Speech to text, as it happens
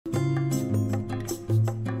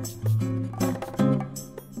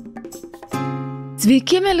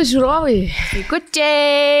Sveiki, mėly žiūrovai.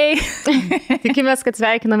 Sveikučiai. Tikimės, kad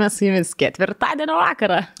sveikiname su jumis ketvirtadienio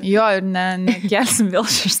vakarą. Jo, ir nekelsim vėl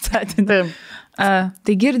šeštadienį. Taip.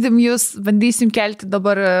 Tai girdim jūs, bandysim kelti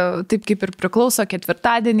dabar taip, kaip ir priklauso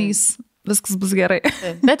ketvirtadieniais. Viskas bus gerai.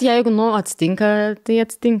 Bet jeigu, atsitinka, tai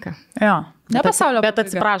atsitinka. Jo. Ne pasaulio. Bet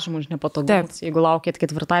atsiprašom už nepatogumus, jeigu laukėt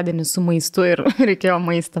ketvirtadienį su maistu ir reikėjo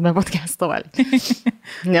maistą be podcast'o valgyti.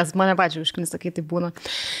 Nes mane pačiai užknista, kai tai būna.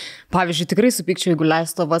 Pavyzdžiui, tikrai supykčiau, jeigu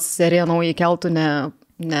Leistovas seriją naujai keltų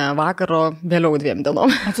ne vakaro, vėliau 2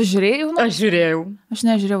 dienom. O tu žiūrėjai? Aš žiūrėjau. Aš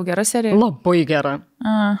nežiūrėjau, gera serija. Labai gera.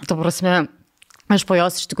 Ta prasme, aš po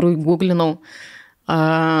jos iš tikrųjų googlinau.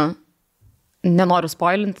 Nenoriu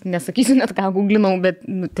spoilinti, nesakysiu net ką googlinau, bet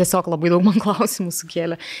tiesiog labai daug man klausimų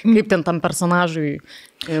sukėlė. Kaip ten tam personažui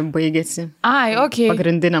baigėsi. Ai, okei.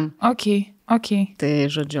 Pagrindiniam. Okei. Tai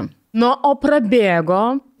žodžiu. O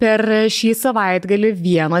prabėgo per šį savaitgalį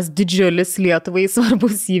vienas didžiulis Lietuvai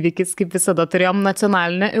svarbus įvykis, kaip visada turėjom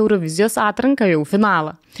nacionalinę Eurovizijos atranką, jau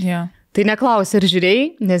finalą. Yeah. Tai neklausi, ar žiūrėjai,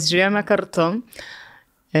 nes žiūrėjome kartu.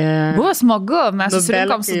 Buvo smagu, mes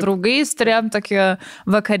susirinkom su draugais, turėjom tokį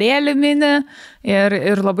vakarėlį mini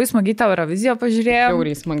ir labai smagiai tą Euroviziją pažiūrėjom.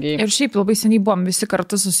 Žiauriai smagiai. Ir šiaip labai seniai buvom visi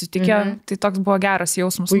kartu susitikę, tai toks buvo geras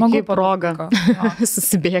jausmas. Puikiai proga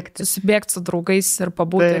susibėgti. Susibėgti su draugais ir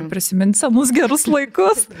pabūti ir prisiminti senus gerus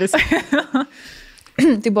laikus.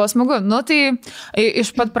 Tai buvo smagu. Tai iš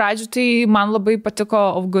pat pradžių tai man labai patiko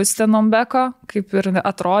Augustė Nombeko, kaip ir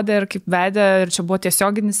atrodė ir kaip vedė, ir čia buvo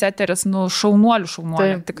tiesioginis eteris, šaunuolių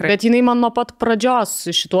tikrai. Bet jinai man nuo pat pradžios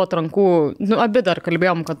šitų atrankų, abi dar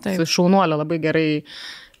kalbėjom, kad šaunuolė labai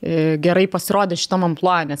gerai pasirodė šitam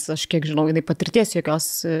amplua, nes aš kiek žinau, jinai patirties jokios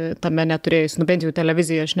tame neturėjus, bent jau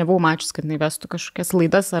televizijoje aš nebuvau mačius, kad jinai vestų kažkokias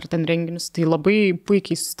laidas ar ten renginius, tai labai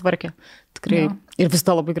puikiai susitvarkė, tikrai, ir vis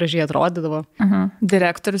tą labai gražiai atrodydavo.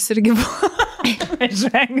 Direktorius irgi buvo.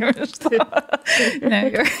 Žvengiam iš to.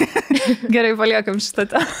 Gerai, paliekam šitą.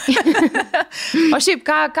 O šiaip,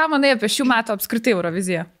 ką manai apie šių metų apskritai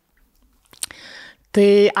Euroviziją?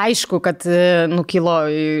 Tai aišku, kad nukilo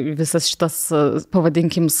visas šitas,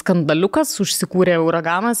 pavadinkim, skandaliukas, užsikūrė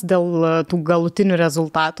uraganas dėl tų galutinių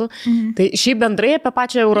rezultatų. Tai šiaip bendrai apie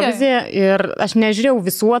pačią Euroviziją ir aš nežiūrėjau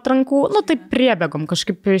visų atrankų, taip priebėgom,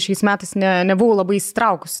 kažkaip šiais metais nebuvau labai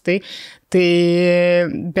įsitraukusi.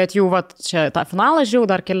 Bet jau čia tą finalą žiūrėjau,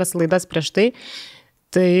 dar kelias laidas prieš tai.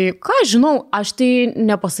 Tai ką žinau, aš tai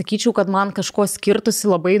nepasakyčiau, kad man kažko skirtusi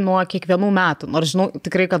labai nuo kiekvienų metų. Nors žinau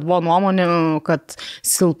tikrai, kad buvo nuomonė, kad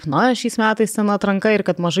silpna šiais metais ten atranka ir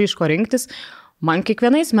kad mažai iš ko rinktis. Man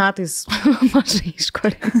kiekvienais metais mažai iš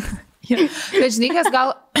ko rinktis. Bet žinai, gal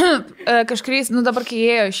kažkuriais, dabar kai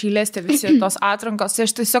ėjo iš eilės visi tos atrankos,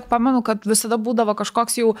 aš tiesiog pamenu, kad visada būdavo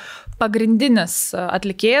kažkoks jau pagrindinis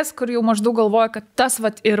atlikėjas, kur jau maždaug galvoja, kad tas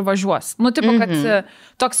ir važiuos. Kad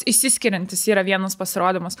toks įsiskiriantis yra vienas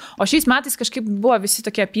pasirodymas. O šiais metais kažkaip buvo visi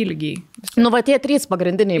tokie apylygiai. Tie 3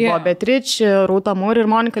 pagrindiniai buvo Beatričė, Rūta Mur ir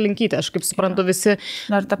Monika Linkytė. Aš kaip suprantu visi.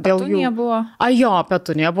 Ar ta Petunija buvo?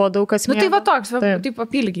 Petunija buvo daug kas mėgo. Tai toks, taip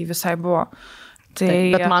apylygiai visai buvo.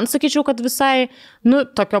 Bet man sakyčiau, kad visai,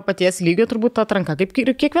 tokio paties lygio turbūt atranka, kaip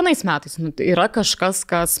ir kiekvienais metais. Yra kažkas,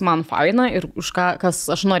 kas man faina ir už kas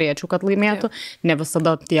aš norėčiau, kad laimėtų. Ne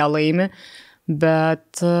visada tie laimi.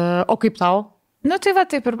 Bet, o kaip tau?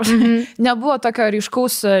 Taip ir nebuvo tokio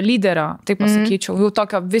ryškaus lyderio, taip pasakyčiau, jau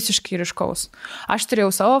tokio visiškai ryškaus. Aš turėjau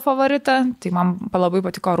savo favoritą, tai man labai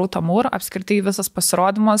patiko Rūta Mur, apskritai visas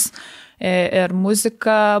pasirodymas ir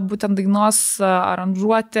muzika, būtent dainos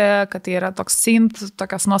aranžuotė, kad tai yra toks synth,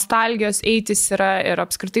 tokios nostalgijos, 80s yra ir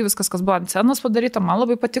apskritai viskas, kas buvo ant scenos padaryta, man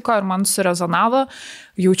labai patiko ir man surezonavo,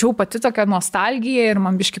 jaučiau pati tokią nostalgiją ir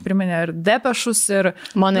man biškai priminė ir Depešus ir...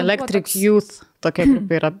 Man Electric Youth. Tokia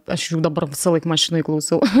grupė yra, aš jų dabar visą laiką mašinai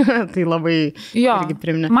klausau, tai labai irgi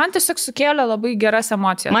priminė. Man tiesiog sukėlė labai geras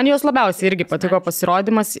emocijas. Man jos labiausiai irgi patiko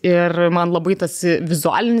pasirodymas ir man labai tas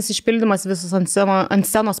vizualinis išpildymas visas ant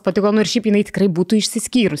scenos patiko, ir šiaip jinai tikrai būtų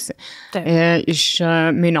išsiskyrusi iš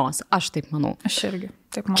minios. Aš taip manau. Aš irgi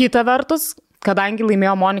taip manau. Kita vertus, kadangi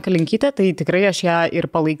laimėjo Monika Linkytė, tai tikrai aš ją ir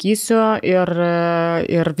palaikysiu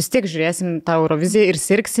ir vis tiek žiūrėsim tą Euroviziją ir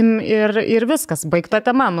sirgsim ir viskas. Baigta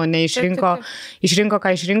tema, neišrinko,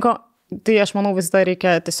 ką išrinko, tai aš manau vis dar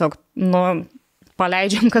reikia tiesiog,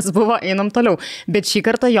 paleidžiam, kas buvo, einam toliau. Bet šį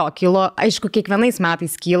kartą kilo, aišku, kiekvienais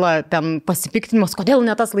metais kyla ten pasipiktinimas, kodėl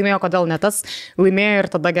ne tas laimėjo, kodėl ne tas laimėjo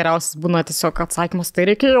ir tada geriausias būna tiesiog atsakymas,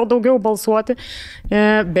 tai reikėjo daugiau balsuoti.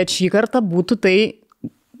 Bet šį kartą būtų tai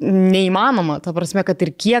neįmanoma, ta prasme, kad ir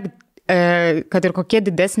kiek kad ir kokie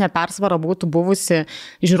didesnė persvara būtų buvusi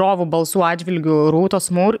žiūrovų balsų atžvilgių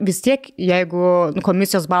Rūtos Mur, vis tiek, jeigu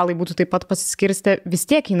komisijos balai būtų taip pat pasiskirstę, vis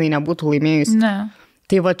tiek jinai nebūtų laimėjusi. Ne.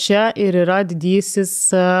 Tai va čia ir yra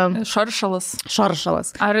didysis šaršalas.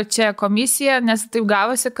 Ar čia komisija, nes taip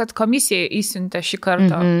gavosi, kad komisija įsiuntė šį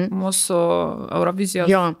kartą mūsų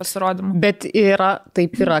Eurovizijos pasirodymą. Bet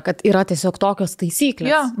taip yra, kad yra tiesiog tokios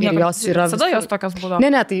taisyklės. Ir jos yra visada jos tokios būdavo.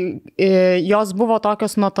 Ne, tai jos buvo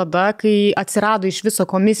tokios nuo tada, kai atsirado iš viso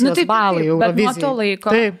komisijos balai Eurovizijai. Bet nuo to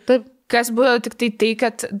laiko. Taip. Kas buvo tik tai,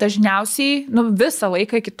 kad dažniausiai, visą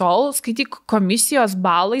laiką iki tol, skaityk, komisijos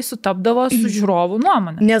balai sutapdavo su žiūrovų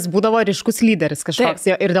nuomonė. Nes būdavo ryškus lyderis kažkoks.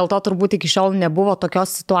 Taip. Ir dėl to turbūt iki šiol nebuvo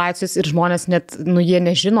tokios situacijos ir žmonės net, jie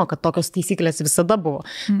nežino, kad tokios taisyklės visada buvo.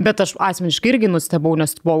 Bet aš asmeniškai irgi nustebau,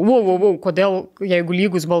 nes buvau, kodėl, jeigu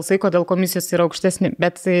lygus balsai, kodėl komisijos yra aukštesni,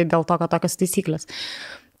 bet dėl to, kad tokios taisyklės.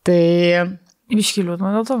 Tai... Iškiliu,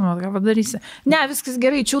 dėl to, ką padarysi. Ne, viskas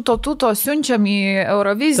gerai, čiūto siunčiam į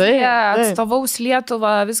Euroviziją, atstovaus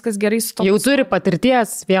Lietuvą, viskas gerai su to. Jau turi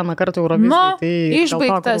patirties vieną kartą Eurovizijai. Tai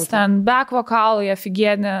išbaigtas ten, back vokalai,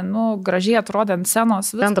 aфиgenė, gražiai atrodė ant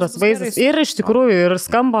scenos. Bendras vaizdas. Ir iš tikrųjų, ir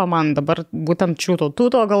skamba man dabar būtent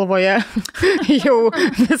čiūto galvoje jau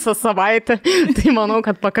visą savaitę. Tai manau,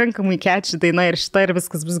 kad pakankamai catchy daina ir šita ir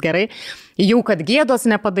viskas bus gerai. Jau, kad gėdos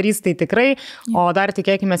nepadarys, tai tikrai, o dar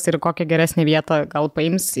tikėkime ir kokią geresnę vietą gal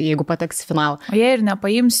paims, jeigu pateks į finalą. O jei ir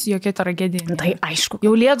nepaims, jokia tragedija. Tai aišku.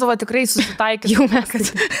 Jau Lietuva tikrai susitaikys. Jau mes,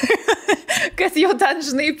 kad jau ten,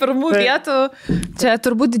 žinai, pirmų vietų. Čia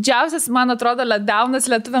turbūt didžiausias, man atrodo, letdownas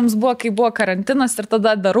lietuviams buvo, kai buvo karantinas ir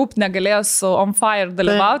tada Darup negalėjo su On Fire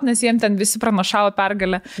dalyvauti, nes jiem ten visi pranašavo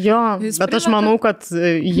pergalę. Jo, bet aš manau, kad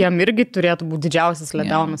jiem irgi turėtų būti didžiausias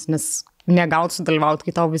letdownas, nes negauti sudalyvauti,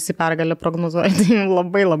 kai tau visi pergalę prognozuoja. Tai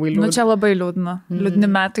labai liūdna. Čia labai liūdna. Liūdni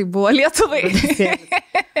metai buvo Lietuvai.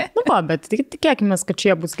 Bet tikėkime, kad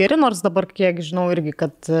šie bus geri, nors dabar, kiek žinau, irgi,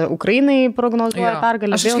 kad Ukrainai prognozuoja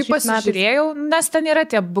pergalę. Aš kažkaip pasižiūrėjau, nes ten yra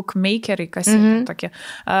tie bookmakeriai, kas yra tokie,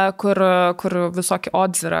 kur visokie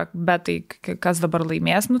odds yra, bet tai kas dabar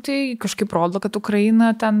laimės, tai kažkaip rodo, kad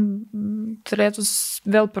Ukraina ten turėtų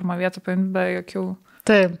vėl pirmą vietą paimti be jokių...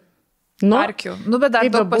 Taip. Arkių. Bet dar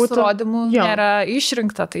daug pasirodymų nėra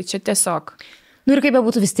išrinkta, tai čia tiesiog. Ir kaip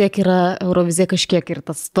bebūtų, vis tiek yra Eurovizija kažkiek ir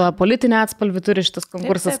ta politinė atspalvį turi šitas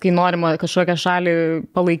konkursas, kai norima kažkokią šalį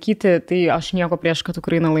palaikyti, tai aš nieko prieš, kad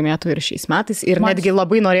Ukraina laimėtų ir šiais metais. Ir netgi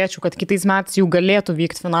labai norėčiau, kad kitais metais jau galėtų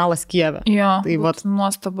vykti finalas Kijeve. Jo, tai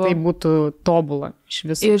nuostabu. Tai būtų tobula.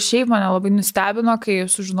 Ir šiaip mane labai nustebino, kai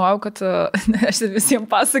sužinojau, kad aš visiems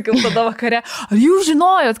pasakiau tada vakare, ar jūs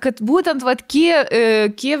žinojot, kad būtent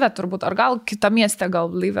Kijeve turbūt, ar gal kitą miestę, gal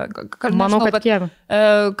Lvive, manau, kad Kijeve.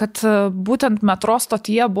 Kad būtent metro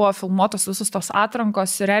stotyje buvo filmuotos visus tos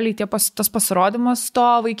atrankos ir realiai tas pasirodymas to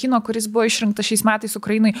vaikino, kuris buvo išrinktas šiais metais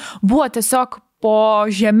Ukrainai, buvo tiesiog po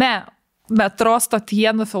žeme. Metro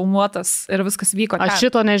stotyje nufilmuotas ir viskas vyko ten. Aš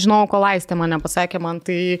šito nežinau, ko Laistė mane pasakė, man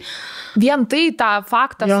tai... Vien tai tą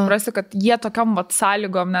faktą suprasti, kad jie tokiam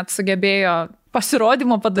sąlygom net sugebėjo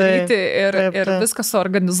pasirodymą padaryti ir viską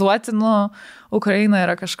suorganizuoti, Ukraina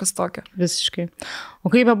yra kažkas tokio. Visiškai.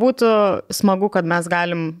 O kaip būtų smagu, kad mes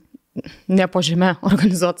galim ne po žeme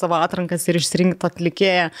organizuoti savo atrankas ir išsirinkti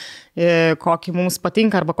atlikėją, kokį mums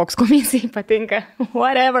patinka arba koks komisijai patinka,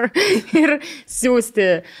 whatever, ir siūsti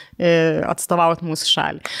atstovauti mūsų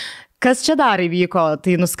šalį. Kas čia dar įvyko?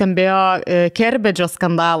 Tai nuskambėjo Kerbedžio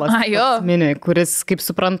skandalas, kuris, kaip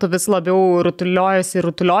suprantu, vis labiau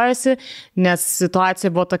rutuliojosi, nes situacija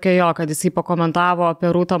buvo tokia kad jisai pakomentavo apie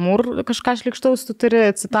Rūtą Mur, kažką šlikštaus, tu turi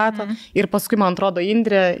citatą, ir paskui, man atrodo,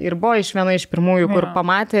 Indrė ir buvo viena iš pirmųjų, kur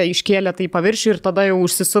pamatė, iškėlė tai paviršių ir tada jau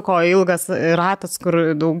užsisuko ilgas ratas,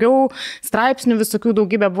 kur daugiau straipsnių visokių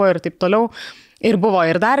daugybė buvo ir taip toliau. Ir buvo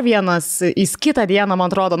ir dar vienas, jis kitą dieną, man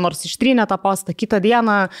atrodo, nors ištrynė tą postą, kitą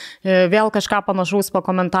dieną vėl kažką panašaus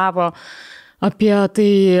pakomentavo apie tai,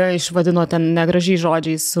 išvadino ten negražiai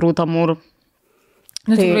žodžiais Rūtą Mur.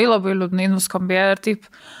 Tikrai labai liūdnai nuskambėjo ir taip,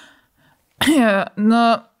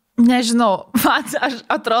 nežinau, aš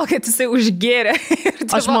atrodo, kad jisai užgėrė.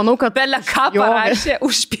 Aš manau, kad belė ką parašė,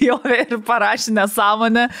 užpjovė ir parašė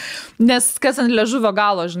nesąmonę, nes kas ant liežuvio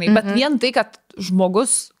galo, žinai, bet vien tai, kad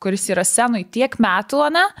žmogus, kuris yra scenoj tiek metų,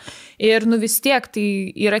 ir vis tiek tai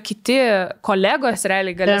yra kiti kolegos,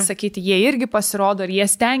 realiai gali sakyti, jie irgi pasirodo ir jie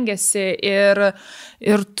stengiasi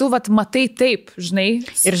ir tu matai taip, žinai.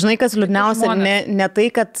 Ir žinai, kas liūdniausia, ne tai,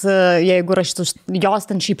 kad jeigu rašytus, jos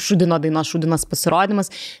ten šiaip šūdino daina, šūdinas pasirodymas,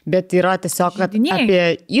 bet yra tiesiog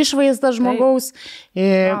apie išvaizdą žmogaus,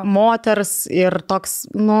 moters ir toks,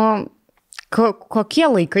 kokie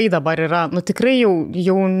laikai dabar yra, nu tikrai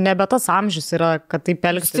jau nebe tas amžius yra, kad taip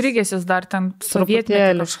elgtis. Strigėsis dar ten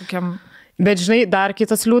sovietmetį kažkokiam. Bet žinai, dar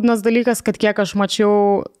kitas liūdnas dalykas, kad kiek aš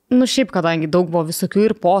mačiau, nu šiaip, kadangi daug buvo visokių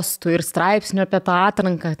ir postų, ir straipsnių apie tą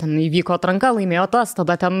atranką, ten įvyko atranka, laimėjo tas,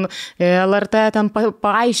 tada ten LRT ten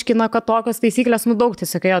paaiškina, kad tokios taisyklės, nu daug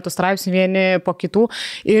tiesiog ėjo tų straipsnių vieni po kitų.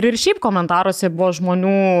 Ir šiaip komentaruose buvo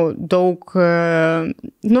žmonių daug,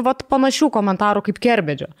 nu vat panašių komentarų kaip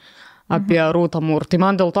Kerbedžio apie Rūtą Mur. Tai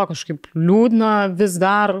man dėl to kažkaip liūdna vis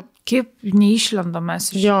dar. Kaip neišlendam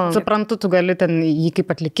mes iš jo. Suprantu, tu gali ten jį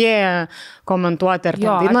kaip atlikėją komentuoti, ar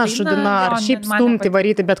ten daina šudina, ar šiaip stumti,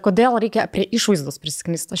 varyti, bet kodėl reikia prie išvaizdos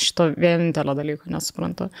prisiknisti, aš šito vienintelio dalyko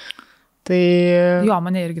nesuprantu. Tai... Jo,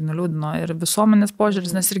 mane irgi nuliūdino ir visuomenės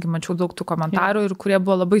požiūris, nes irgi mačiau daug tų komentarų, ir kurie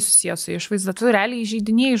buvo labai susijęs su išvaizda. Tu realiai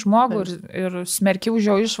įžeidinėjai žmogų ir smerkiai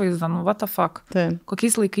už jo išvaizdą, nu what the fuck.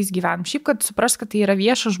 Kokiais laikais gyvenam. Šiaip, kad supras, kad tai yra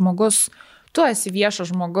viešas žmogus, tu esi viešas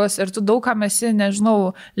žmogus ir tu daug kam esi,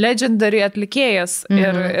 nežinau, legendary atlikėjas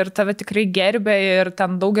ir tave tikrai gerbė ir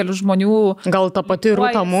ten daugelis žmonių... Gal ta pati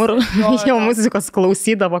Rūta Mur jo muzikos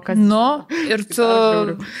klausydavo, kad... Nu, ir tu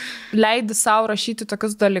leidi savo rašyti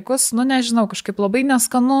tokius dalykus, nu nežinau, kažkaip labai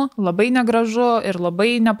neskanu, labai negražu ir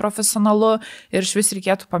labai neprofesionalu ir iš vis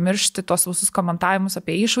reikėtų pamiršti tos visus komentavimus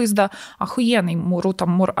apie išvaizdą. Ahujienai Rūta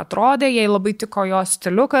Mur atrodė, jai labai tiko jos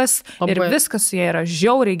stiliukas labai. Ir viskas su jai yra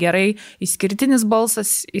žiauriai gerai, išskirtinis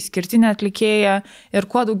balsas, išskirtinė atlikėja ir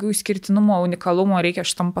kuo daugiau išskirtinumo, unikalumo reikia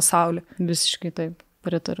šitam pasauliu. Visiškai taip,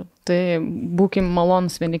 pritariu. Tai būkim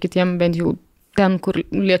malonus vieni kitiem bent jau ten, kur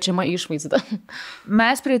liečiama išvaizda.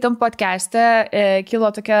 Mes prieitam podcast'e kilo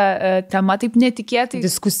tokia tema taip netikėtai.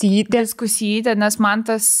 Diskusijytė, nes man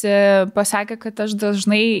tas pasakė, kad aš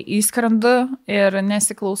dažnai įskrendu ir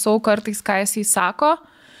nesiklausau kartais, ką jisai sako.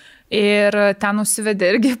 Ir ten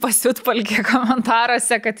nusivedė irgi pasiutpalkė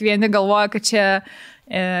komentaruose, kad vieni galvoja, kad čia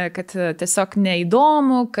kad tiesiog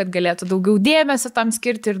neįdomu, kad galėtų daugiau dėmesio tam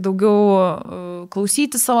skirti ir daugiau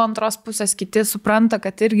klausyti savo antros pusės, kiti supranta,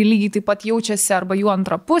 kad irgi lygiai taip pat jaučiasi arba jų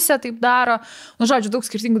antra pusė taip daro. Nu, žodžiu, daug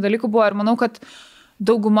skirtingų dalykų buvo ir manau, kad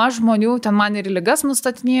dauguma žmonių, ten man ir ligas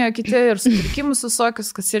nustatinėjo kiti ir sutrikimus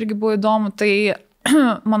visokius, kas irgi buvo įdomu, tai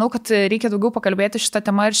manau, kad reikia daugiau pakalbėti šitą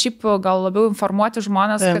temą ir šiaip gal labiau informuoti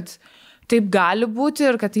žmonės, kad taip gali būti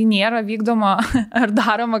ir kad tai nėra vykdoma ar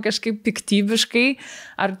daroma kažkaip piktybiškai,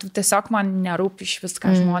 ar tiesiog man nerūpi iš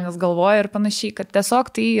viską žmonės galvoja ir panašiai, kad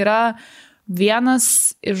tiesiog tai yra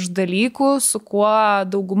vienas iš dalykų, su kuo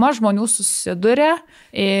dauguma žmonių susiduria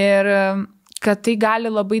ir kad tai gali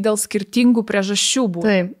labai dėl skirtingų priežasčių būti.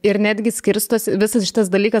 Taip, ir netgi skirstos, visas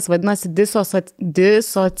šitas dalykas vadinasi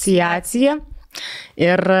disociacija.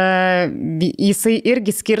 Ir jisai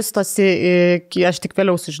irgi skirstosi, aš tik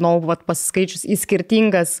vėliau sužinau, pasiskaičius, į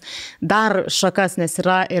skirtingas dar šakas, nes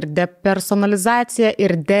yra ir depersonalizacija,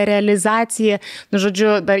 ir derealizacija. Nu,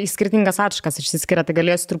 žodžiu, dar į skirtingas atšakas išsiskiria, tai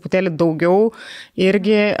galėsiu truputėlį daugiau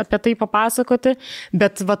irgi apie tai papasakoti.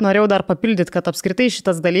 Bet norėjau dar papildyti, kad apskritai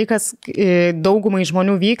šitas dalykas daugumai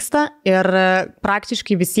žmonių vyksta ir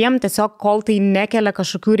praktiškai visiems tiesiog, kol tai nekelia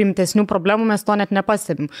kažkokių rimtesnių problemų, mes to net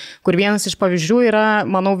nepastebim. Kur vienas iš pavyzdžių yra,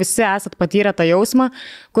 manau, visi esat patyrę tą jausmą,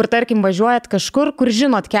 kur, tarkim, važiuojat kažkur, kur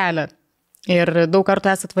žinot kelią ir daug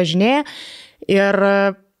kartų esat važinėję ir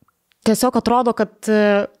tiesiog atrodo, kad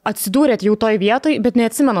atsidūrėt jau toj vietoj, bet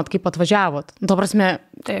neatsimenat, kaip atvažiavot. To prasme,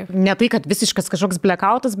 ne tai, kad visiškas kažkoks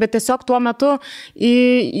blackoutas, bet tiesiog tuo metu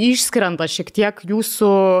išskrenda šiek tiek jūsų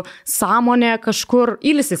sąmonė kažkur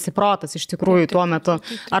ilsisi protas iš tikrųjų tuo metu.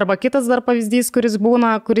 Arba kitas dar pavyzdys, kuris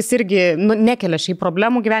irgi nekelia šiai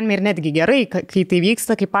problemų gyvenime ir netgi gerai, kai tai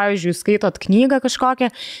vyksta, kaip pavyzdžiui, jūs skaitot knygą kažkokią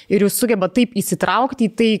ir jūs sugeba taip įsitraukti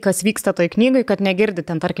į tai, kas vyksta toj knygai, kad negirdit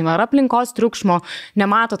ten, tarkim, ar aplinkos triukšmo,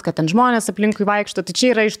 nematot, kad ten žmonės aplinkui vaikšto. Tai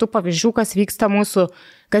čia yra iš tų pavyzdžių, kas vyksta mūsų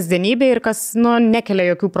kasdienybė ir kas nekelia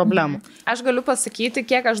jokių problemų. Aš galiu pasakyti,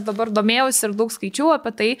 kiek aš dabar domėjausi ir daug skaičiau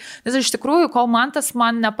apie tai, nes iš tikrųjų, kol man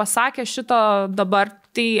nepasakė šito dabar,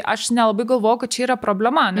 tai aš nelabai galvoju, kad čia yra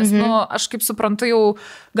problema, nes aš kaip suprantu, jau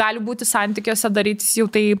gali būti santykiuose darytis jau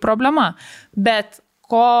tai problema. Bet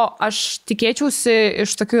ko aš tikėčiausi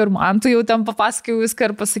iš tokių ir man, tu jau ten papasakėjau viską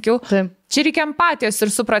ir pasakiau, čia reikia empatijos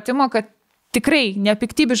ir supratimo, kad tikrai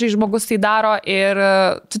nepiktybiškai žmogus tai daro ir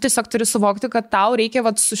tu tiesiog turi suvokti, kad tau reikia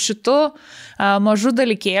su šitu mažu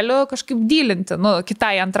dalykėliu kažkaip dylinti,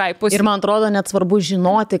 kitai antrai pusė. Ir man atrodo net svarbu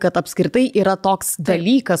žinoti, kad apskritai yra toks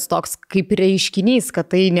dalykas, toks kaip reiškinys, kad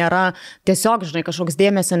tai nėra tiesiog, žinai, kažkoks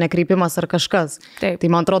dėmesio nekreipimas ar kažkas. Taip.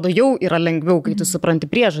 Tai man atrodo jau yra lengviau, kai tu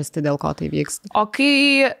supranti priežastį, dėl ko tai vyksta. O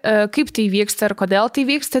kaip tai vyksta ir kodėl tai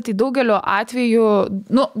vyksta, tai daugeliu atveju,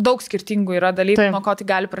 daug skirtingų yra dalykų, nuo ko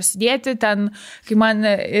tai gali prasidėti, ten kai man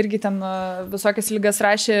irgi ten visokias lygas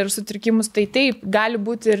rašė ir sutrikimus, tai taip, gali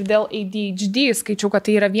būti ir dėl ADHD, skaičiau, kad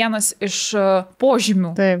tai yra vienas iš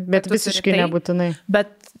požymių. Taip, bet visiškai nebūtinai.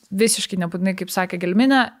 Bet visiškai nebūtinai, kaip sakė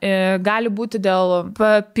Gelminė, gali būti dėl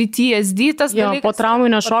PTSD tas dalykas.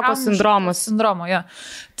 Potrauminio šoko sindromas. Ja.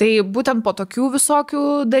 Tai būtent po tokių visokių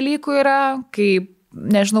dalykų yra, kai,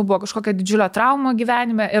 nežinau, buvo kažkokia didžiulė trauma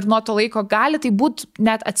gyvenime ir nuo to laiko gali tai būti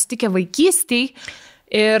net atsitikę vaikystėj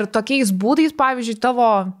ir tokiais būdais, pavyzdžiui, tavo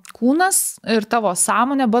kūnas ir tavo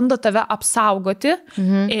sąmonė bando tave apsaugoti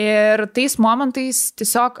ir tais momentais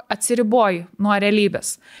tiesiog atsiriboji nuo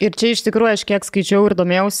realybės. Ir čia iš tikrųjų, aš kiek skaičiau ir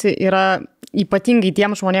domėjausi, yra ypatingai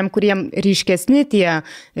tiem žmonėm, kuriem ryškesni tie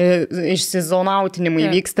išsizonautinimai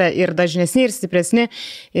vyksta ir dažnesni ir stipresni,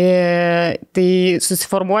 tai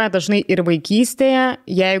susiformuoja dažnai ir vaikystėje,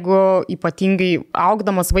 jeigu ypatingai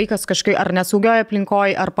augdamas vaikas kažkai ar nesaugioj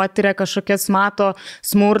aplinkoje, ar patiria kažkokias mato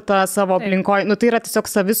smurtą savo aplinkoje. Nu, tai yra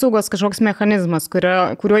tiesiog savisaugos kažkoks mechanizmas,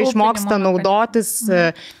 kuriuo išmoksta naudotis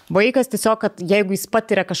vaikas, tiesiog, kad jeigu jis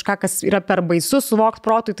patiria kažką, kas yra per baisu suvokti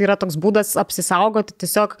protui, tai yra toks būdas apsisaugoti,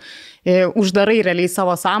 tiesiog uždarai realiai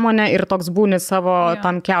savo sąmonę ir toks būni savo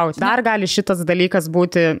tam kiauti. Dar gali šitas dalykas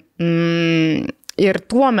būti ir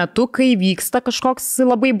tuo metu, kai vyksta kažkoks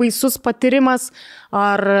labai baisus patyrimas,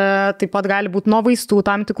 ar taip pat gali būti nuo vaistų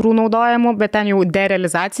tam tikrų naudojimų, bet ten jau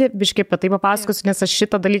derealizacija, biškai apie tai papasakosiu, nes aš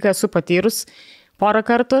šitą dalyką esu patyrus porą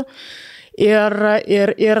kartų.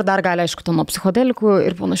 Ir dar gali, aišku, nuo psichodelikų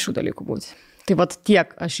ir panašių dalykų būti. Tai vat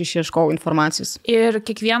tiek aš išieškau informacijos. Ir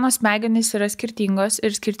kiekvienos smegenys yra skirtingos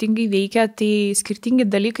ir skirtingai veikia, tai skirtingi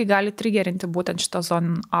dalykai gali triggerinti būtent šitą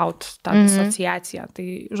zone out, tą disociaciją. Tai,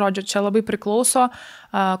 žodžiu, čia labai priklauso,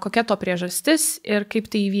 kokia to priežastis ir kaip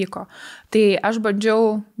tai įvyko. Tai aš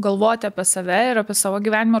bandžiau galvoti apie save ir apie savo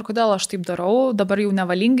gyvenimą ir kodėl aš taip darau, dabar jau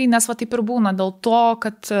nevalingai, nes va taip ir būna dėl to,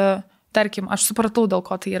 kad tarkim, aš supratau, dėl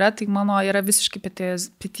ko tai yra, tai mano yra visiškai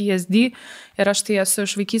PTSD ir aš tai esu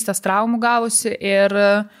iš vaikystės traumų gavusi ir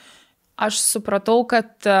aš supratau,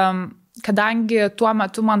 kad kadangi tuo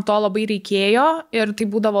metu man to labai reikėjo ir tai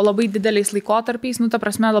būdavo labai dideliais laikotarpiais, nu ta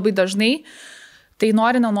prasme labai dažnai, tai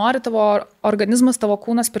nenori, tavo organizmas, tavo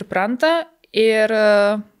kūnas pripranta ir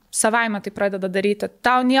savaime tai pradeda daryti.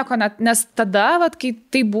 Tau nieko net, nes tada, vat, kai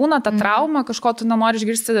tai būna ta trauma, kažko tu nenori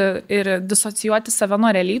išgirsti ir disocijuoti save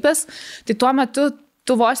nuo realybės, tai tuo metu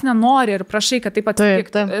tu vos nenori ir prašai, kad taip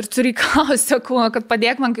atsitiktų. Ir tu reikalausi kūno, kad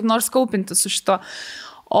padėk man kaip nors kaupinti su šito.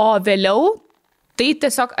 O vėliau tai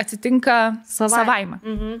tiesiog atsitinka savaime.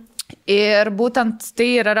 Ir būtent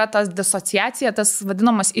tai yra tas disociacija, tas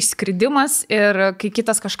vadinamas išskridimas ir kai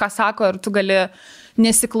kitas kažką sako ir tu gali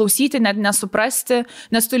nesiklausyti, net nesuprasti,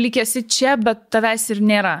 nes tu lygiasi čia, bet tavęs ir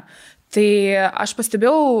nėra. Tai aš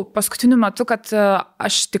pastebėjau paskutiniu metu, kad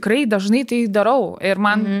aš tikrai dažnai tai darau ir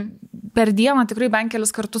man per dieną tikrai bent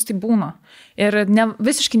kelis kartus tai būna. Ir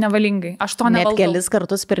visiškai nevalingai. Aš to nevaldau. Net kelis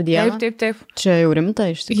kartus per dieną? Taip. Čia jau rimta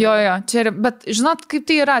iš tikrųjų. Jo, bet žinot, kaip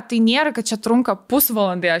tai yra? Tai nėra, kad čia trunka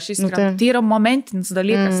pusvalandį, aš įskiriu. Tai yra momentinis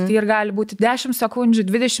dalykas. Tai ir gali būti 10 sekundžių,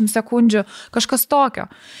 20 sekundžių, kažkas tokio.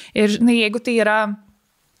 Ir jeigu tai yra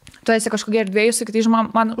tu esi kažkokia erdvėjus, kai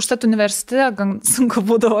man užtat universitete gan sunku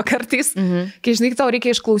būdavo kartais, kai žinai, tau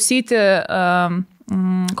reikia išklausyti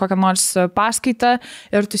kokią nors paskaitą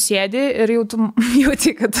ir tu sėdi ir jau tu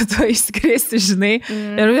jauti, kad tu išskristi, žinai,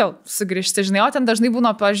 ir vėl sugrįžti, žinai, o ten dažnai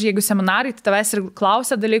būna, pavyzdžiui, jeigu seminarai, tai tavęs ir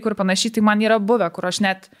klausia dalykų ir panašiai, tai man yra buvę, kur aš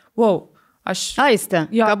net, Aistė,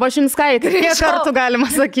 Kabašinskaitė, kiek kartų galima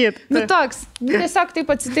sakyti? Nu toks, tiesiog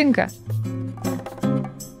taip atsitinka.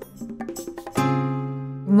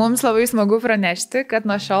 Mums labai smagu pranešti, kad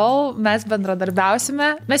nuo šiol mes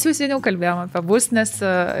bendradarbiausime. Mes jau seniau kalbėjome apie Boost, nes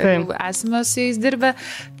esame su jais dirbę.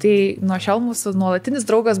 Tai nuo šiol mūsų nuolatinis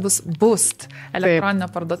draugas bus Boost, elektroninė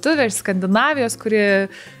parduotuvė iš Skandinavijos, kuri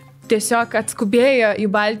tiesiog atskubėjo į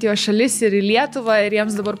Baltijos šalis ir į Lietuvą ir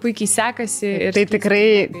jiems dabar puikiai sekasi. Tai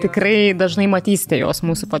tikrai dažnai matysite jos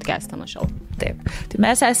mūsų podcast'ą nuo šiol. Taip. Tai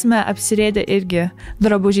mes esame apsirėdę irgi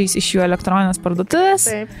drabužiais iš jų elektroninės parduotuvės.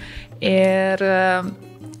 Taip. Ir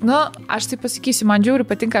aš tai pasakysiu, man žiauriai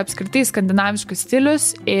patinka apskritai skandinaviškas stilius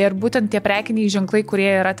ir būtent tie prekiniai ženklai, kurie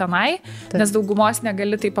yra tenai, nes daugumos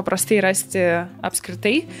negali tai paprastai rasti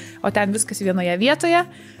apskritai, o ten viskas vienoje vietoje.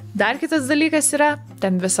 Dar kitas dalykas yra,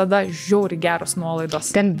 ten visada žiauri geros nuolaidos.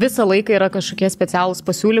 Ten visą laiką yra kažkokie specialūs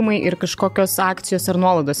pasiūlymai ir kažkokios akcijos ar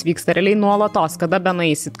nuolaidos vyksta realiai nuolatos, kada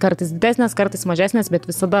benaisit. Kartais didesnės, kartais mažesnės, bet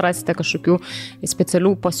visada rasite kažkokių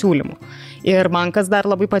specialių pasiūlymų. Ir man kas dar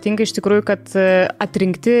labai patinka iš tikrųjų, kad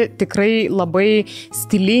atrinkti tikrai labai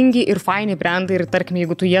stilingi ir faini brandai ir tarkim,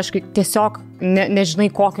 jeigu tu ieškai tiesiog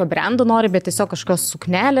nežinai kokio brando nori, bet tiesiog kažkokios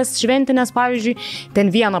suknelės šventinės, pavyzdžiui,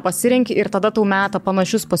 ten vieną pasirenki ir tada tau meta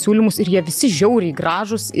panašius pasiūlymus ir jie visi žiauriai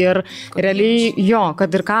gražus ir realiai jo,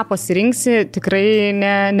 kad ir ką pasirinksi, tikrai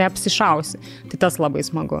neapsišausi. Tai tas labai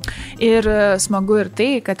smagu. Ir smagu ir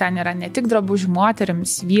tai, kad ten yra ne tik drabužių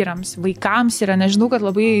moterims, vyrams, vaikams yra, nežinau, kad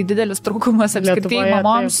labai didelis trūkumas apskritai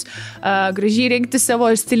mamoms gražiai rinkti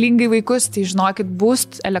savo stilingai vaikus, tai žinokit,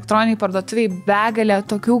 Boost elektroniniai parduotuviai begalė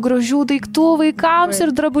tokių gražių daiktų vaikams ir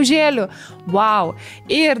drabužėlių. Wow.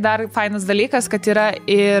 Ir dar fainas dalykas, kad yra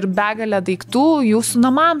ir begalė daiktų jūsų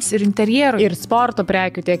namams ir interjerui. Ir sporto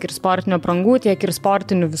prekių, tiek ir sportinio aprangų, tiek ir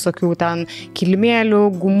sportinių visokių ten kilimėlių,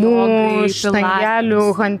 gumų,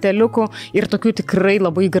 štangelių, hanteliukų ir tokių tikrai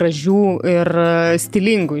labai gražių ir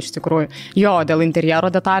stilingų iš tikrųjų. Jo, dėl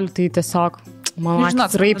interjero detalių tai tiesiog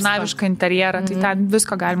žinot, skandinavišką interjerą, tai ten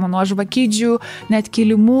visko galima nuo žvakidžių, net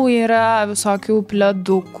kilimų yra, visokių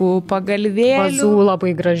pledukų, pagalvėlių. Vazų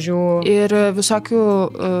labai gražių. Ir visokių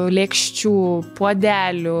lėkščių,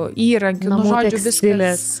 puodelių, įrankių, žodžiu,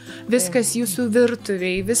 viskas jūsų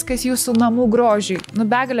virtuviai, viskas jūsų namų grožiai.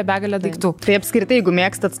 Begalė daiktų. Tai apskritai, jeigu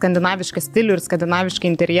mėgstat skandinavišką stilių ir skandinavišką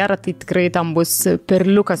interjerą, tai tikrai tam bus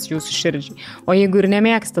perliukas jūsų širdžiai. O jeigu ir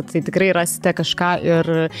nemėgstat, tai tikrai rasite kažką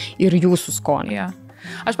ir jūsų skonį. Yeah.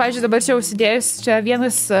 Aš, pavyzdžiui, dabar čia užsidėjus, čia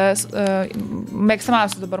vienas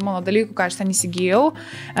mėgstamiausių dabar mano dalykų, ką aš ten įsigijau.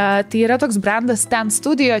 Tai yra toks brandas Stand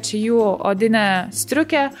Studio, čia jų odinė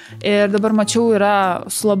striukė ir dabar mačiau yra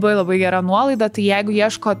su labai gera nuolaida, tai jeigu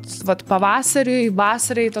ieškot pavasariui,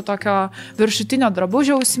 vasarai to tokio viršutinio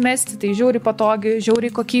drabužio užsimesti, tai žiauriai patogi,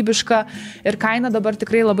 žiauriai kokybiška ir kaina dabar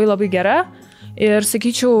tikrai labai gera. Ir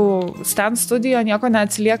sakyčiau, Stand Studio nieko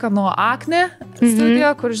neatsilieka nuo Acne studio,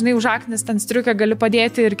 kur, žinai, už Acnes ten striukę gali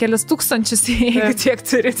padėti ir kelis tūkstančius, jeigu tiek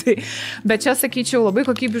turi. Tai. Bet čia, sakyčiau, labai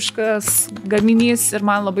kokybiškas gaminys ir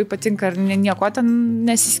man labai patinka ir nieko ten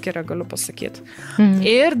nesiskiria, galiu pasakyti.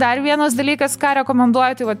 Ir dar vienas dalykas, ką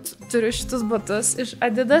rekomenduoju, tai turiu šitus batus iš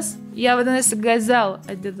Adidas. Jie vadinasi Gazelle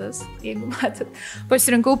Adidas, jeigu matot.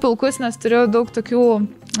 Pasirinkau pilkus, nes turiu daug tokių,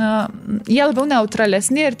 jie labiau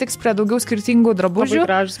neutralesni ir tiks prie daugiau skirtingų drabužių,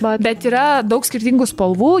 bet yra daug skirtingų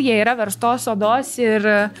spalvų, jie yra verstos odos ir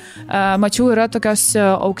mačiau yra tokios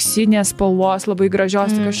auksinės spalvos, labai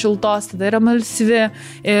gražios, tokios šiltos, tada yra melsvi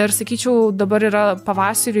ir sakyčiau, dabar yra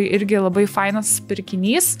pavasariui irgi labai fainas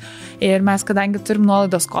pirkinys ir mes, kadangi turim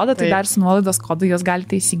nuolaidos kodą, tai dar su nuolaidos kodu jos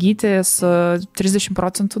galite įsigyti su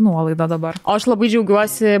 30% nuolaida dabar. O aš labai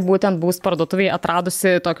džiaugiuosi būtent Boost parduotuvėje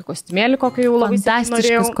atradusi tokį kostiumėlį, kokį jau labai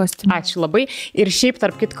norėjau. Ačiū labai. Ir šiaip,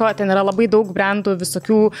 tarp kitko, ten yra labai daug brandų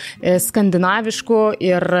visokių skandinaviškų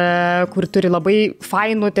ir kur turi labai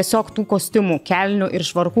fainų tiesiog tų kostiumų, kelnių ir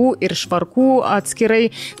švarkų atskirai.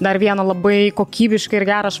 Dar vieną labai kokybišką ir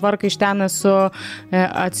gerą švarką iš ten esu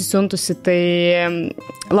atsisiuntusi, tai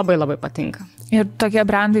labai patinka. Ir tokie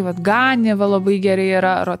brandai, Gani, labai gerai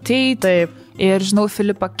yra Rotate. Taip. Ir žinau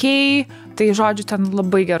Filipą Kei, tai žodžiu, ten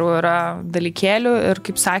labai gerų yra dalykėlių ir,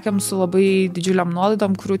 kaip sakėm, su labai didžiuliam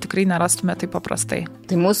nuolaidom, kurių tikrai nerastume taip paprastai.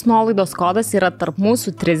 Tai mūsų nuolaidos kodas yra tarp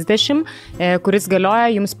mūsų 30, kuris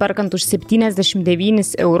galioja jums perkant už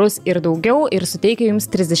 79 eurus ir daugiau ir suteikia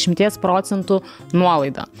jums 30%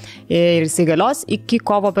 nuolaidą. Ir jis galios iki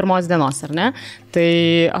kovo 1 dienos, ar ne? Tai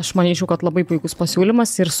aš manyčiau, kad labai puikus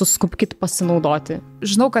pasiūlymas ir suskubkit pasinaudoti.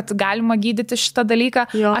 Žinau, kad galima gydyti šitą dalyką.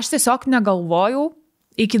 Jo. Aš tiesiog negalvojau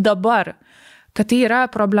iki dabar, kad tai yra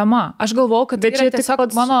problema. Aš galvojau, kad tai yra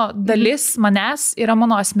tiesiog mano dalis manęs, yra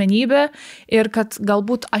mano asmenybė ir kad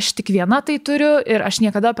galbūt aš tik viena tai turiu ir aš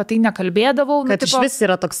niekada apie tai nekalbėdavau. Kad iš vis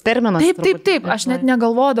yra toks terminas. Taip, aš net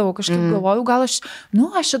negalvodavau, kažkaip galvojau, gal aš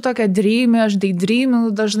čia tokia dreamė, aš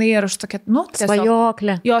daydreaminu dažnai ir aš tokia, tiesiog.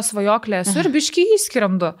 Svajoklė. Jo, svajoklė, esu ir biškį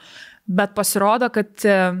įskiriamdu. Bet pasirodo, kad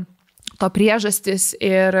to priežastis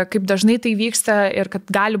ir kaip dažnai tai vyksta ir kad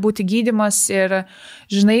gali būti gydymas ir,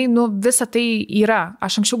 žinai, visa tai yra.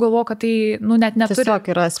 Aš anksčiau galvojau, kad tai, net neturi. Tiesiog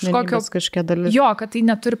yra asmenybės kažkokia dalis. Jo, kad tai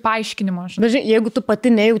neturi paaiškinimo. Bet jeigu tu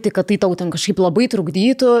pati nejauti, kad tai tau ten kažkaip labai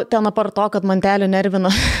trukdytų, ten apart to, kad mantelė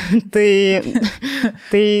nervina,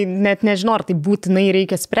 tai net nežinau, ar tai būtinai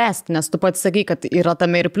reikia spręsti, nes tu pati sakai, kad yra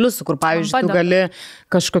tame ir pliusų, kur, pavyzdžiui, tu gali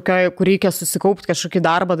kažkokio, kur reikia susikaupti kažkokį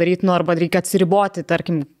darbą daryti, arba reikia atsiriboti,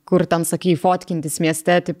 tarkim, kur ten, sakai, fotkintis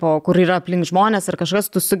mieste, tipo, kur yra aplink žmonės ir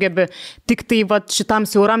kažkas, tu sugebi tik tai va, šitam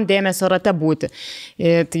siauram dėmesio rate būti.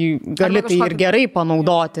 Tai gali tai ir gerai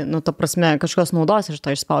panaudoti, nu, ta prasme, kažkas naudos iš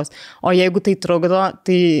to išspausti. O jeigu tai trukdo,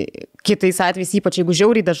 tai kitais atvejais, ypač jeigu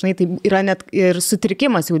žiauriai dažnai, tai yra net ir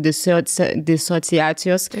sutrikimas jau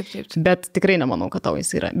disociacijos, taip. Bet tikrai nemanau, kad tau jis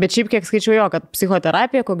yra. Bet šiaip kiek skaičiau jo, kad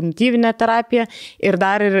psichoterapija, kognityvinė terapija ir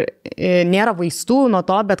dar ir nėra vaistų nuo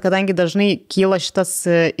to, bet kadangi dažnai kyla šitas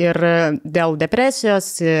ir dėl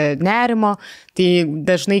depresijos, nerimo, tai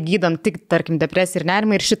dažnai gydant tik, tarkim, depresiją ir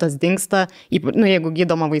nerimą ir šitas dingsta, nu, jeigu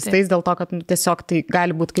gydoma vaistais, dėl to, kad tiesiog tai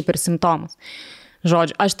gali būti kaip ir simptomas.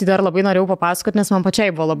 Žodžiu, aš tai dar labai norėjau papasakoti, nes man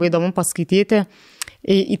pačiai buvo labai įdomu paskaityti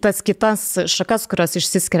į tas kitas šakas, kurios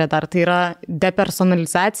išsiskiria dar. Tai yra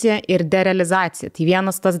depersonalizacija ir derealizacija. Tai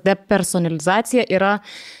vienas tas depersonalizacija yra,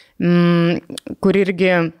 kur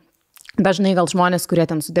irgi dažnai gal žmonės, kurie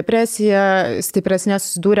ten su depresija, stipresnė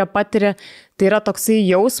susidūrė, patiria, tai yra toksai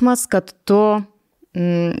jausmas, kad tu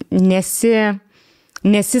nesi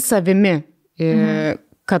savimi,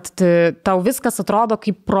 kad tau viskas atrodo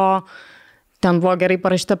kaip ten buvo gerai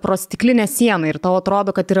parašyta pro stiklinę sieną ir tau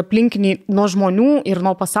atrodo, kad ir aplinkiniai nuo žmonių ir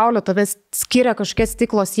nuo pasaulio tavęs skiria kažkokia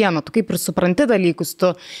stiklo siena. Tu kaip ir supranti dalykus,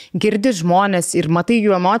 tu girdi žmonės ir matai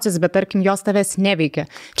jų emocijas, bet tarkim jos tavęs neveikia.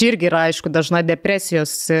 Čia irgi yra, aišku, dažna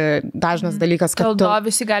depresijos dažnas dalykas, kad tu...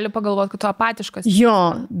 visi gali pagalvoti, kad tu apatiškas. Jo,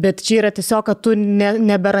 bet čia yra tiesiog, kad tu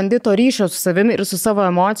neberandi to ryšio su savimi ir su savo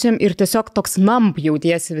emocijom ir tiesiog toks namp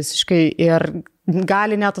jautiesi visiškai ir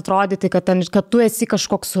gali net atrodyti, kad tu esi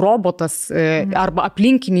kažkoks robotas arba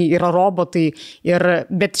aplinkiniai yra robotai,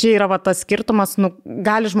 bet čia yra va, tas skirtumas, nu,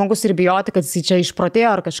 gali žmogus ir bijoti, kad jis čia išprotėjo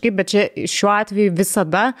ar kažkaip, bet čia šiuo atveju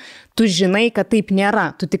visada tu žinai, kad taip nėra,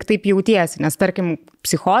 tu tik taip jautiesi, nes tarkim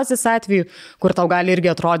psichozės atveju, kur tau gali irgi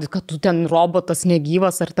atrodyti, kad tu ten robotas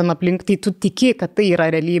negyvas ar ten aplink, tai tu tiki, kad tai yra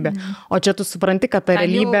realybė, o čia tu supranti, kad ta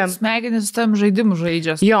realybė... Smegenis tam žaidimų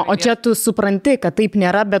žaidžias. Jo, o čia tu supranti, kad taip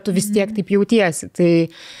nėra, bet tu vis tiek taip jautiesi. Tai...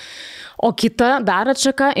 O kita dar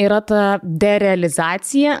atšaka yra ta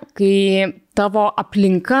derealizacija, kai tavo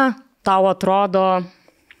aplinka tau atrodo,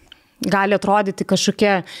 gali atrodyti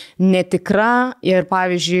kažkokia netikra ir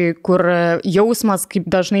pavyzdžiui, kur jausmas, kaip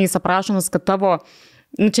dažnai jis aprašomas, kad tavo,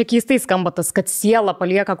 nu čia keistai skamba tas, kad siela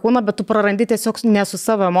palieka kūną, bet tu prarandi tiesiog ne su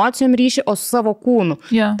savo emocijom ryšį, o su savo kūnu.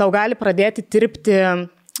 Yeah. Tau gali pradėti tirpti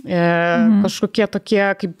kažkokie tokie,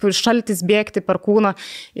 kaip šaltis bėgti per kūną,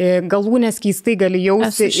 galūnės keistai gali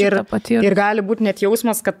jausti ir gali būti net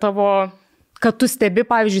jausmas, kad tu stebi,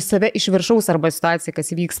 pavyzdžiui, save iš viršaus arba situaciją, kas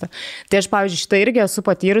įvyksta. Tai aš, pavyzdžiui, šitą irgi esu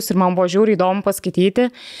patyrus ir man buvo žiauriai įdomu paskaityti,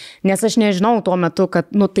 nes aš nežinau tuo metu, kad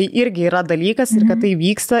nu, tai irgi yra dalykas ir kad tai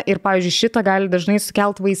vyksta ir, pavyzdžiui, šitą gali dažnai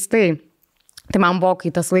sukelt vaistai. Tai man buvo,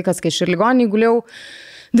 kai tas laikas, kai aš ir ligoninėj guliau,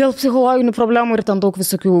 dėl psichologinių problemų ir ten daug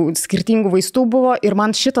visokių skirtingų vaistų buvo ir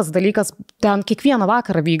man šitas dalykas ten kiekvieną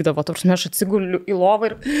vakarą vykdavo, tarsi aš atsiguliu į lovą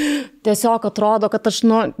ir tiesiog atrodo, kad aš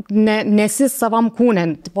nesi savam kūne,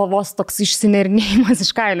 tipo vos toks išsinerinėjimas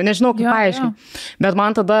iš kailio, nežinau kaip paaiškinti, bet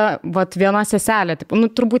man tada vat, viena seselė, tipo, nu,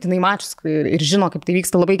 turbūt jinai mačius ir žino, kaip tai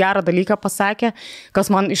vyksta, labai gerą dalyką pasakė, kas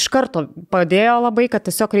man iš karto padėjo labai, kad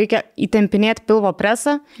tiesiog reikia įtempinėti pilvo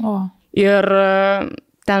presą ir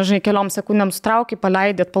ten, žinai, keliom sekundėm sutrauki,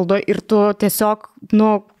 paleidė, atpalduoji ir tu tiesiog, nu,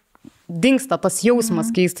 dingsta tas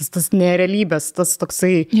jausmas keistas, tas nerealybės, tas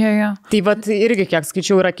toksai. Tai vat irgi, kiek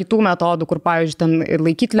skaičiau, yra kitų metodų, kur, pavyzdžiui, ten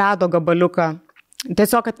laikyti ledo gabaliuką.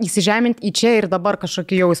 Tiesiog, kad įsižeminti į čia ir dabar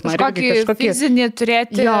kažkokį jausmą. Kažkokį fizinį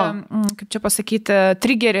turėti, kaip čia pasakyti,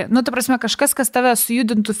 triggerį. Nu, ta prasme, kažkas, kas tave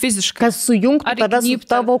sujudintų fiziškai. Kas sujungtų tave su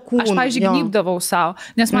tavo kūnu. Aš, pavyzdžiui, gnybdavau savo,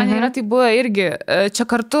 nes man yra tai buvo irgi, čia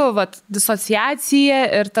kartu, vat, disociacija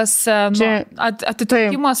ir tas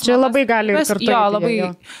atitraukimas. Čia labai gali kartu. Jo, labai.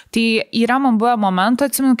 Tai yra, man buvo momento,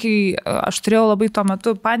 atsimenu, kai aš turėjau labai tuo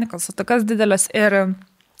metu panikos atakas didelės ir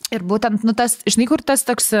būtent, nu, tas, žinai, kur tas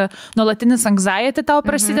toks nuolatinis anxiety tau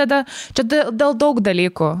prasideda, čia dėl daug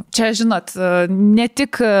dalykų. Čia, žinot, ne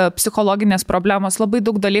tik psichologinės problemos, labai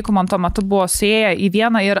daug dalykų man tuo metu buvo suėję į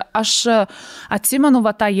vieną ir aš atsimenu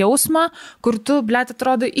va tą jausmą, kur tu, blet,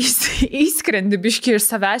 atrodo, įskrendi biškį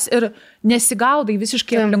iš savęs ir nesigaudai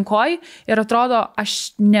visiškai aplinkoj ir atrodo,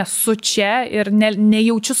 aš nesu čia ir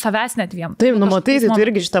nejaučiu savęs net vien. Taip, numatai, tai tu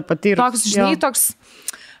irgi šitą patyrus. Toks, žinai, toks...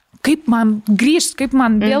 kaip man grįžt, kaip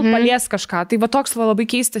man vėl palies kažką. Tai va toks va, labai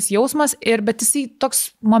keistas jausmas, bet jisai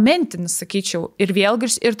toks momentinis, sakyčiau, ir vėl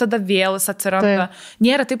grįžt, ir tada vėl jis atsiranda.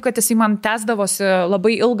 Nėra taip, kad jisai man tęsdavosi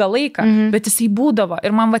labai ilgą laiką, bet jisai būdavo.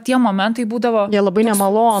 Ir man va tie momentai būdavo... Jie labai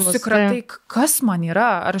nemalonus. Susikratai, kas man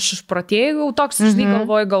yra? Ar aš išprotėjau toks, žinai,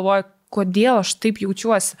 galvoju, kodėl aš taip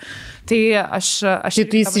jaučiuosi. Tai Tai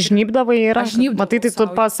tu įsižnybdavai ir matai, tai tu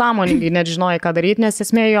pasąmoningai net žinojai, ką daryti, nes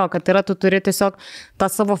esmė jo, kad tu turi tiesiog tą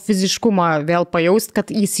savo fiziškumą vėl pajaust,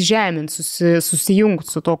 kad įsižemint,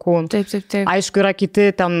 susijungt su to kūnu. Taip. Aišku, yra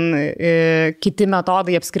kiti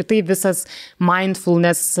metodai, apskritai visas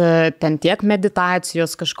mindfulness, ten tiek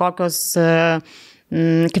meditacijos, kažkokios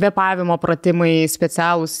kvėpavimo pratimai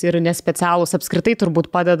specialūs ir nespecialūs apskritai turbūt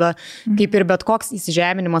padeda, kaip ir bet koks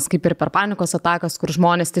įsižeminimas, kaip ir per panikos atakas, kur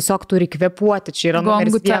žmonės tiesiog turi kvėpuoti. Čia yra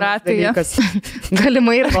numeris vienas dalykas.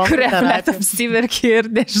 Galimai ir gongų terapija. Apsiverki ir,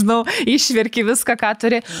 nežinau, išverki viską, ką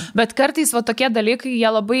turi. Bet kartais va tokie dalykai,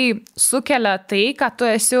 jie labai sukelia tai, ką tu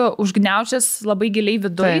esi užgniaužęs labai giliai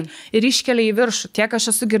viduje ir iškelia į viršų. Tiek aš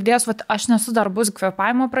esu girdėjęs, va, aš nesu dar bus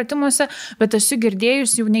kvėpavimo pratimuose, bet esu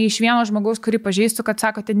girdėjus jau ne iš vieno žmogaus, kurį pažįstu, kad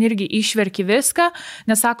sako, ten irgi išverki viską,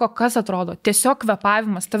 nes sako, kas atrodo, tiesiog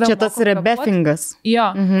kvėpavimas. Čia tas rebethingas. Jo,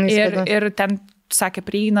 ir ten, sakė,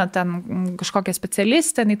 prieina ten kažkokia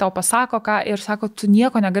specialistė, jinai tau pasako, ką, ir sako, tu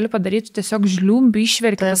nieko negali padaryti, tiesiog žliumbi,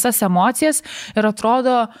 išverki visas emocijas ir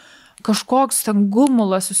atrodo, kažkoks ten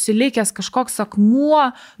gumulas susilikęs, kažkoks akmuo,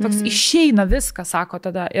 toks išeina viską, sako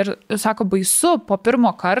tada. Ir sako, baisu po pirmo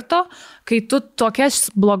karto, kai tu tokias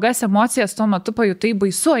blogas emocijas tuo metu pajutai,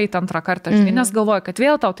 baisu eiti antrą kartą, žinai, nes galvoju, kad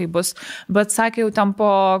vėl tau tai bus. Bet sakė, jau ten po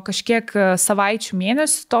kažkiek savaičių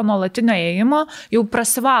mėnesių to nuolatinio ėjimo jau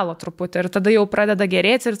prasivalo truputį ir tada jau pradeda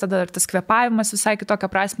gerėti ir tada ir tas kvėpavimas visai kitokią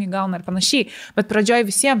prasmę įgauna ir panašiai. Bet pradžioj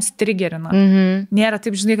visiems trigerina. Nėra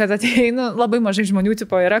taip, žinai, kad ateina, labai mažai žmonių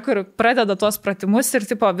tipo yra, kur pradeda tuos pratimus ir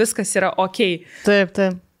tipo viskas yra okei. Taip.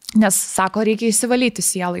 Nes, sako, reikia įsivalyti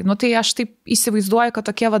sielai. Nu, tai aš taip įsivaizduoju, kad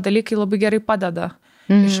tokie dalykai labai gerai padeda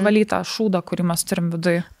išvalyti tą šūdą, kurį mes turim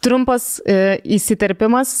viduje. Trumpas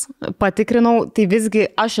įsiterpimas, patikrinau, tai visgi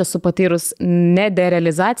aš esu patyrus ne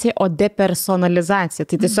derealizaciją, o depersonalizaciją.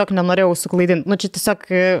 Tai tiesiog nenorėjau suklaidinti. Nu, čia tiesiog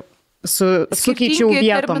sukeičiau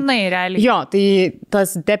vietom. Terminai, realiai. Jo, tai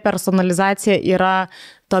tas depersonalizacija yra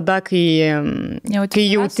tada, kai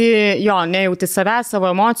nejauti savęs, savo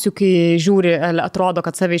emocijų, kai žiūri, atrodo,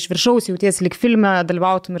 kad save iš viršaus, jauties lyg filme,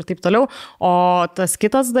 dalyvautum ir taip toliau. O tas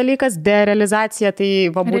kitas dalykas, derealizacija, tai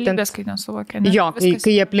va būtent... Realybės, kai nesuvokia. Ne? Jo,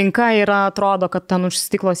 kai aplinka yra, atrodo, kad ten už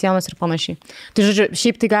stiklo sienos ir panašiai. Tai žodžiu,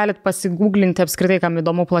 šiaip tai galit pasigūglinti apskritai, kam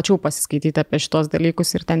įdomu plačiau pasiskaityti apie šitos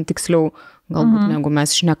dalykus ir ten tiksliau, galbūt, negu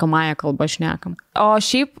mes šnekamąją kalbą šnekam. O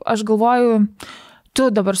šiaip, aš galvoju, tu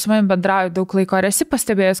dabar su manim bendrauji daug laiko. Ar esi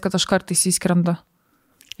pastebėjęs, kad aš kartais įskrendu?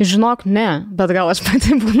 Žinok, ne, bet gal aš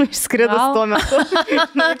pati būnu išskridus tuo metu.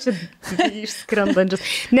 Čia išskrendančias.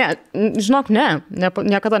 Ne, žinok,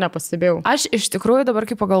 niekada nepastebėjau. Aš iš tikrųjų dabar,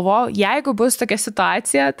 kai pagalvoju, jeigu bus tokia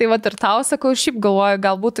situacija, tai vat ir tau sakau, šiaip galvoju,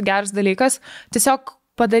 gal būtų geras dalykas tiesiog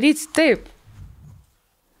padaryti taip.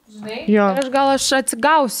 Žinai, aš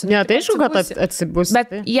atsigausiu. Ne, tai aišku, kad atsibus.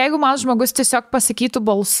 Bet jeigu man žmogus tiesiog pasakytų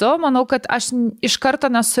balsu, manau, kad aš iš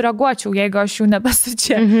karto nesureaguočiau, jeigu aš jau nebesu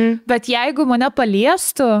čia. Bet jeigu mane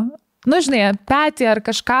paliestų, nu, žinai, petį ar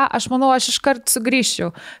kažką, aš manau, aš iš karto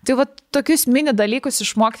sugrįžčiau. Tai va, tokius mini dalykus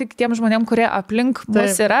išmokti kitiem žmonėm, kurie aplink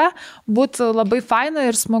mus yra, būtų labai faina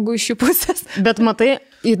ir smagu iš jų pusės. Bet matai,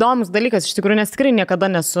 įdomus dalykas, iš tikrųjų, nes tikrai niekada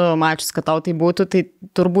nesu mačius, kad tau tai būtų, tai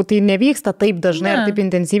turbūt tai nevyksta taip dažnai ir taip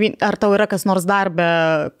intensyviai. Ar tau yra kas nors dar be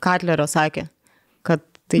Katlerio sakė, kad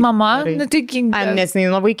tai... Mama, netikinga. Nes nei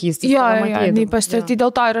nuo vaikystės. Jo, tai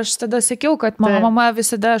dėl to ir aš tada sakiau, kad mama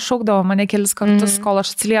visada šaukdavo mane kelis kartus, kol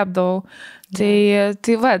aš atsiliepdavau.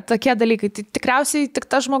 Tai va, tokie dalykai. Tai tikriausiai tik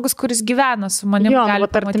tas žmogus, kuris gyvena su manim, gali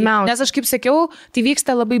pamatyti. Nes aš kaip sakiau, tai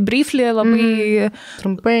vyksta labai briefly, labai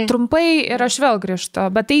trumpai ir aš vėl grįžtu.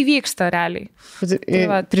 Bet tai vyksta realiai.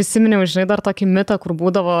 Prisiminiau, žinai, dar tokį mitą, kur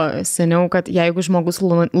būdavo seniau, kad jeigu žmogus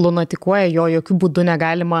lunatikuoja, jo jokių būdų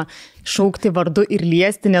negalima šaukti vardu ir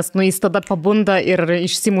liesti, nes jis tada pabunda ir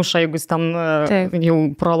išsimuša, jeigu jis tam jau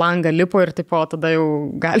pro langą lipo ir taip, o tada jau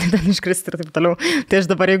gali ten iškristi ir taip toliau. Tai aš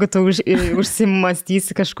dabar, jeigu tu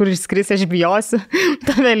užsimastysi kažkur išskrisi, aš bijosiu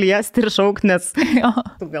tave liesti ir šaukti, nes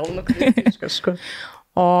tu gal nukristi iš kažkur.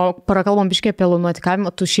 O prakalbam biškai apie lunatikavimą,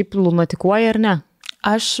 tu šiaip lunatikuoji ar ne?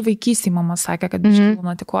 Aš vaikystėje mama sakė, kad biškai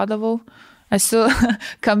lunatikuodavau. Esu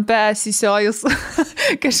kampe įsisiojus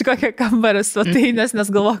kažkokią kambarą svetainės, nes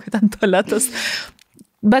galvoju, kad ten tualetas.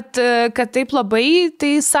 Bet kad taip labai,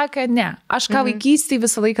 tai sakė ne. Aš ką vaikystėje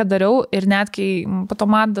visą laiką dariau ir net kai po to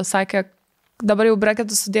Manda sakė, dabar jau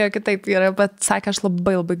breketus sudėjo kitaip yra, bet sakė, aš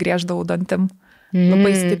labai grieždavau dantim.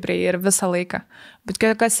 labai stipriai ir visą laiką. Bet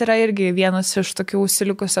kas yra irgi vienas iš tokių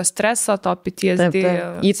užsilikusio streso, to PTSD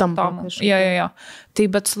įtampų. Jo. Tai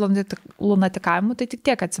bet su lunatikavimu tai tik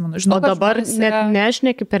tiek atsimenu. Žinau, o dabar net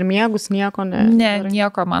nešneki per miegus, nieko ne? Ne,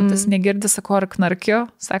 nieko, man tas negirdi, sako, ar knarkiu.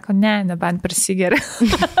 Sako, ne, nebent prisigeri.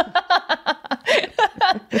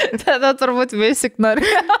 Tada turbūt visi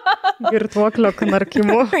knarkia. Girtuoklio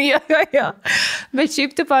knarkimu. Jo. Bet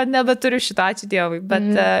šiaip, tipo, nebeturiu šitą, ačiū Dievui. Bet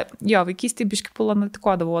jo, vaikystėje biški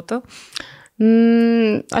lunatikuodavau tu.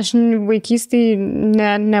 Aš vaikystėje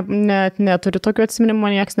neturiu tokių atsiminimų,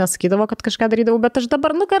 man nieks nesakydavo, kad kažką darydavau, bet aš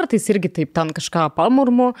dabar, kartais irgi taip ten kažką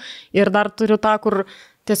pamurmu ir dar turiu tą, kur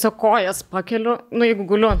tiesiog kojas pakeliu, jeigu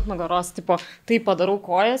guliu ant nugaros, tipo, tai padarau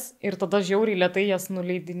kojas ir tada žiauriai lėtai jas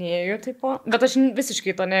nuleidinėju, tipo, bet aš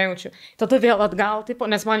visiškai to nejaučiu. Tada vėl atgal, tipo,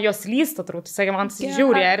 nes man jos lysta, turbūt, sakė, man tai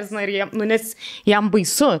žiauriai erzina ir nes jam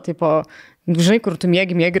baisu, tipo, žinai, kur tu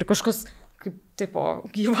miegi ir kažkas kaip, tipo,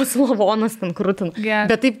 gyvas lavonas ten krutina. Yeah.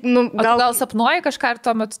 Bet taip, gal sapnuoji kažką ir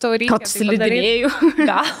tuo metu tau reikia. Kad slidinėju.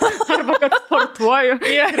 Arba kad sportuoju.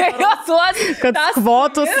 Kad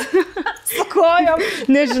skvotus. Su kojom.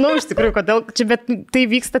 Nežinau iš tikrųjų, kodėl. Bet tai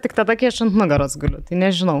vyksta tik tada, kai aš ant nugaros guliu. Tai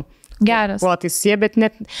nežinau. Geras. Tai susiję, bet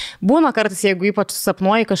net būna kartais, jeigu ypač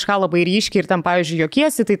sapnuoji kažką labai ryškiai ir ten, pavyzdžiui,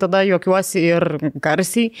 juokiesi, tai tada juokiuosi ir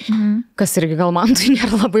garsiai, kas irgi gal man tai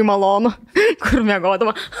nėra labai malonu, kur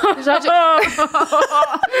miegodama.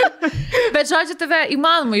 Bet žodžiu, tave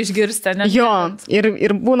įmanoma išgirsti, ne? Jo,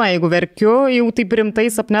 ir būna, jeigu verkiu, jau taip rimtai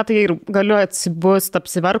sapne, tai ir galiu atsibust,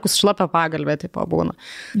 apsiverkus šlapę pagalbę, taip būna.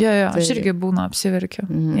 Jo, aš irgi būna apsiverkiu,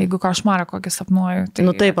 jeigu kažmarą kokį sapnuoju.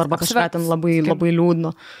 Tai taip, arba kažką ten labai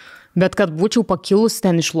liūdno. Bet kad būčiau pakilus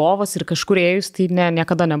ten iš lovos ir kažkur ėjus, tai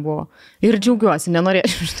niekada nebuvo. Ir džiaugiuosi,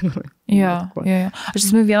 nenorėčiau iš tikrųjų. Jo. Aš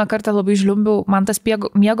atsimenu, vieną kartą labai žliumbiau, man tas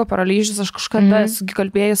miego paralyžius, aš kažkada esu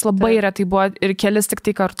kalbėjus labai retai buvo ir kelis tik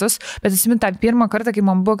tai kartus, bet atsimenu tą pirmą kartą, kai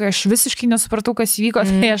man buvo, kai aš visiškai nesupratau, kas vyko,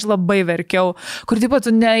 tai aš labai verkiau. Kur tipo,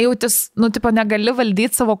 tu nejautis, negali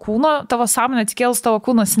valdyti savo kūno, tavo sąmonė tikėlus tavo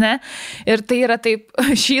kūnas, ne? Ir tai yra taip,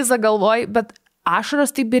 šyza galvoj, bet ašaros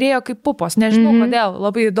tai birėjo kaip pupos, nežinau kodėl,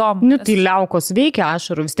 labai įdomu. Tai liaukos veikia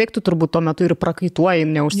ašarų, vis tiek tu turbūt tuo metu ir prakaituoji,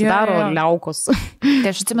 neužsidaro liaukos. Tai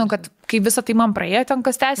aš atsimenu, kad kai visą tai man praėjo, ten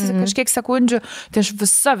kas tęsiasi kažkiek sekundžių, tai aš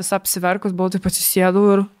visa apsiverkus buvau, taip atsisėdau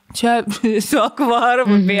ir čia tiesiog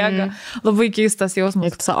varva bėga. Labai keistas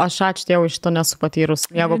jausmas. Aš ačiū Dievui šito nesu patyrus.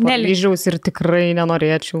 Miego paralyžiaus ir tikrai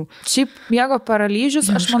nenorėčiau. Šiaip miego paralyžius,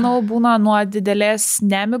 aš manau, būna nuo didelės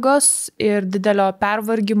nemigos ir didelio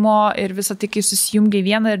pervargimo ir visą tai, kai susijungia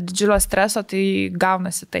vieną ir didžiulio streso, tai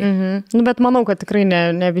gaunasi tai. Bet manau, kad tikrai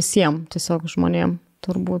ne visiems, tiesiog žmonėm.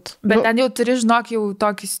 Turbūt. Bet ten jau turi, žinok, jau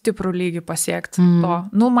tokį stiprų lygį pasiekti to.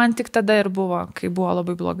 Man tik tada ir buvo, kai buvo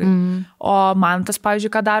labai blogai. O man tas, pavyzdžiui,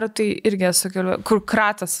 ką daro, tai irgi esu keliu, kur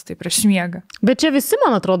kratas, tai prieš miegą. Bet čia visi,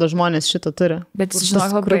 man atrodo, žmonės šitą turi. Bet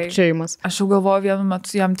žinok, labai. Aš jau galvoju, vienu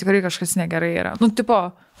metu jam tikrai kažkas negerai yra.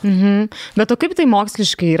 Bet o kaip tai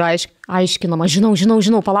moksliškai yra aiškinama?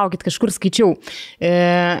 Žinau, palaukit, kažkur skaičiau,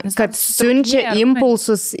 kad siunčia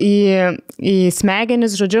impulsus į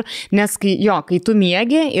smegenis, žodžiu, nes kai tu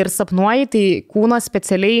miegi ir sapnuoji, tai kūnas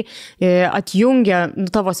specialiai atjungia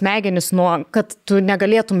tavo smegenis kad tu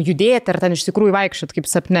negalėtum judėti ar ten iš tikrųjų vaikščiot kaip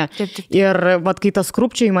sapne. Taip. Ir kai tas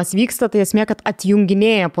krupčiojimas vyksta, tai esmė, kad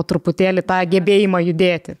atjunginėja po truputėlį tą gebėjimą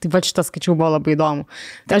judėti. Tai šitas skaičiau buvo labai įdomu.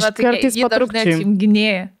 Tai aš kartais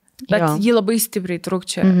patrukčiau. Bet jį labai stipriai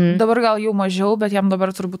trukčia. Dabar gal jau mažiau, bet jam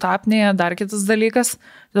dabar turbūt apnėja, dar kitas dalykas.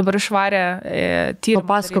 Dabar išvarė tyrimą.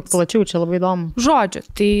 Papasakok plačiau, čia labai įdomu. Žodžiu,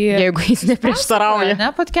 tai... Jeigu jis neprieštarauja.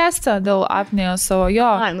 Ne, podcast'e dėl apnėjos savo, jo.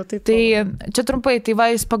 Tai čia trumpai, tai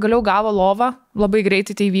jis pagaliau gavo lovą. Labai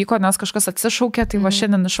greitai tai vyko, nes kažkas atsišaukė, tai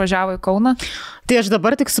šiandien išvažiavo į Kauną. Tai aš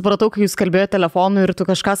dabar tik supratau, kai jūs kalbėjote telefonu ir tu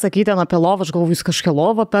kažką sakyti apie lovą, aš galvoju, jūs kažką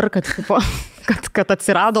lovą perkat, kad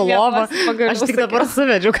atsirado lova. Aš tik dabar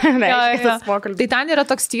suvedžiu, ką reiškia tas pokalbis. Tai ten yra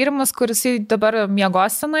toks tyrimas, kuris dabar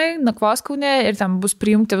miegos tenai, nakvos Kaune ir ten bus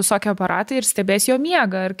priimti visokie aparatai ir stebės jo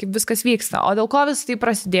miegą ir kaip viskas vyksta. O dėl ko vis tai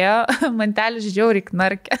prasidėjo, mantelis žiauriai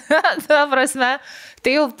knarkia. Ta prasme,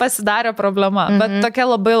 tai jau pasidarė problema, bet tokia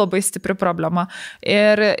labai labai stipri problema.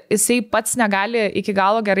 Ir jisai pats negali iki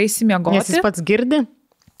galo gerai įsimiegoti. Nes jis pats girdi?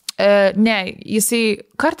 Ne, jisai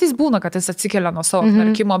kartais būna, kad jis atsikelia nuo savo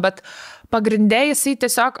knarkimo, bet pagrindė jisai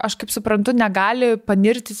tiesiog, aš kaip suprantu, negali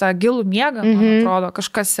panirti tą gilų miegą, man atrodo.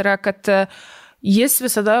 Kažkas yra, kad jis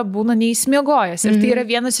visada būna neįsimiegojęs. Ir tai yra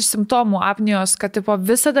vienas iš simptomų apnėjos, kad tipo,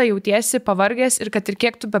 visada jautiesi pavargęs ir kad ir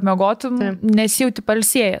kiek tu bemiegotum, nesijauti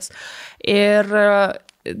pailsėjęs. Ir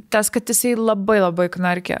tas, kad jisai labai labai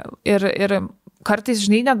knarkia. Ir kartais,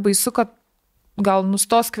 žinai, net baisu, kad gal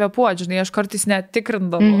nustos kvėpuoti, žinai, aš kartais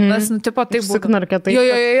netikrindavau, nes, tipo, taip būna.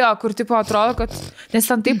 Jo, kur, tipo, atrodo, kad, nes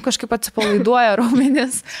ten taip kažkaip atsipalaiduoja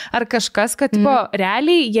raumenis ar kažkas, kad, tipo,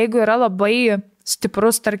 realiai, jeigu yra labai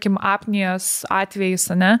stiprus, tarkim, apnėjos atvejais,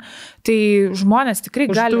 ne, tai žmonės tikrai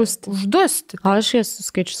gali uždusti. Aš esu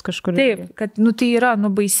skaičius kažkur. Taip, kad, tai yra,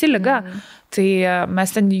 baisi liga. Tai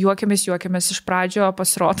mes ten juokėmės iš pradžio,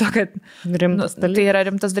 pasirodo, kad tai yra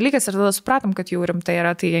rimtas dalykas ir tada supratom, kad jau rimtai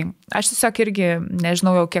yra. Tai aš tiesiog irgi,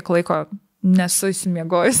 nežinau, jau kiek laiko nesu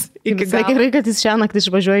įsimiegojus. Visai gerai, kad jis šią naktį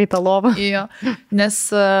išvažiuoja į tą lovą. Jo, nes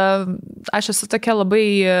aš esu tokia labai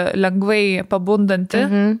lengvai pabundanti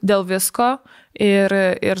dėl visko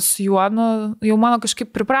ir su juo, jau mano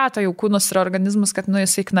kažkaip priprato jau kūnus ir organizmus, kad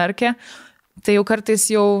jisai knarkė. Tai jau kartais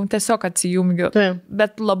jau tiesiog atsijungiu,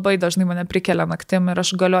 bet labai dažnai mane prikelia naktim ir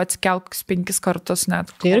aš galiu atsikelti 5 kartus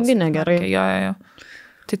net. Tai irgi negerai. Jo.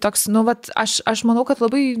 Tai toks, aš manau, kad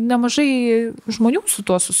labai nemažai žmonių su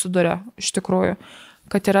tuo susiduria, iš tikrųjų.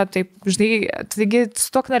 Kad yra taip, žinai, taigi su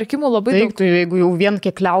to knarkimu labai daug. Tai jeigu jau vien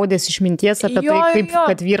kiek liaudės išminties apie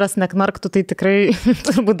kad vyras neknarktų, tai tikrai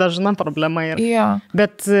turbūt dažna problema yra. Jo.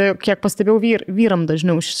 Bet kiek pastebėjau, vyram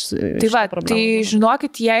dažniau tai va, tai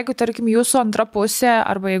žinokit, jeigu, tarkim, jūsų antra pusė,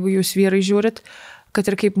 arba jeigu jūs vyrai žiūrit, kad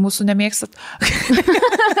ir kaip mūsų nemėgstat.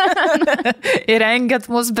 Ir engiat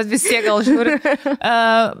mus, bet vis tiek gal žiūrit.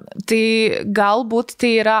 Tai galbūt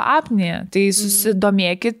tai yra apnėja. Tai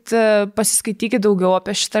susidomėkit, pasiskaitykit daugiau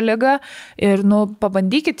apie šitą ligą ir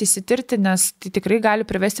pabandykit įsitirti, nes tai tikrai gali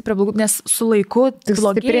privesti prie blogų, nes su laiku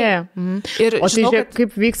blogėja. Ir o tai žiūrėk,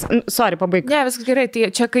 kaip vyks, pabaig. Ne, viskas gerai, tai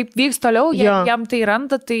čia kaip vyks toliau, jam tai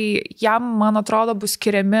randa, tai jam, man atrodo, bus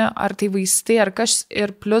skiriami ar tai vaistai, ar kas,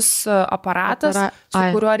 ir plus aparatas, su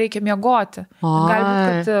kuriuo reikia miegoti. Galbūt,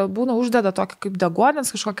 kad būna uždeda tokį kaip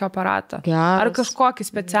deguonės kažkokį aparatą. Ar kažkokį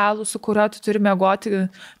specialų, su kuriuo tu turi miegoti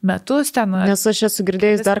metus ten. Nes aš esu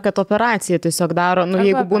girdėjus dar, kad operaciją tiesiog daro,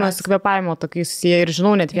 jeigu būna su kvėpavimo tokiais, ir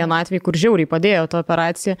žinau net vieną atvejį, kur žiauriai padėjo tą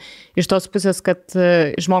operaciją, iš tos pusės, kad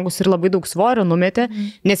žmogus ir labai daug svorio numetė,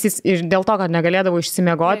 nes jis dėl to, kad negalėdavo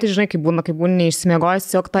išsimiegoti, žinai, kaip būna neišsimiegojęs,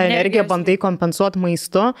 tiesiog tą energiją bandai kompensuoti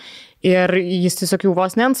maistu ir jis tiesiog jau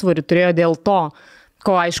vos neantsvorį turėjo dėl to.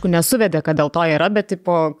 Ko aišku nesuvedė, kad dėl to yra, bet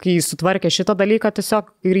kai sutvarkė šitą dalyką, tiesiog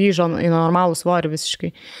grįžo į normalų svorį visiškai.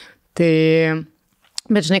 Tai,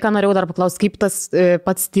 bet žinai, ką norėjau dar paklausti, kaip tas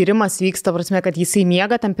pats tyrimas vyksta, prasme, kad jisai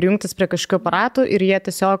miega, ten prijungtas prie kažkokio aparatų ir jie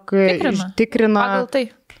tiesiog tikrina. Pagal tai.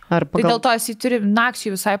 Tai dėl to jisai turi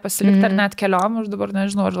nakčiai visai pasilikti, ar net keliom, aš dabar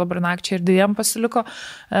nežinau, ar dabar nakčiai ir 2 pasiliko,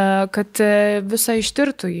 kad visą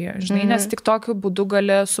ištirtų jį, žinai, nes tik tokiu būdu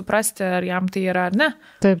gali suprasti, ar jam tai yra, ar ne.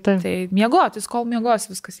 Taip. Tai miegotis, kol miegos,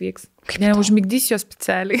 viskas vyks. Neužmigdys jo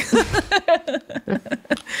specialiai.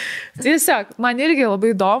 Tiesiog, man irgi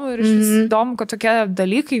labai įdomu ir įdomu, kad tokie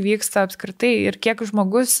dalykai vyksta apskritai ir kiek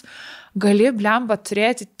žmogus gali, blemba,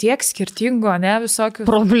 turėti tiek skirtingų, visokių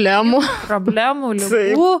problemų,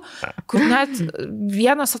 ligų, kur net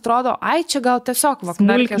vienas atrodo, čia gal tiesiog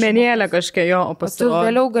smulkmenėlė kažkokia jo, o pasirodo. Tu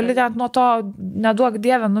vėliau gali net nuo to, neduok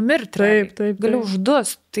Dieve, numirti. Taip. Gali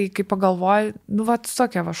uždust. Tai kai pagalvoji,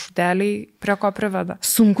 tokie šudeliai prie ko priveda.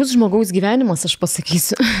 Sunkus žmogaus gyvenimas, aš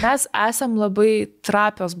pasakysiu. Mes esam labai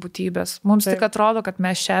trapios būtybės. Mums tik atrodo, kad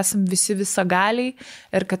mes čia esam visi visagaliai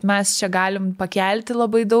ir kad mes čia galim pakelti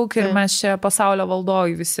labai daug ir mes čia pasaulio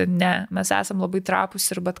valdovai visi. Ne, mes esam labai trapus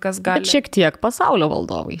ir bet kas gali. Bet šiek tiek pasaulio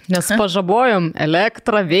valdovai, nes pažabojom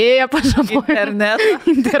elektrą, vėją pažabojom,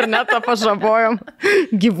 internetą pažabojom,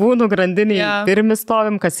 gyvūnų grandinėje pirmi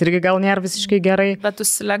stovim, kas irgi gal nėra visiškai gerai. Bet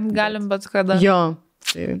lenkt galim bet kada. Jo.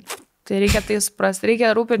 Tai reikia tai suprasti.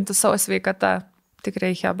 Reikia rūpinti savo sveikatą.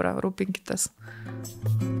 Tikrai, hebra, rūpinkitės.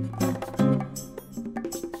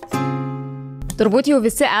 Turbūt jau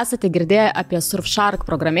visi esate girdėję apie Surfshark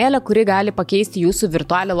programėlę, kuri gali pakeisti jūsų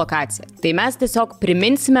virtualią lokaciją. Tai mes tiesiog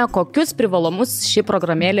priminsime, kokius privalumus ši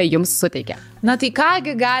programėlė jums suteikia. Na tai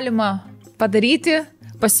kągi galima padaryti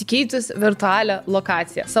pasikeitus virtualią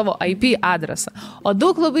lokaciją, savo IP adresą. O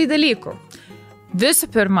daug labai dalykų. Visų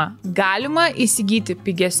pirma, galima įsigyti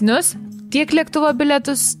pigesnius tiek lėktuvo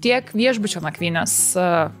bilietus, tiek viešbučio nakvynės.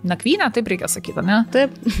 Nakvynę, taip reikia sakyti, ne?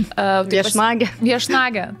 Taip, viešnagė.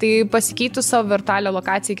 Viešnagė. Tai pasikeitus savo virtualią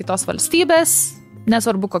lokaciją į kitos valstybės,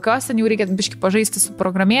 nesvarbu kokios, ten jau reikia biškį pažaisti su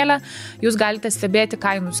programėlė, jūs galite stebėti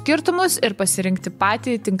kainų skirtumus ir pasirinkti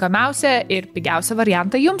patį tinkamiausią ir pigiausią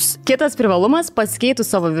variantą jums. Kitas privalumas,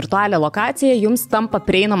 pasikeitus savo virtualią lokaciją, jums tampa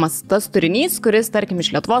prieinamas tas turinys, kuris, tarkim,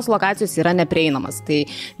 iš Lietuvos lokacijos yra neprieinamas. Tai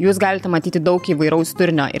jūs galite matyti daug įvairaus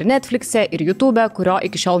turinio ir Netflix'e, ir YouTube'e, kurio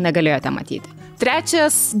iki šiol negalėjote matyti.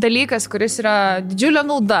 Trečias dalykas, kuris yra didžiulė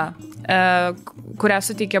nauda, kurią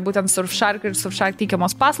suteikia būtent Surfshark ir Surfshark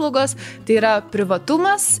teikiamos paslaugos, tai yra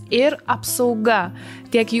privatumas ir apsauga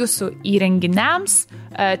tiek jūsų įrenginiams,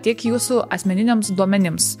 tiek jūsų asmeniniams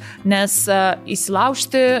duomenims. Nes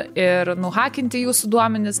įsilaužti ir nuhakinti jūsų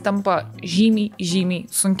duomenis tampa žymiai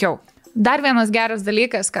sunkiau. Dar vienas geras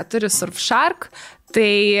dalykas, ką turi Surfshark,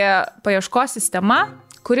 tai paieškos sistema,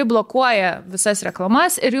 kuri blokuoja visas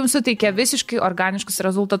reklamas ir jums suteikia visiškai organiškus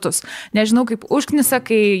rezultatus. Nežinau, kaip užknisa,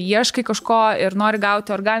 kai ieškai kažko ir nori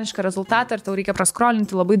gauti organišką rezultatą ir tau reikia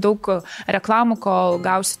praskrolinti labai daug reklamų, kol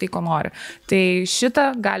gausi tai, ko nori. Tai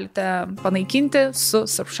šitą galite panaikinti su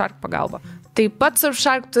Surfshark pagalba. Taip pat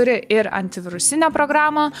Surfshark turi ir antivirusinę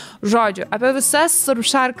programą. Žodžiu, apie visas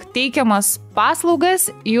Surfshark teikiamas paslaugas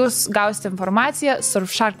jūs gausite informaciją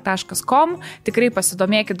surfshark.com. Tikrai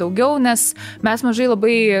pasidomėkit daugiau, nes mes mažai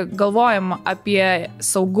labai galvojam apie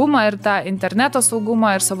saugumą ir tą interneto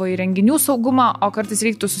saugumą ir savo įrenginių saugumą, o kartais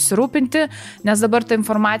reiktų susirūpinti, nes dabar ta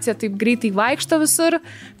informacija taip greitai vaikšto visur,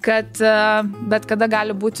 kad bet kada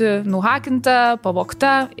gali būti nuhakinta,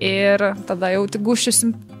 pavogta ir tada jau tik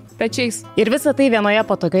gūščiusim pečiais. Ir visą tai vienoje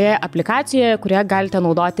patogioje aplikacijoje, kurią galite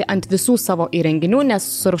naudoti ant visų savo įrenginių, nes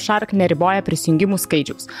Surfshark neriboja prisijungimų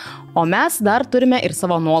skaičiaus. O mes dar turime ir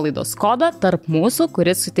savo nuolaidos kodą tarp mūsų,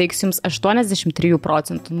 kuris suteiks jums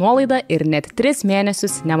 83% nuolaidą ir net 3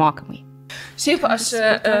 mėnesius nemokamai. Šiaip aš,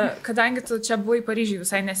 kadangi tu čia buvai Paryžiuje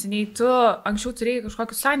visai neseniai, tu anksčiau turėjai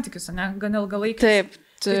kažkokius santykius, ne, gan ilgalaikius. Taip.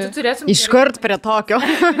 Tai tu turėtum... Iškart prie tokio.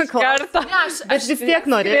 Kartą. Aš vis tiek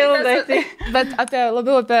norėjau. Bet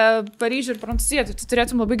labiau apie Paryžių ir Prancūziją, tai tu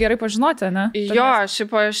turėtum labai gerai pažinoti, ne? Jo,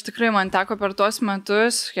 šiaip aš tikrai man teko per tuos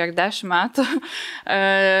metus, kiek 10 metų,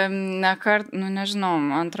 nekart, nežinau,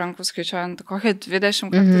 ant rankų skaičiuojant, kokie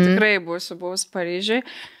 20 kartų tikrai buvus Paryžiui.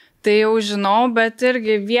 Tai jau žinau, bet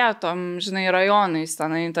irgi vietom, žinai, rajonais,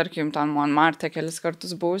 tenai, tarkim, ten Montmartre kelis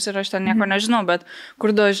kartus buvus ir aš ten nieko nežinau, bet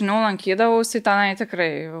kur dažniau lankydavausi, tenai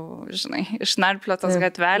tikrai, jau, žinai, išnarplėtas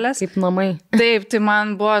gatvelės. Kaip namai. Taip, tai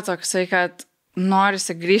man buvo toksai, kad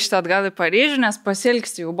norisi grįžti atgal į Paryžių, nes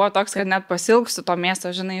pasilgsti, jau buvo toks, kad net pasilgstu to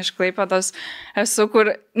miesto, žinai, iš Klaipėdos esu,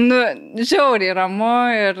 kur, žiauriai ramu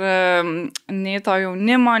ir nei to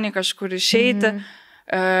jaunimo, nei kažkur išeiti.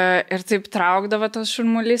 Ir taip traukdavo tas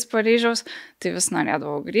šurmulys Paryžiaus, tai vis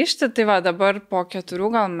norėdavau grįžti. Tai va, dabar po 4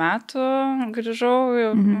 gal metų grįžau,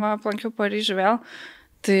 aplankiau Paryžių vėl.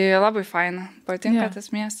 Tai labai faina, patinka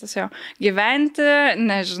tas miestas jo. Gyventi,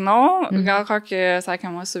 nežinau, gal kokį,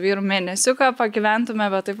 sakėm, su vyru mėnesiuką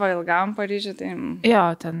pagyventume, bet taip ilgam Paryžių. Tai... Jo,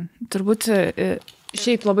 ten turbūt...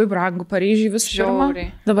 Šiaip labai brangu Paryžiui visų pirma.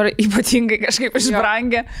 Dabar ypatingai kažkaip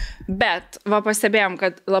išbrangė. Bet, va, pastebėjom,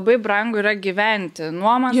 kad labai brangu yra gyventi.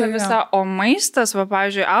 Nuomata visa, o maistas, va,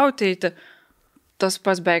 pavyzdžiui, ateiti, tas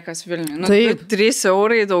pas beikas Vilniui. 3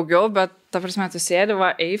 eurai daugiau, bet, ta prasme, tu sėdi,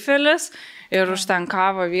 va, Eifelis ir už ten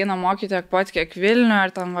kavą vyną moki tiek pat, kiek Vilnių,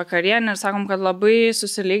 ar ten vakarienį, ir sakom, kad labai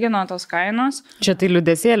susilygino tos kainos. Čia tai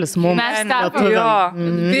liūdėsėlis mums. Mes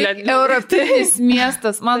tapome europinis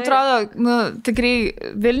miestas. Man atrodo, tikrai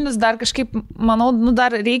Vilnius dar kažkaip, manau,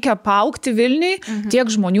 dar reikia paaugti Vilniui,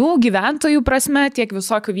 tiek žmonių, gyventojų prasme, tiek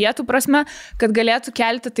visokių vietų prasme, kad galėtų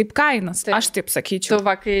kelti taip kainas. Taip. Aš taip sakyčiau. Tu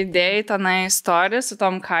vakai idėjai tenai istoriją su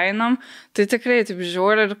tom kainom, tai tikrai taip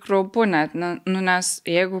žiūri ir kraupu net, nes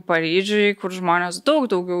jeigu Paryžiui, kur žmonės daug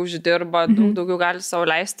daugiau uždirba, daug daugiau gali sau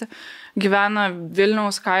leisti, gyvena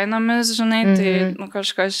Vilniaus kainomis, žinai, tai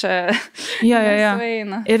kažkas čia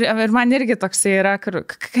nesueina. Ir man irgi toksai yra,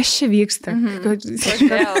 kas čia vyksta?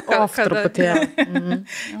 Truputėlį.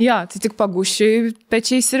 Jo, tai tik pagūšiai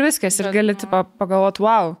pečiais ir viskas, ir gali pagalvoti,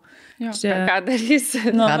 wow. Ką darysi?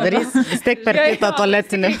 Ką darysi? Vis tiek per kitą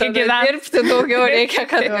tualetinį. Dirbti daugiau reikia,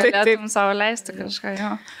 kad galėtum savo leisti kažką. Jo.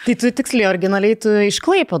 Tai tu tiksliai, originaliai tu iš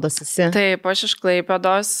Klaipėdos esi? Taip, aš iš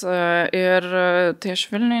Klaipėdos ir tai aš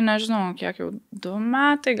Vilniui nežinau, kiek jau 2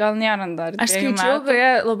 metai, gal nėra dar 2 metų. Aš skaičiau, beje,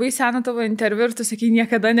 labai seną tavo interviu ir tu sakai,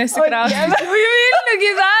 niekada nesikrausi. Vilnių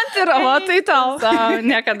gyventi, o tai tau.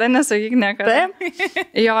 Niekada nesakyk, niekada.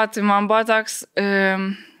 Jo, tai man buvo toks...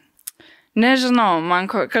 Nežinau, man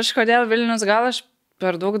kažkodėl Vilnius, gal aš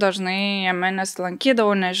per daug dažnai jame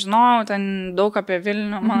nesilankydavau, nežinau, ten daug apie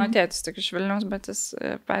Vilnių, mano tėtis tik iš Vilnius, bet jis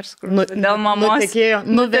perskrūdė dėl mamos. Nutekėjo,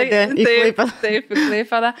 nuvedė į Klaipėdą. Taip, į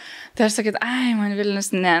Klaipėdą. Tai aš sakyt, man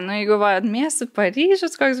Vilnius ne, jeigu miestų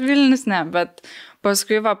Paryžius, koks Vilnius ne, bet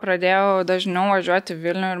paskui pradėjau dažniau važiuoti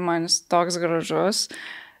Vilnių ir man jis toks gražus.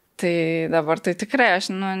 Tai dabar tai tikrai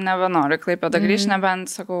aš nebenoriu Klaipėdą grįžti,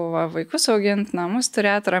 nebent, sakau, vaikus auginti, namus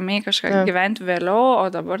turėti, ramiai kažką gyventi vėliau, o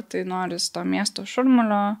dabar tai noriu to miesto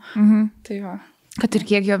šurmulio. Tai va. Kad ir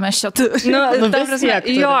kiek jo mes čia turime. Ta prasme,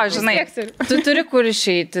 jo, žinai, tu turi kur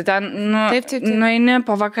išeiti, ten, nueini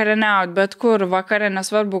pavakarieniauti, bet kur vakarė,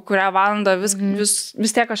 nesvarbu, kurią valandą,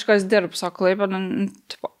 vis tiek kažkas dirbs, o Klaipėda,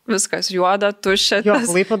 viskas juoda, tuščia. Jo,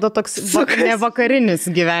 Klaipėda toks ne vakarinis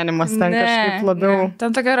gyvenimas, ten kažkaip labiau.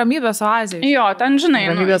 Ten tokia ramybės oazė. Jo, ten, žinai,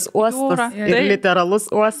 ramybės uostas ir literalus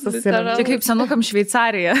uostas. Tai kaip senukam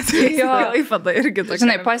Šveicarija. Jo, Klaipėda irgi tokia.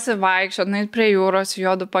 Žinai, pasivaikščiot, prie jūros,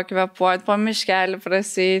 juodu pakvepuoti, po miškelį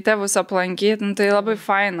prasijai, tėvus aplankyti, tai labai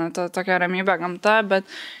faina, tokia ramybė gamta, bet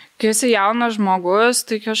kai esi jaunas žmogus,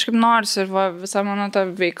 tai kažkaip nors ir visa mano ta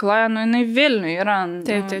veikla, jinai Vilniuje yra.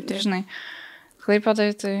 Taip. Žinai. Klaipėdai,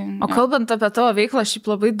 tai... O kalbant apie tavo veiklą, šiaip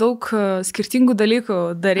labai daug skirtingų dalykų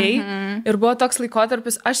darei. Ir buvo toks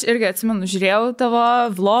laikotarpis, aš irgi atsimenu, žiūrėjau tavo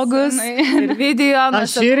vlogus ir video.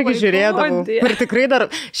 Aš irgi žiūrėdavau. Ir tikrai dar,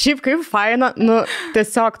 šiaip kaip faina,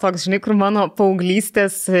 tiesiog toks, žinai, kur mano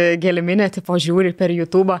paauglystės geliminė, tipo, žiūri per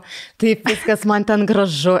YouTube, taip viskas man ten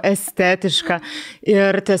gražu, estetiška.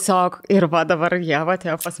 Ir tiesiog, ir dabar Ieva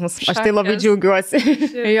atėjo pas mus. Aš tai labai džiaugiuosi.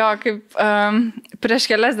 Jo, kaip prieš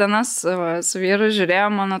kelias dienas su vyru žiūrėjo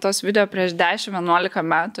mano tos video prieš 10-11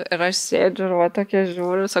 metų ir aš sėdžiu ir tokia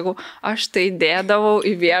žiūriu, sakau, aš tai dėdavau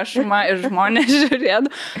į viešumą ir žmonės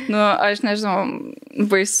žiūrėdavo. Aš nežinau,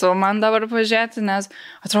 baisu man dabar pažiūrėti, nes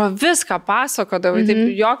atrodo viską pasakodavai,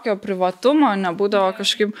 taip jokio privatumo nebūdavo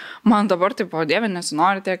kažkaip, man dabar taip Dieve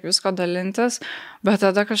nesinori tiek visko dalintis, bet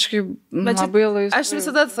tada kažkaip labai laisvai. Aš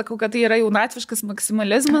visada sakau, kad tai yra jaunatviškas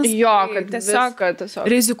maksimalizmas. Jo, kad tiesiog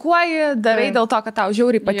rizikuoji, darai dėl to, kad tau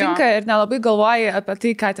žiauriai patinka ir nelabai galvoji apie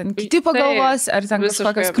tai, ką ten kiti pagalvos, ar ten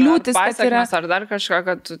kažkokios kliūtis, kad yra. Ar dar kažką,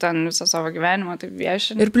 kad tu ten visą savo gyvenimą taip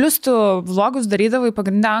viešini. Ir plus tu vlogus darydavai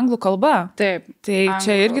pagrindę anglų kalbą. Taip. Tai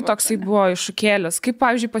čia irgi toksai buvo iššūkėlis. Kaip,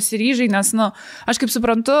 pavyzdžiui, pasiryžai, nes, aš kaip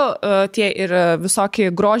suprantu, tie ir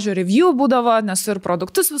visokie grožio review būdavo, nes ir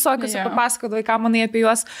produktus visokius papasakodavai, ką manai apie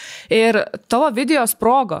juos. Ir tavo video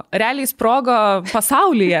sprogo, realiai sprogo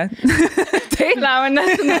pasaulyje. Taip,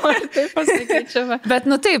 nesinori taip pasakyti. Bet,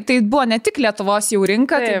 taip, tai buvo ne tik Lietuvos jau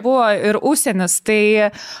rinka, tai buvo ir užsienis. Tai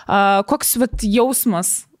koks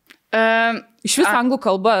jausmas? Iš vis anglų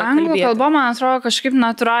kalba. Anglų kalba, man atrodo, kažkaip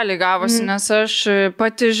natūraliai gavosi, nes aš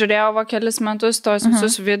pati žiūrėjau kelis metus tos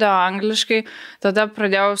visus video angliškai, tada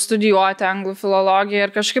pradėjau studijuoti anglų filologiją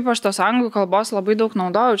ir kažkaip aš tos anglų kalbos labai daug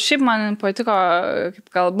naudojau. Šiaip man patiko kaip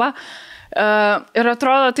kalba. Ir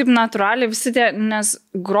atrodo taip natūraliai visi tie, nes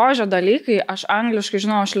grožio dalykai, aš angliškai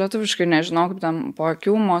žinau, aš lietuviškai nežinau, kaip ten po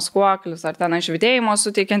akių moskuoklis, ar ten švytėjimo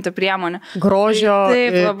suteikianti priemonė. Grožio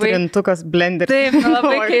trintukas, blender. Taip,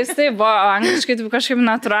 labai keistai buvo, angliškai taip kažkaip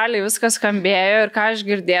natūraliai viskas skambėjo ir ką aš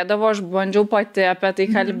girdėdavau, aš bandžiau pati apie tai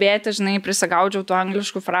kalbėti, žinai, prisigaudžiau tų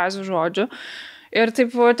angliškų frazių žodžių. Ir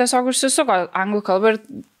taip tiesiog užsisuko anglų kalba ir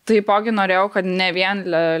taipogi norėjau, kad ne vien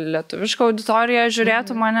lietuviška auditorija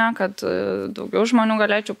žiūrėtų mane, kad daugiau žmonių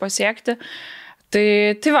galėčiau pasiekti. Tai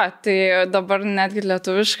dabar netgi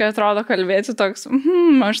lietuviškai atrodo kalbėti toks,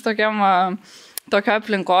 aš tokio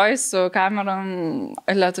aplinkoje su kamerom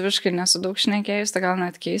lietuviškai nesu daug šnekėjus, tai gal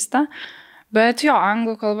net keista. Bet jo,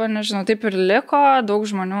 anglų kalba, nežinau, taip ir liko, daug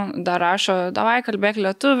žmonių dar rašo, davai kalbėk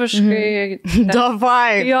lietuviškai.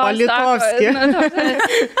 Davai, Palitovski.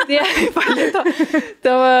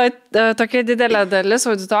 Tokia didelė dalis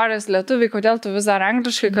auditorijos lietuviai, kodėl tu vis dar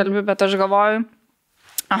angliškai kalbi, bet aš galvoju,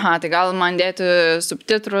 tai gal man dėti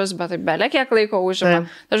subtitrus, bet tai belė kiek laiko užima.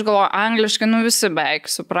 Aš galvoju, angliškai, visi beveik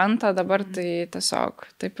supranta, dabar tai tiesiog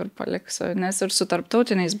taip ir paliksiu, nes ir su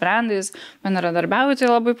tarptautiniais brandais bendradarbiauti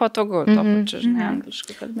tai labai patogu, to pačiu, žinai,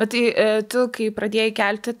 angliškai kalbėti. Bet tu, kai pradėjai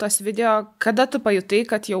kelti tos video, kada tu pajutai,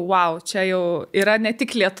 kad jau, wow, čia jau yra ne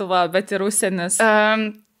tik Lietuva, bet ir užsienis?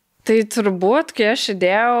 Tai turbūt, kai aš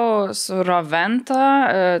įdėjau su Roventa,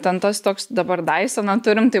 ten tas toks dabar Dysoną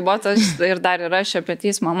turim, tai buvo tas ir dar yra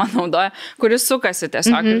šepetys, mama naudoja, kuris sukasi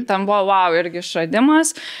tiesiog. Ir ten buvo, wow, irgi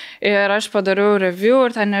išradimas. Ir aš padariau review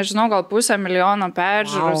ir ten, nežinau, gal 500,000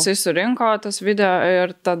 peržiūrų, jisai surinko tas video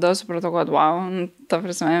ir tada supratau, kad, wow, ta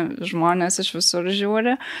prasme, žmonės iš visur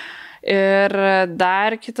žiūri. Ir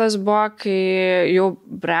dar kitas buvo, kai jau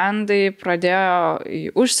brandai pradėjo į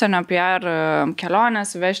užsienio PR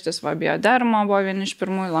kelionės vežtis, Bioderma buvo vieni iš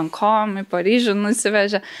pirmųjų, Lancome į Paryžių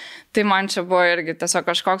nusivežė. Tai man čia buvo irgi tiesiog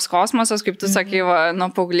kažkoks kosmosas, kaip tu sakai, nuo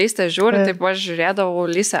paauglystės žiūri, taip aš žiūrėdavau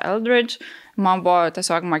Lisa Eldridge, man buvo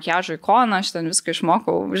tiesiog makiažo ikona, aš ten viską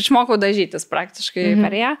išmokau dažytis praktiškai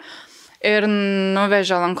per ją. Ir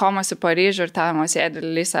nuvežė Lancomas į Paryžių ir ten sėdi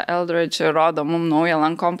Lisa Eldridge ir rodo mums naują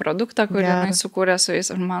Lancome produktą, kurį jinai sukūrė su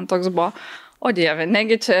jais. Ir man toks buvo, o Dieve,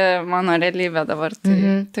 negi čia mano realybė dabar.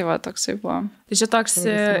 Tai va, toksai buvo. Tai čia toks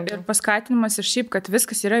ir paskatinimas ir šiaip, kad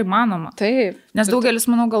viskas yra įmanoma. Taip. Nes daugelis,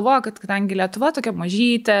 manau, galvoja, kad kadangi Lietuva tokia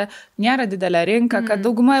mažytė, nėra didelė rinka, kad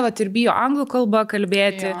daugumai ir bijo anglų kalbą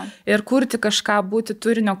kalbėti ir kurti kažką, būti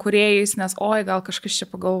turinio kūrėjais, nes gal kažkas čia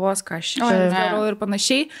pagalvos, ką aš čia darau ir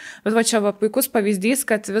panašiai. Bet va čia puikus pavyzdys,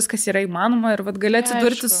 kad viskas yra įmanoma ir gali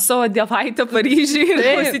atsidurti su savo dievaitę Paryžiui ir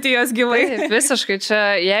klausyti jos gyvai. Taip, visiškai čia,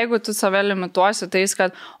 jeigu tu save limituosi, tai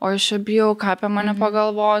kad, aš čia bijau, ką apie mane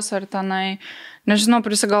pagalvos, ar tenai, nežinau,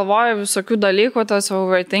 prisigalvoju visokių dalykų, tas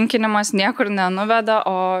overthinkinimas niekur nenuveda,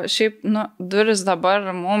 o šiaip, duris dabar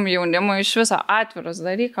mum jaunimui iš viso atviras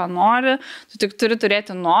dalyką nori, tu tik turi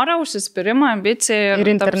turėti norą, užsispyrimą, ambiciją ir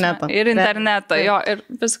internetą. Ir internetą, jo, ir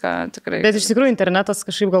viską tikrai. Bet iš tikrųjų internetas,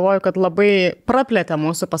 kažkaip galvoju, kad labai praplėtė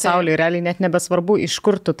mūsų pasaulį, realiai net nebesvarbu, iš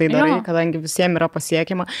kur tu tai darai, kadangi visiems yra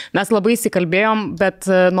pasiekiama. Mes labai įsikalbėjom, bet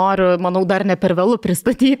noriu, manau, dar ne per vėlų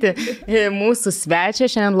pristatyti mūsų svečią.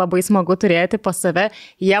 Šiandien labai smagu turėti pas save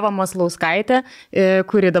Ievą Maslauskaitę,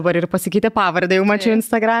 kuri dabar ir pasikeitė pavardę, jau mačiau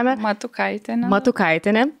Instagrame.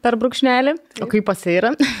 Matukaitienė per brūkšnelį. O kaip pase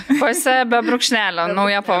yra? Pase be brūkšnelio,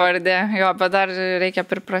 nauja pavardė. Jo, bet dar reikia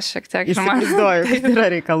priprast šiek tiek. Įsivaizduoju, kad yra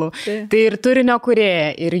reikalų. Tai ir turinio kūrėja,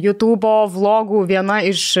 ir YouTube'o vlogų viena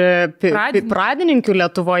iš pradininkių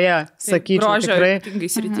Lietuvoje, sakyčiau, tikrai.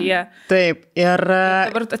 Grožio srityje. Taip. Ir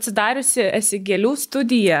dabar atsidariusi esi gėlių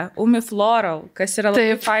studija, Umi Floral, kas yra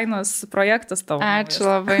labai fainas projektas. Ačiū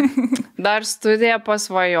labai. Dar studiją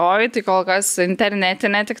pasvajoju, tai kol kas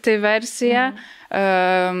internetinė tik tai versija,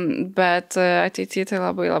 bet ateityje tai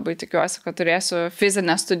labai labai tikiuosi, kad turėsiu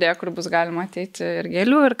fizinę studiją, kur bus galima ateiti ir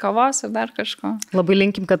gėlių, ir kavos, ir dar kažko. Labai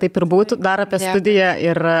linkim, kad taip ir būtų. Dar apie studiją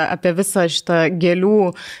ir apie visą šitą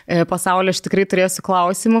gėlių pasaulį aš tikrai turėsiu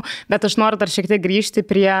klausimų, bet aš noriu dar šiek tiek grįžti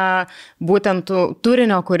prie būtent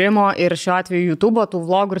turinio kūrimo ir šiuo atveju YouTube'o, tų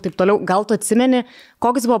vlogų ir taip toliau. Gal tu atsimeni,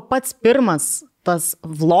 koks buvo pats pirmas tas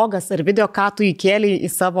vlogas ar video, ką tu įkėlei į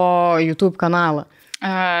savo YouTube kanalą?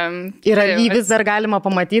 Ir ar jį vis dar galima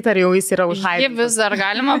pamatyti, ar jau jis yra užhypintas? Jį vis dar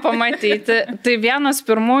galima pamatyti. Tai vienas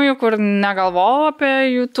pirmųjų, kur negalvojau apie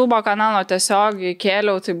YouTube kanalą, tiesiog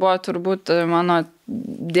įkėliau, tai buvo turbūt mano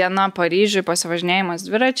diena Paryžiui, pasivažinėjimas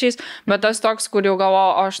dviračiais, bet tas toks, kur jau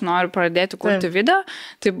galvojau, aš noriu pradėti kurti video,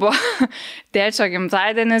 tai buvo tėčio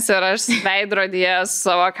gimtadienis ir aš veidrodyje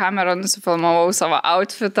savo kamerą nusifilmavau savo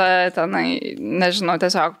outfitą, tenai, nežinau,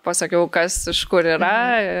 tiesiog pasakiau, kas iš kur yra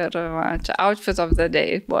ir čia outfit of the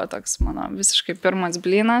day buvo toks mano visiškai pirmas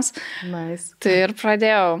blynas. Nice. Tai ir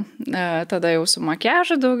pradėjau tada jau su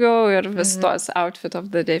makiažu daugiau ir vis tuos outfit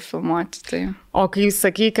of the day filmuoti. Tai. O kai jūs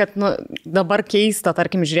sakai, kad dabar keista,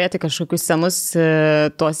 tarkim, žiūrėti kažkokius senus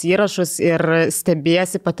tuos įrašus ir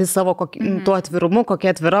stebėsi pati savo tuo atvirumu,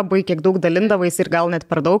 kokia atvira, bai kiek daug dalindavais ir gal net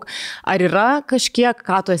per daug. Ar yra kažkiek,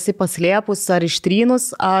 ką tu esi paslėpus, ar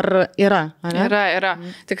ištrynus, ar yra? Yra.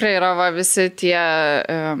 Tikrai yra visi tie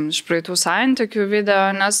iš praeitų santykių video,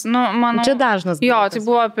 nes, manau... Čia dažnas. Jo, tai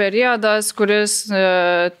buvo periodas, kuris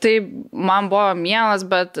taip man buvo mielas,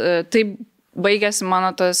 bet taip baigėsi mano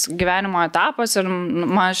tas gyvenimo etapas ir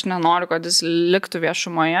aš nenoriu, kad jis liktų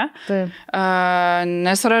viešumoje.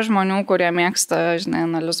 Nes yra žmonių, kurie mėgsta,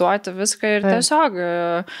 analizuoti viską ir tiesiog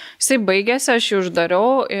jisai baigėsi, aš jį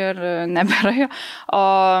uždariau ir nebėra jo. O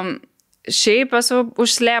šiaip esu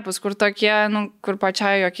užslėpus, kur tokie, kur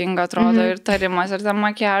pačiai jokinga atrodo ir tarimas, ir ten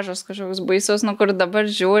makiažas kažkoks baisus, kur dabar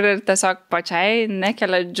žiūri ir tiesiog pačiai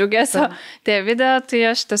nekelia džiugesio tie video, tai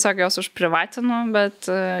aš tiesiog jos užprivatinu,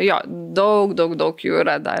 bet jo, daug jų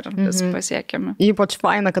yra dar vis pasiekiami. Ypač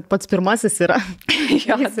faina, kad pats pirmasis yra.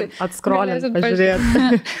 Atskrolint,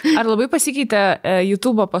 pažiūrėti. Ar labai pasikeitė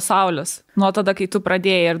YouTube'o pasaulis nuo tada, kai tu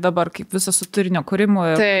pradėjai ir dabar, kaip visas su turinio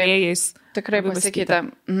kūrimu ir kūrėjais? Tikrai pasikeitė.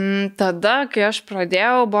 Tada, kai aš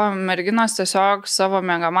pradėjau, buvo merginos tiesiog savo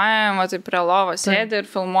mėgamąją, tai prie lovos sėdi ir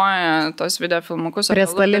filmuoja tos video filmukus. Prie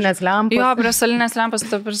stalinės lempos. Jo, prie stalinės lempos,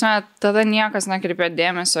 tada niekas nekreipė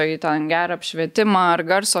dėmesio į ten gerą apšvietimą ar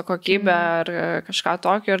garso kokybę ar kažką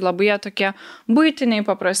tokio ir labai jie tokie buitiniai,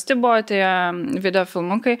 paprasti buvo tie video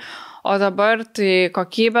filmukai. O dabar tai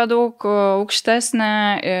kokybė daug aukštesnė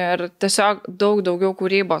ir tiesiog daug daugiau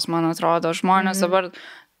kūrybos, man atrodo. Žmonės dabar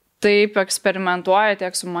taip eksperimentuoja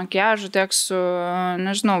tiek su makiažu, tiek su,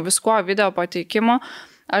 nežinau, viskuo video pateikimu.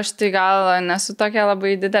 Aš tai gal nesu tokia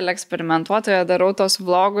labai didelė eksperimentuotoja, darau tos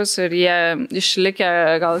vlogus ir jie išlikę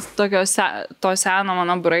gal to seno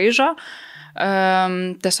mano braižo.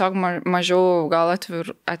 Tiesiog mažiau gal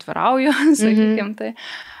atvirauju, sakykim tai.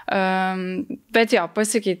 Bet jo,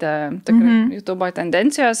 pasikeitė tikrai YouTube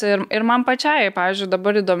tendencijos ir man pačiai, pavyzdžiui,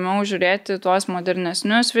 dabar įdomiau žiūrėti tuos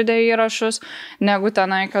modernesnius video įrašus, negu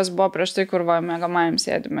tenai, kas buvo prieš tai, kur va Megamajam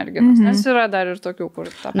sėdi merginos. Nes yra dar ir tokių, kur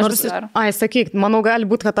tą pasidaro. Sakyk, manau, gali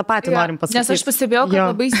būti, kad tą patį norim pasakyti. Nes aš pastebėjau,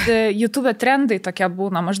 kad labai YouTube trendai tokie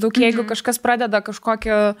būna. Maždaug jeigu kažkas pradeda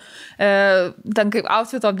kažkokio, ten kaip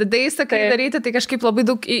outfit of the day, sakai, daryti, tai kažkaip labai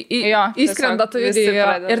daug įskrenda tų video.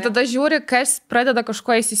 Ir tada žiūri, kas pradeda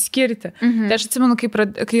kažko įsiskirti. Tai aš atsimenu,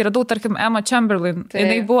 kai radau, tarkim, Emma Chamberlain.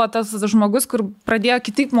 Jinai buvo tas žmogus, kur pradėjo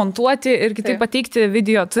kitaip montuoti ir kitaip pateikti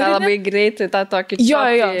video turinį. Labai greitai tą tokį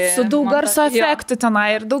su daug garso efektų tenai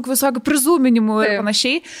ir daug visokių prizūminimų ir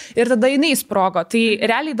panašiai. Ir tada jinai sprogo. Tai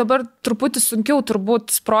realiai dabar truputį sunkiau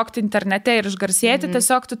turbūt sprogti internete ir išgarsėti.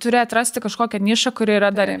 Tiesiog tu turi atrasti kažkokią nišą, kuri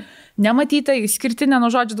yra dar nematyta, išskirtinė, nuo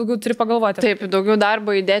žodžių daugiau turi pagalvoti. Taip, daugiau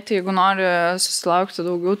darbo įdėti, jeigu nori susilaukti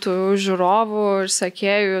daugiau tų žiūrovų ir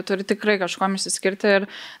sekėjų, turi tikrai kažkom išsiskirti ir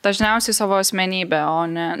dažniausiai savo asmenybę, o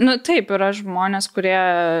ne... Taip, yra žmonės, kurie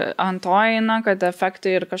ant to eina, kad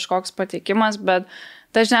efektai ir kažkoks pateikimas, bet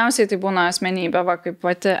dažniausiai tai būna asmenybė, va, kaip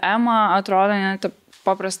pati Emma atrodo net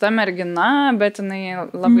paprasta mergina, bet jinai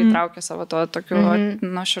labai traukia savo to tokiu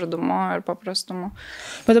nuoširdumu ir paprastumu.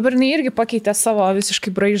 Bet dabar jinai irgi pakeitė savo visiškai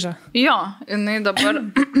braižą. Jo, jinai dabar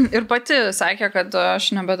ir pati sakė, kad aš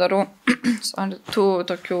nebedarau tų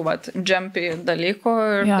tokių jumpy dalykų.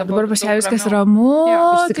 Ir dabar pas ją viskas ramu.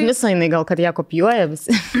 Užsiknisa jinai gal, kad ją kopijuoja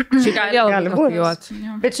visi. Gali būti.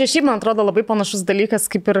 Bet čia šiaip, man atrodo, labai panašus dalykas,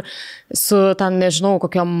 kaip ir su, ten, nežinau,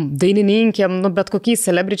 kokiam dainininkėm, bet kokiais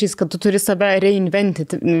celebričiais, kad tu turi save reinvent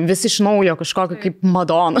vis iš naujo kažkokio kaip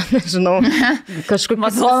Madonna, nežinau,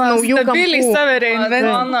 kažkokius naujų kampų. Save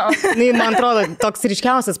reinventino. Man atrodo, toks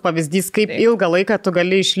ryškiausias pavyzdys, kaip ilgą laiką tu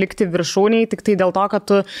gali išlikti viršūniai, tik tai dėl to, kad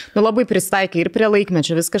tu labai pristaikai ir prie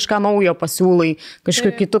laikmečio, vis kažką naujo pasiūlai,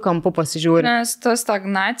 kažkokiu kitų kampų pasižiūri. Nes ta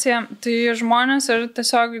stagnacija, tai žmonės ir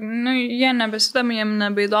tiesiog, jie nebesidomi, jiems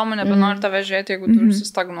nebeįdomu, nebenori tave žiūrėti, jeigu tu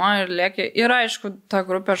susistagnuoji ir lieki. Ir aišku, ta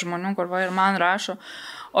grupė žmonių, kur va ir man rašo,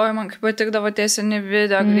 oi, man kaip patikdavo tie seni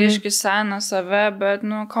video, grįžk į seną save, bet,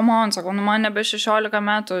 come on, sakau, man nebe 16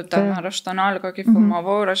 metų, ten ar 18, kai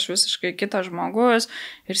filmavau ir aš visiškai kitas žmogus,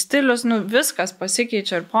 ir stilius, viskas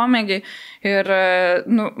pasikeičia ir pomėgiai, ir,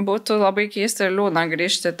 būtų labai keista ir liūdna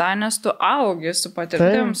grįžti tą, nes tu augi su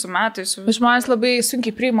patirtim, su metais. Žmonės labai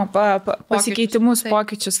sunkiai priima pasikeitimus,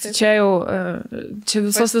 pokyčius, tai čia jau, čia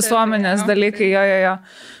visos visuomenės dalykai, jo.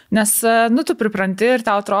 Nes, tu pripranti ir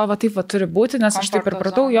tau atrodo, taip va turi būti, nes aš taip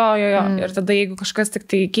pripratau, jo. Ir tada, jeigu kažkas tik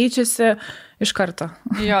tai keičiasi, iš karto.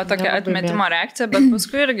 Jo, tokia atmetimo reakcija, bet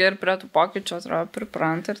paskui irgi ir prie tų pokyčių atrodo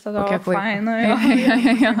pripranta ir tada faina.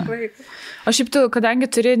 O šiaip tu, kadangi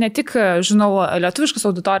turi ne tik, žinau, lietuviškas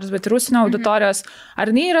auditorijas, bet ir užsienio auditorijos,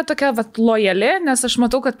 ar ne yra tokia lojali, nes aš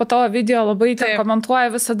matau, kad po tavo video labai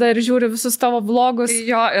komentuoja visada ir žiūri visus tavo vlogus.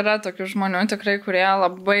 Jo, yra tokių žmonių tikrai, kurie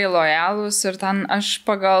labai lojalūs ir ten aš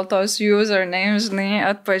pagal tos usernames,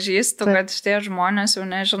 atpažįstu, kad šitie žmonės jau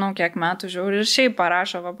nežinau, kiek metų žiūri ir šiaip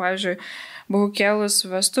parašo, pavyzdžiui, buvau kėlus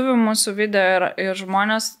vestuvių mūsų video ir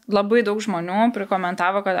žmonės, labai daug žmonių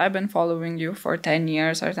prikomentavo, kad I've been following you for 10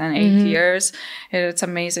 years or 8 years and it's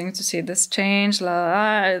amazing to see this change,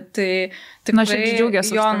 Tai tikrai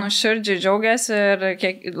nuoširdžiai džiaugiasi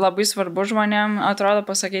ir labai svarbu žmonėm atrodo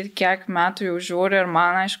pasakyti, kiek metų jau žiūri ir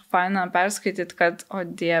man, aišku, faina perskaityti, kad, o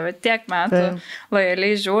Dieve, tiek metų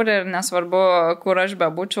lojaliai žiūri ir nesvarbu, kur aš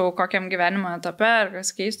bebūčiau, kokiam gyvenimo etape ar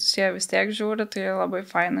kas keistus, jie vis tiek žiūri, tai labai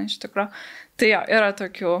faina iš tikrųjų. Tai jo, yra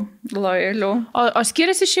tokių lojalių. O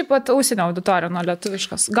skiriasi šiaip pat užsienio auditorija nuo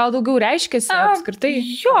lietuviškas? Gal daugiau reiškiasi apskritai?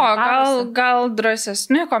 Jo, gal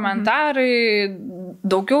drąsesni komentarai,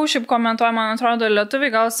 daugiau šiaip komentuoja, man atrodo,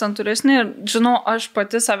 lietuviai gal santūresni. Žinau, aš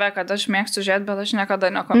pati save, kad aš mėgstu žiūrėti, bet aš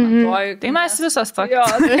niekada nekomentuoju. Tai mes visos tokie. Jo,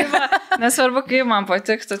 tai va, nesvarbu, kaip man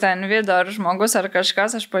patiktų ten video ar žmogus ar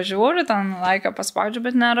kažkas, aš pažiūriu, ten laiką paspaudžiu,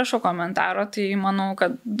 bet nerašau komentaro, tai manau,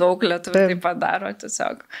 kad daug lietuvių taip pat daro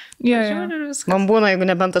tiesiog. Man būna, jeigu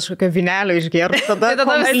nebent aš kokio vinelio išgerus, tada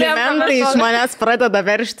komplimentai iš manęs pradeda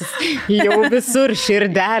verštis. Jau visur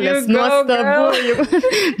širdelės, nuostabu.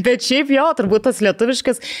 Bet šiaip jo, turbūt tas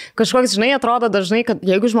lietuviškas kažkoks, žinai, atrodo dažnai, kad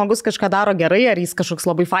jeigu žmogus kažką daro gerai, ar jis kažkoks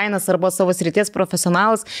labai fainas, arba savo srities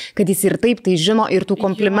profesionalas, kad jis ir taip tai žino, ir tų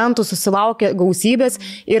komplimentų susilaukia gausybės,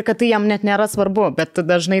 ir kad tai jam net nėra svarbu. Bet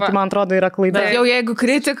dažnai tai, man atrodo, yra klaida. Bet jau jeigu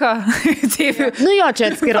kritika, taip. Jo,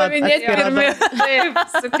 čia atskira. Taip,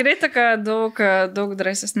 su kritika daug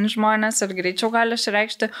drąsesni žmonės ir greičiau gali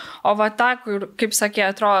išreikšti. O va ta, kur, kaip sakė,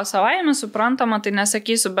 atrodo savaime suprantama, tai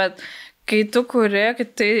nesakysiu, bet kai tu kuri, kai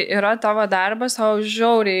tai yra tavo darbas, tau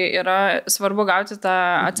žiauriai yra svarbu gauti tą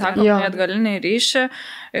atsakomą atgalinį ryšį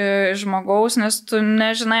žmogaus, nes tu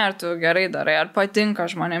nežinai, ar tu gerai darai, ar patinka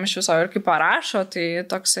žmonėms iš viso. Ir kai parašo, tai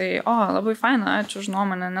toksai, labai faina, ačiū už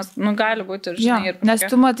nuomonę, nes gali būti ir žinai. Nes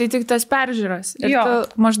tu matai tik tas peržiūras. Ir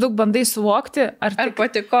tu maždaug bandai suvokti, ar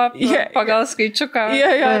patiko pagal skaičiuką.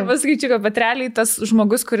 Paskaičiuką, bet realiai tas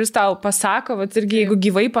žmogus, kuris tau pasako, vat irgi jeigu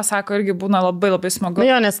gyvai pasako, irgi būna labai labai smagu.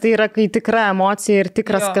 Nes tai yra, kai tikra emocija ir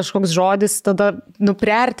tikras kažkoks žodis, tada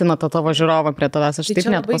priartina tą tavo žiūrovą prie tavęs. Aš taip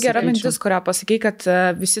net pasakyčiau. Tai čia labai gera mintis, kurią pasakai, kad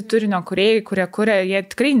visi turinio kūrėjai, kurie kuria, jie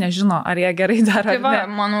tikrai nežino, ar jie gerai daro. Tai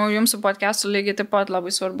manau, jums su podcastu lygiai taip pat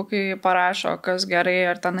labai svarbu, kai parašo, kas gerai,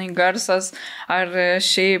 ar tenai garsas, ar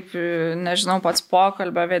šiaip, nežinau, pats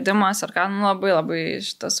pokalbio vedimas, ar ką, labai labai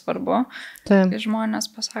šitas svarbu. Tai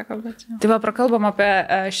žmonės pasako, bet... Tai prakalbam apie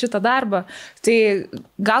šitą darbą. Tai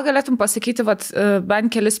gal galėtum pasakyti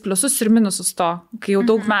bent kelis pliusus ir minusus to, kai jau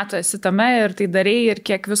daug metų esi tame ir tai darai ir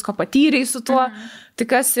kiek visko patyrei su tuo. Tai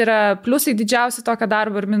kas yra pliusai didžiausi tokio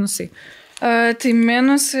darbo ir minusai? Tai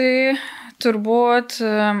minusai turbūt,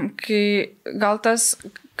 kai gal tas,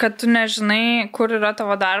 kad tu nežinai, kur yra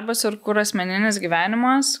tavo darbas ir kur asmeninis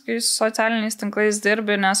gyvenimas, kai su socialiniais tinklais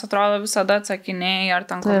dirbi, nes atrodo visada atsakinėjai, ar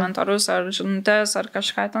ten komentarus, ar žinutės, ar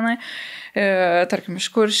kažką tenai. Tarkim, iš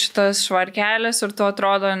kur šitas švarkelis ir tu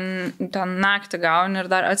atrodo ten naktį gauni ir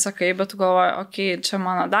dar atsakai, bet tu galvoji, čia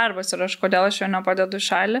mano darbas ir kodėl aš jo nepadedu į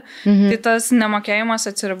šalį. Tai tas nemokėjimas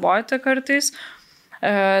atsiriboti kartais.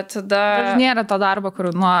 Tada... Nėra to darbo, kur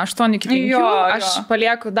nuo 8 iki 5 aš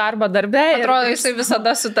palieku darbą darbe. Atrodo, jisai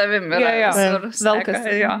visada su tavimi yra. Velkas.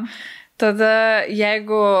 Tada,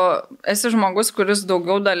 jeigu esi žmogus, kuris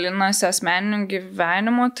daugiau dalinasi asmeniniu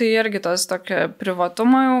gyvenimu, tai irgi tas tokia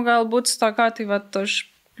privatumo jau galbūt stoka, tai aš,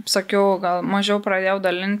 kaip sakiau, gal mažiau pradėjau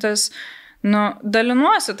dalintis.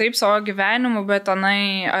 Dalinuosi taip savo gyvenimu, bet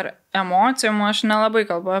tenai ar emocijom aš nelabai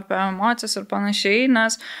kalbu apie emocijas ir panašiai,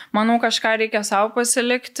 nes manau kažką reikia savo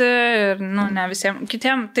pasilikti ir ne visiems.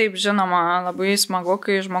 Kitiem taip žinoma labai smagu,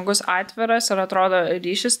 kai žmogus atviras ir atrodo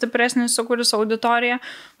ryšys stipresnis sukuris auditoriją,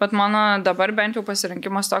 bet mano dabar bent jau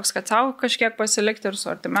pasirinkimas toks, kad savo kažkiek pasilikti ir su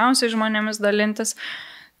artimiausiais žmonėmis dalintis.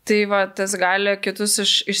 Tai tas gali kitus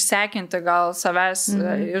išsekinti gal savęs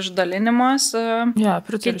išdalinimas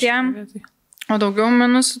kitiem. O daugiau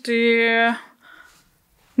minusų tai...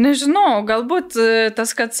 Nežinau, galbūt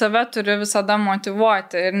tas, kad save turi visada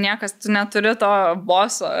motyvuoti ir niekas, tu neturi to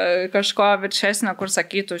boso kažko viršesnio, kur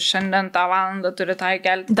sakytų, šiandien tą valandą turi tą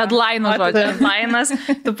įkelti. Deadline'as.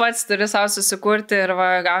 Tu pats turi savo susikurti ir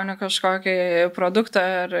gauni kažkokį produktą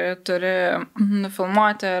ir turi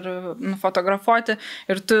nufilmuoti ir nufotografuoti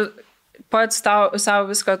ir tu pats savo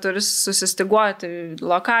viską turi susistiguoti,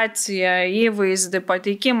 lokaciją, įvaizdį,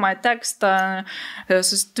 pateikimą, tekstą,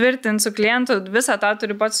 susitvirtinti su klientu, visą tą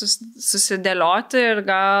turi pats susidėlioti ir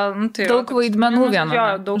gal... daug vaidmenų vienu.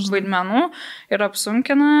 Daug vaidmenų ir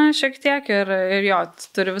apsunkina šiek tiek ir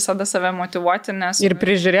turi visada save motyvuoti, nes... Ir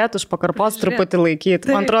prižiūrėti, už pakarpos truputį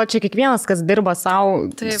laikyti. Man atrodo, čia kiekvienas, kas dirba savo,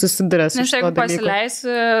 susiduria su šito dalyku. Nes jeigu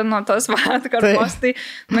pasileisi nuo tos atkarpos, tai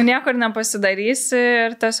niekur nepasidarysi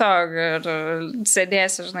ir tiesiog ir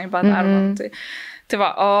sėdėsi, žinai, padarbam. Tai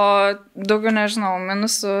o daugiau nežinau,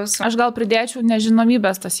 minusus. Aš gal pridėčiau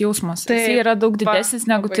nežinomybės tas jausmas. Tai yra daug didesnis,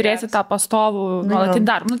 negu turėti tą pastovų nuolatinį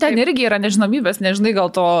darbą. Ten irgi yra nežinomybės, nežinai, gal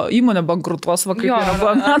to įmonė bankrutuos, kaip yra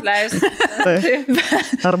buvo.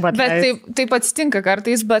 Bet taip atsitinka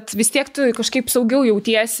kartais, bet vis tiek tu kažkaip saugiau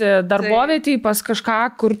jautiesi darbovietėj pas kažką,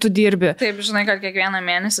 kur tu dirbi. Taip, žinai, kad kiekvieną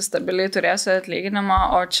mėnesį stabiliai turėsi atlyginimą,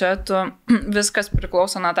 o čia tu viskas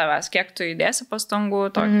priklauso nuo tavęs. Kiek tu įdėsi pastangų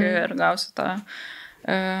tokį ir gausi tą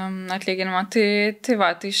atlyginimą.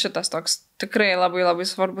 Tai šitas toks tikrai labai labai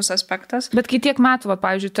svarbus aspektas. Bet kai tiek metų,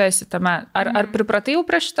 pavyzdžiui, tu esi tame, ar pripratai jau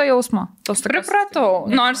prie šito jausmo? Pripratau,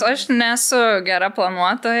 nors aš nesu gera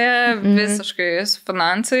planuotoja, visiškai su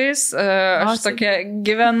finansais. Aš tokia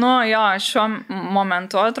gyvenu, šiuo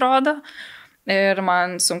momentu atrodo. Ir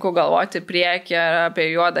man sunku galvoti priekį apie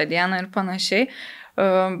juodą dieną ir panašiai.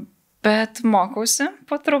 Bet mokausi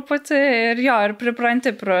po truputį ir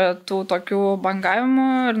pripranti prie tų tokių bangavimų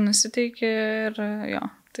ir nusiteiki ir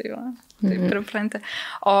tai pripranti.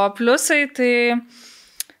 O pliusai tai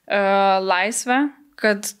laisvė,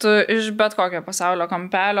 kad tu iš bet kokio pasaulio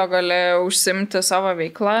kampelio gali užsimti savo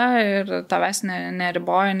veiklą ir tavęs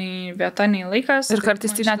neriboja nei vieta, nei laikas. Ir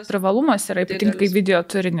kartais tai net privalumas yra, ypatingai video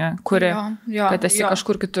turinį, kad esi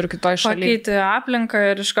kažkur kitur, kitoj šalyje. Pakeiti aplinką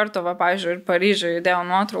ir iš karto, pavyzdžiui, ir Paryžiuje įdėjau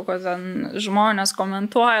nuotrauką, ten žmonės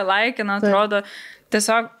komentuoja, laikina, atrodo,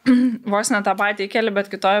 tiesiog vos ne tą patį įkeli, bet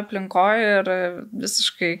kitoje aplinkoje ir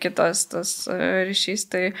visiškai kitas tas ryšys.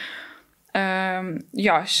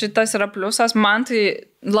 Jo, šitas yra pliusas, man tai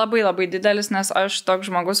labai labai didelis, nes aš toks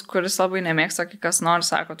žmogus, kuris labai nemėgsta, kai kas nori,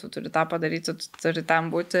 sako, tu turi tą padaryti, tu turi tam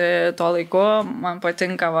būti tuo laiku, man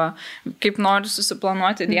patinka, kaip nori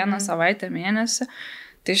susiplanuoti dieną, savaitę, mėnesį.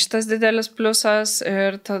 Tai šitas didelis pliusas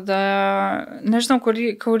ir tada, nežinau,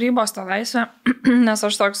 kūrybos ta laisvė, nes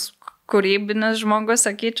aš toks kūrybinis žmogus,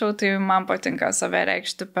 sakyčiau, tai man patinka save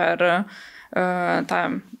reikšti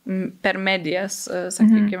per medijas,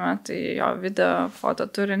 sakykime, tai jo video, foto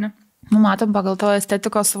turinį. Matom pagal to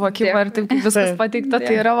estetikos suvokimą ir taip, kaip viskas pateikta,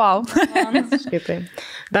 tai yra wow.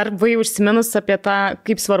 Dar buvai užsiminus apie tą,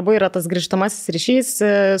 kaip svarbu yra tas grįžtamasis ryšys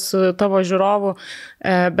su tavo žiūrovu,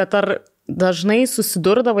 bet ar dažnai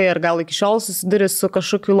susidurdavai, ar gal iki šiol susiduri su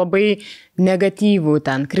kažkokiu labai negatyvų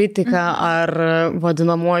ten kritika ar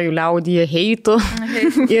vadinamuoju liaudyje heitu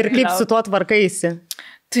ir kaip su tuo tvarkaisi?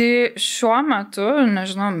 Tai šiuo metu,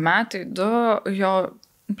 nežinau, metai 2 jo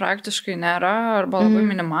praktiškai nėra arba labai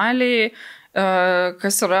minimaliai,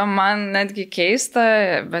 kas yra man netgi keista,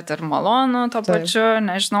 bet ir malonu to pačiu,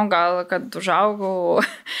 nežinau, gal kad užaugau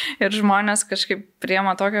ir žmonės kažkaip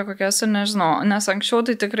priema tokią, kokią esu, nežinau, nes anksčiau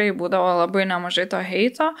tai tikrai būdavo labai nemažai to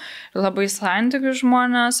heito, labai santykių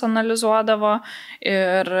žmonės analizuodavo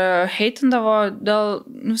ir heitindavo dėl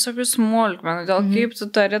visokių smulkmenų, dėl kaip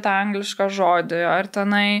tu tari tą anglišką žodį, ar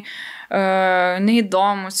tenai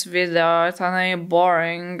neįdomus video, tenai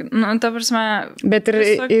boring, nu, ta prasme... Bet ir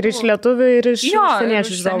iš lietuvių, ir iš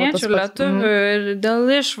užsieniečių lietuvių, ir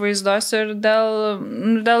dėl išvaizdos, ir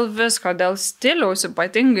dėl visko, dėl stiliaus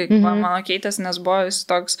ypatingai, mano keitės, nes buvo jis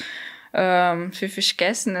toks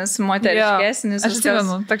fifiškesnis, moteriškesnis. Aš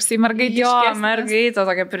atsimenu, toks į mergaitiškesnis. Jo, mergaitė,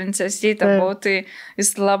 tokia princesytė buvau, tai jis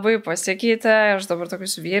labai pasikeitė, aš dabar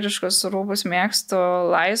tokius vyriškus rūbus mėgstu,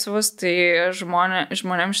 laisvus, tai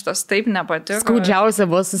žmonėms šitas taip nepatiko. Skaudžiausia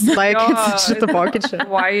buvo susitaikyti šitą pokyčią.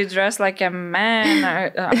 Why you dress like a man,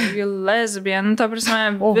 are you lesbian, ta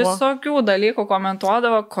prasme, visokių dalykų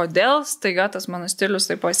komentuodavo, kodėl staiga tas mano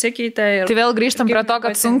stilius taip pasikeitė. Tai vėl grįžtam prie to,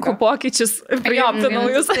 kad sunku pokyčius priimti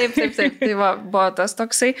naujus. Taip, tai buvo tas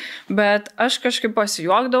toksai, bet aš kažkaip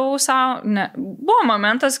pasijuokdavau savo, buvo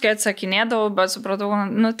momentas, kai atsakinėdavau, bet supratau,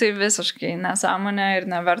 nu tai visiškai nesąmonė ir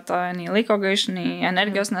neverta nei laiko gaišti, nei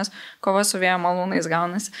energijos, nes kova su vėjo malūnais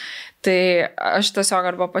gaunasi. Tai aš tiesiog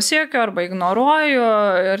arba pasiekiu, arba ignoruoju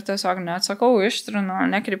ir tiesiog neatsakau, ištrinu,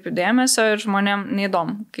 nekreipiu dėmesio ir žmonėm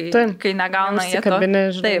neįdomu, kai negauna jie to.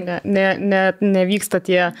 Nevyksta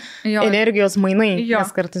tie energijos mainai,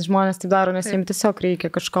 nes kartais žmonės taip daro, nes jiems tiesiog reikia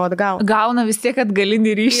kažko atgal. Gauna vis tiek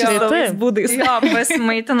atgalinį ryšį savais būdais. Jo,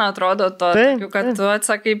 pasimaitina, atrodo to, kad tu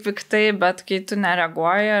atsakai piktai, bet kai tu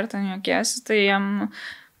nereaguoji ar ten jokiesi, tai jiem...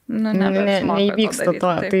 neįvyksta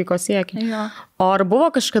tai, ko siekia. O ar buvo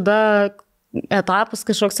kažkada etapas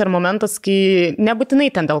kažkoks ar momentas, kai nebūtinai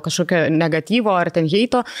ten dėl kažkokio negatyvo ar ten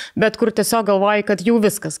heito, bet kur tiesiog galvoji, kad jau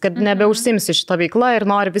viskas, kad nebeužsimsi šitą veiklą ir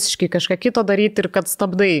nori visiškai kažką kito daryti ir kad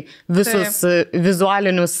stabdai visus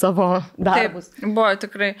vizualinius savo darbus? Taip, buvo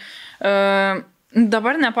tikrai.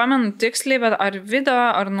 Dabar nepamenu tiksliai, bet ar video,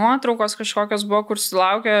 ar nuotraukos kažkokios buvo, kur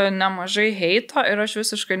sulaukė nemažai heito ir aš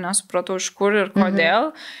visiškai nesupratau, iš kur ir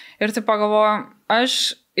kodėl. Ir tai pagalvoju,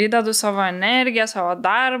 aš įdedu savo energiją, savo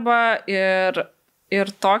darbą ir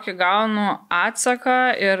tokį gaunu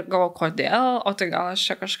atsaką ir galvoju, kodėl, o tai gal aš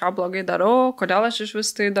čia kažką blogai darau, kodėl aš iš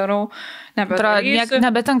vis tai darau,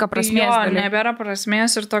 nebetenka prasmės. Jo, nebėra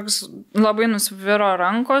prasmės ir toks labai nusviro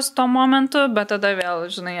rankos tuo momentu, bet tada vėl,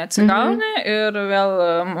 žinai, atsigauni ir vėl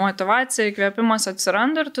motivacija, įkvėpimas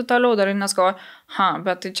atsiranda ir tu toliau darai, nes galvoju,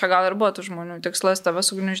 bet tai čia gal ir buvo tų žmonių tikslas tave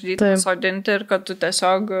sugniuždyti, sodinti ir kad tu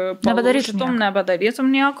tiesiog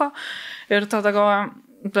nebedarytum nieko. Ir tada galvoju,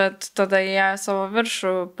 bet tada jie savo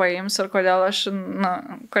viršų paims ir kodėl aš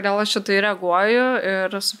šitai reaguoju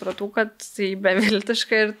ir supratau, kad tai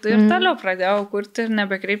beviltiškai ir toliau pradėjau kurti ir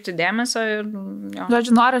nebekreipti dėmesio.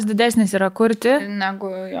 Žodžiu, noras didesnis yra kurti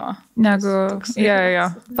negu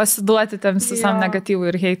pasiduoti tam visam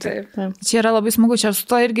negatyvui ir heitui. Čia yra labai smagu, čia su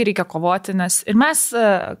to irgi reikia kovoti, nes ir mes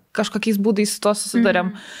kažkokiais būdais su to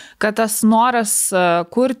susidurėm, kad tas noras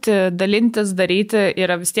kurti, dalintis, daryti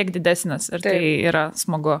yra vis tiek didesnis ir tai yra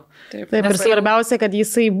smagu. Taip, ir svarbiausia, kad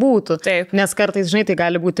jisai būtų. Nes kartais, žinai, tai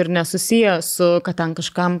gali būti ir nesusiję su, kad ten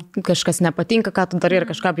kažkas nepatinka, ką tu darai ir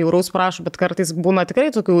kažką bjauraus prašo, bet kartais būna tikrai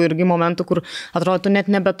tokių irgi momentų, kur atrodo, tu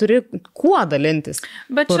net nebeturi kuo dalintis.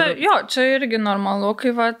 Bet čia irgi normalu,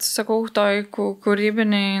 kai, sakau, toj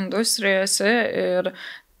kūrybinėje industrijoje esi ir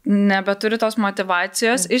nebeturi tos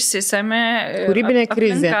motivacijos, išsisemi. Kūrybinė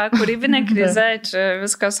krizė. Kūrybinė krizė, čia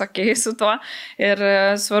viskas okei su tuo. Ir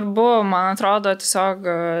svarbu, man atrodo, tiesiog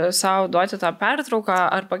savo duoti tą pertrauką,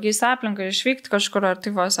 ar pakeisti aplinką, išvykti kažkur, ar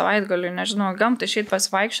tai savaitgaliu, nežinau, gamtą išeiti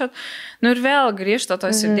pasivaikščiot. Nu ir vėl grįžta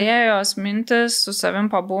tos idėjos, mintis, su savim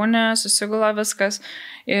pabūnė, susigula viskas.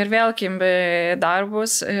 Ir vėl kimbi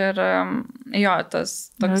darbus ir jo,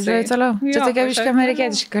 tas toks. Važiuoju toliau. Čia tokia viška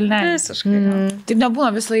amerikietiška kalnelė. Visiškai. Taip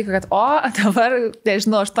nebūna visą laiką, kad dabar,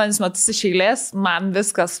 nežinau, 8 metus iš eilės, man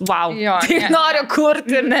viskas, wow. Jo, noriu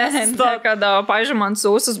kurti ir kada, pavyzdžiui, man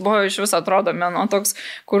sausis buvo iš vis atrodo meno toks,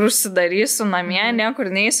 kur užsidarysiu namie,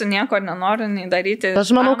 niekur neįsiu, nieko nenoriu nei daryti.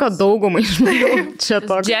 Aš manau, kad daugumai žmonių čia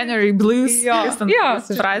toks. January blues. Jo,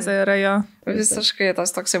 frazė yra jo. Visiškai tas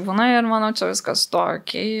toksai būna ir manau, čia viskas to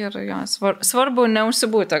okei ir jo, svarbu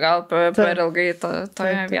neužsibūti gal per ilgai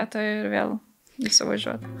toje vietoje ir vėl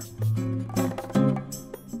įsivažiuoti.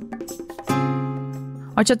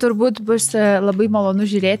 O čia turbūt bus labai malonu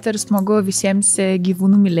žiūrėti ir smagu visiems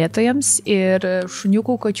gyvūnų mylėtojams ir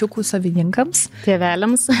šuniukų, kačiukų savininkams.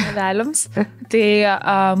 Tėveliams. Tai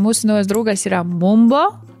mūsų naujas draugas yra Mumbo.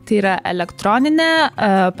 Tai yra elektroninė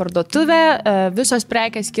parduotuvė, visos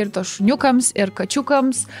prekės skirtos šuniukams ir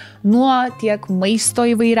kačiukams, nuo tiek maisto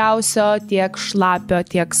įvairiausio, tiek šlapio,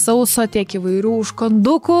 tiek sauso, tiek įvairių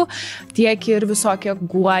užkandukų, tiek ir visokie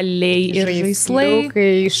guoliai ir žaislai.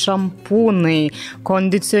 Šampūnai,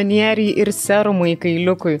 kondicionieriai ir serumai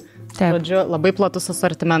kailiukui. Žodžiu, labai platus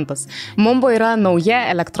asortimentas. Mumbo yra nauja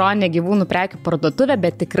elektroninė gyvūnų prekių parduotuvė,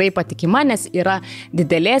 bet tikrai patikima, nes yra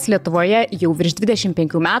didelės Lietuvoje jau virš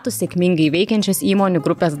 25 metų sėkmingai veikiančios įmonių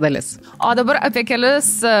grupės dalis. O dabar apie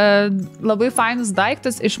kelis labai fainus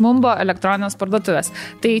daiktus iš Mumbo elektroninės parduotuvės.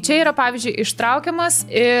 Tai čia yra, pavyzdžiui, ištraukiamas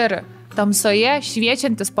ir tamsoje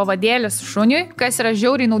šviečiantis pavadėlis šuniui, kas yra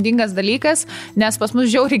žiauriai naudingas dalykas, nes pas mus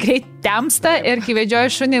žiauriai greit temsta ir kai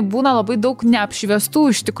vedžioji šunį būna labai daug neapšviestų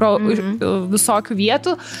iš tikrųjų visokių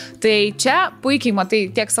vietų. Tai čia puikiai matai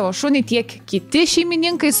tiek savo šunį, tiek kiti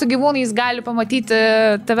šeimininkai su gyvūnais gali pamatyti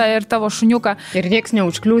tave ir tavo šuniuką. Ir nieks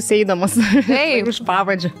neužkliūs eidamas iš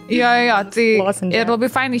pavadžio. Jo, tai ir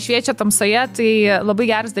labai fainai šviečia tamsoje, tai labai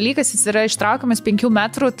geras dalykas, jis yra ištraukiamas 5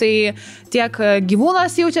 metrų, tai tiek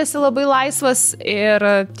gyvūnas jaučiasi labai laisvas ir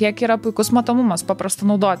tiek yra puikus matomumas, paprasta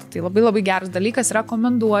naudoti. Tai labai geras dalykas,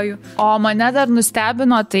 rekomenduoju. O mane dar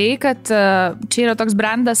nustebino tai, kad čia yra toks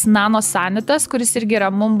brandas Nano Sanitas, kuris irgi yra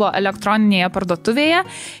Mumbo elektroninėje parduotuvėje.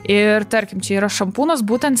 Ir tarkim, čia yra šampūnas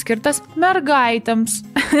būtent skirtas mergaitėms,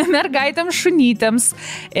 šunytėms,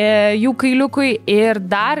 jų kailiukui. Ir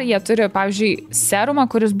dar jie turi, pavyzdžiui, serumą,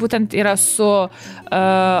 kuris būtent yra su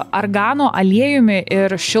argano aliejumi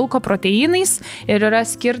ir šilko proteinais ir yra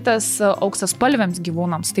skirtas auksaspalviams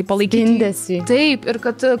gyvūnams. Tai palaikyti. Indėsi. Taip, ir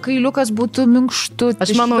kad kailiukas būtų minkštus.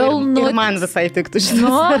 Aš manau, ir man visai tiktų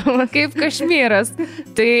šitas. Kaip kašmyras.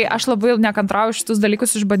 Tai aš labai nekantrauju šitus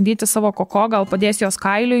dalykus išbandyti savo koko, gal padės jos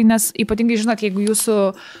kailiui, nes ypatingai, žinot, jeigu jūsų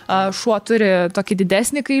šuo turi tokį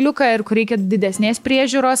didesnį kailiuką ir kur reikia didesnės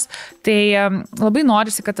priežiūros, tai labai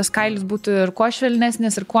norisi, kad tas kailis būtų ir kuo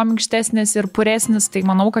švelnesnis, ir kuo minkštesnis, ir puresnis. Tai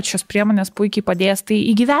manau, kad šios priemonės puikiai padės tai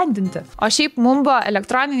įgyvendinti. O šiaip Mumbo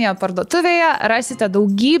elektroninėje parduotuvėje rasite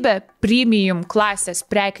daugybę premium klasės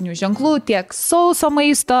prekinių ženklų, tiek sauso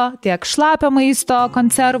maisto, tiek šlapio maisto,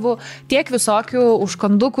 konservų, tiek visokių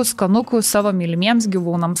užkandukų, skanukų savo mylimiems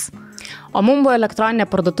gyvūnams. O Mumbo elektroninė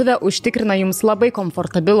parduotuvė užtikrina jums labai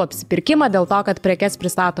komfortabilų apsipirkimą dėl to, kad prekes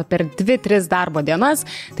pristato per 2-3 darbo dienas,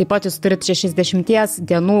 taip pat jūs turite 60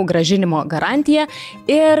 dienų grąžinimo garantiją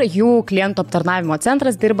ir jų klientų aptarnavimo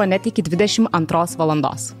centras dirba net iki 22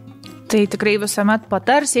 valandos. Tai tikrai visuomet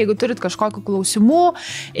patars, jeigu turit kažkokių klausimų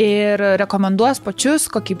ir rekomenduos pačius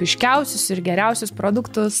kokybiškiausius ir geriausius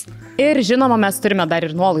produktus. Ir žinoma, mes turime dar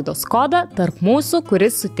ir nuolaidos kodą tarp mūsų,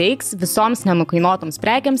 kuris suteiks visoms nenukainuotoms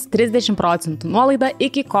prekiams 30% nuolaidą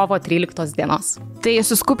iki kovo 13 dienos. Tai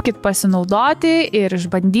suskubkit pasinaudoti ir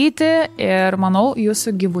išbandyti ir manau,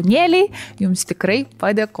 jūsų gyvūnėliai jums tikrai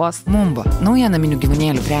padėkos. Mumbo. Nauja naminių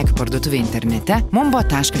gyvūnėlių prekių parduotuvė internete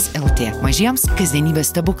mumbo.lt. Mažiems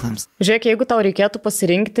kasdienybės stebuklams. Žiūrėk, jeigu tau reikėtų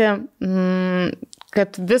pasirinkti,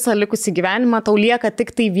 kad visą likusį gyvenimą tau lieka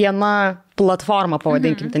tik tai viena platforma,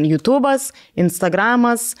 pavadinkim, ten YouTube'as,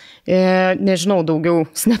 Instagram'as, nežinau, daugiau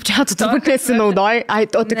Snapchat'ų turbūt nesinaudoji.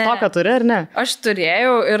 O TikTok'ą turi, ar ne? Aš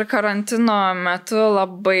turėjau ir karantino metu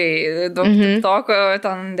labai daug TikTok'o,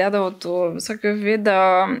 ten dėdavau tų visokių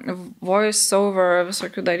video, voice-over,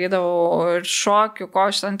 visokių darydavau ir šokių, ko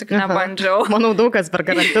aš ten tik nebandžiau. Manau, daug kas per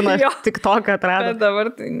karantiną TikTok'ą atrado. Bet dabar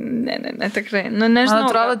tai ne, tikrai. Nu, nežinau. Man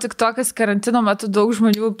atrodo, TikTok'as karantino metu daug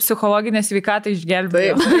žmonių psichologinę sveikatą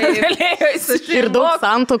išgelbėjo. Ir daug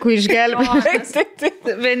santokų išgelbėjo.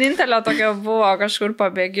 Vienintelė tokia buvo kažkur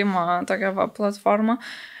pabėgimo tokia platforma.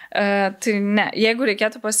 Tai ne, jeigu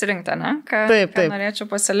reikėtų pasirinkti, ne, ką norėčiau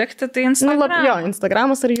pasilikti, tai Instagram. Jo,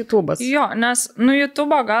 Instagramas ar YouTube'as. Jo, nes,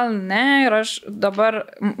 YouTube'o gal ne, ir aš dabar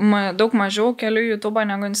daug mažiau keliu YouTube'ą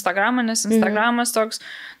negu Instagramą, nes Instagramas toks,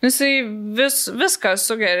 jisai viską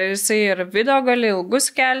sugeria, jisai ir video gali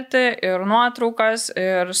ilgus kelti, ir nuotraukas,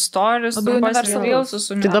 ir stories, trumpas reelsus.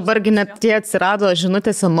 Tai dabargi net tie atsirado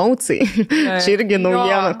žinutėse nautsai. Čia irgi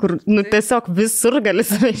naujiena, kur, tiesiog visur gali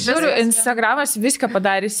Žiūriu, Instagramas viską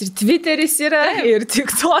padarys. Ir Twitteris yra, ir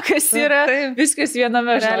TikTokas yra, viskas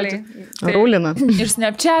viename žodžiu. Rūlina. Ir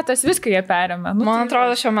Snapchatas, viską jie perėmė. Man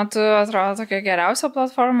atrodo, šiuo metu atrodo tokia geriausia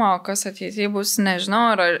platforma, o kas ateityje bus,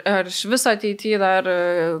 nežinau, ar iš viso ateityje dar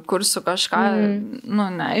kursiu kažką,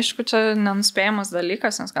 neaišku, čia nenuspėjamas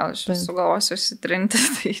dalykas, nes gal aš sugalvosiu įsitrinti,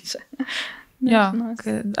 tai čia. Jo,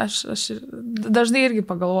 aš dažnai irgi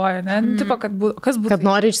pagalvoju, ne? Tipo, kas būtų. Kad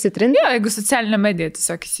nori išsitrinti? Jo, jeigu socialinė medija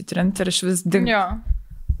tiesiog įsitrinti ir iš vis dingti. Jo.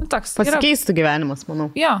 Pasikeistų gyvenimas, manau.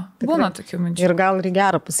 Jo, būna tokių minčių. Ir gal ir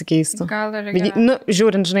gerą pasikeistų. Gal ir gerą.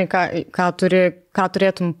 Žiūrint, žinai, ką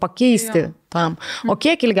turėtum pakeisti tam. O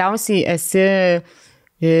kiek ilgiausiai esi,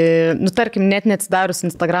 tarkim, net neatsidarius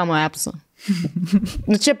Instagramo apps'o?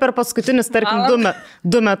 Čia per paskutinius, tarkim,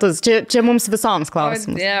 2 metus. Čia mums visoms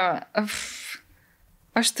klausimas. O Dieve.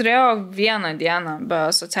 Aš turėjau 1 dieną be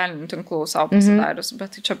socialinių tinklų savo pasidarius,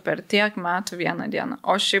 bet tai čia per tiek metų 1 dieną.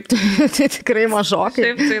 O šiaip tai tikrai mažokai.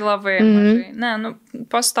 Šiaip tai labai mažai. Ne,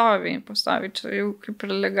 pastoviai, čia jau kaip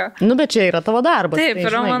ir liga. Bet čia yra tavo darbas. Taip,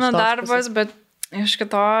 yra mano darbas, bet iš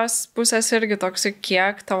kitos pusės irgi toks,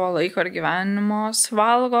 kiek tavo laiko ir gyvenimo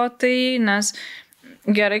suvalgo tai, nes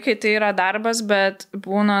gerai, kai tai yra darbas, bet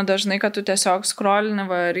būna dažnai, kad tu tiesiog scrollini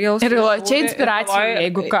reels. Ir čia inspiracija,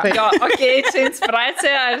 jeigu ką. Jo, čia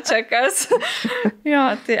inspiracija, ar čia kas. Jo,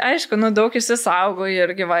 tai aišku, daug įsisaugo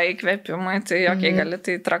ir gyvai įkvėpimai, tai gali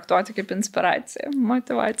tai traktuoti kaip inspiracija,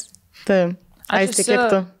 motivacija. Taip,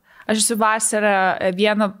 aš esu vasarą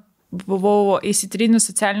vieną buvau įsitrynus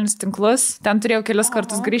socialinius tinklus, ten turėjau kelis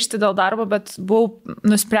kartus grįžti dėl darbo, bet buvau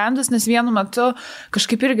nusprendus, nes vienu metu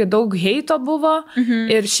kažkaip irgi daug heito buvo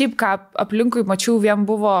ir šiaip ką aplinkui mačiau, vien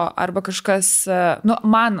buvo arba kažkas,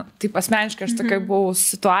 man, taip asmeniškai aš tokia buvau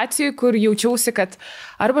situacijai, kur jaučiausi, kad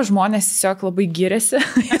arba žmonės tiesiog labai giriasi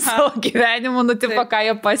į savo gyvenimu, tipo, ką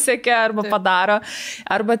jie pasiekia arba padaro,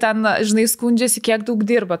 arba ten, žinai, skundžiasi, kiek daug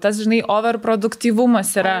dirba, tas, žinai,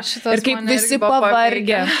 overproduktyvumas yra ir kaip visi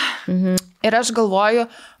pavargę. Ir aš galvoju,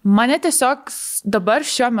 mane tiesiog dabar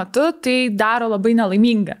šiuo metu tai daro labai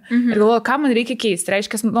nelaimingą. Ir galvoju, ką man reikia keisti,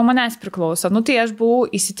 reiškia, nuo manęs priklauso. Tai aš buvau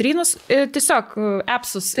įsitrynus tiesiog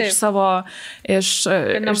appsus iš savo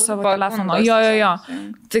telefono. Jo.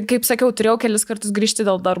 Tai kaip sakiau, turėjau kelis kartus grįžti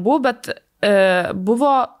dėl darbų, bet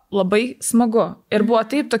buvo labai smagu. Ir buvo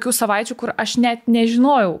taip tokių savaičių, kur aš net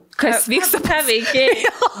nežinojau, kas vyksta. Ką veikėjai.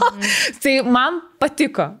 Tai man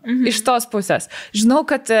patiko iš tos pusės. Žinau,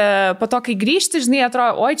 kad po to, kai grįžti, žinai,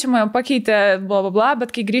 atrodo, oi, čia man pakeitė,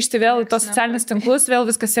 bet kai grįžti vėl į tos socialinius tinklus, vėl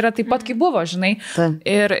viskas yra taip pat, kaip buvo, žinai.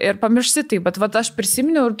 Ir pamiršti tai, bet aš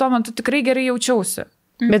prisiminiau ir tuo metu tikrai gerai jaučiausi.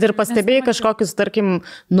 Bet ir pastebėjai kažkokius, tarkim,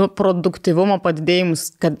 produktyvumo padidėjimus,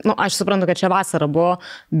 kad, aš suprantu, kad čia vasara buvo,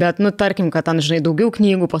 bet, tarkim, kad ten, žinai, daugiau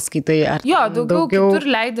knygų paskaitai. Jo, daugiau kitur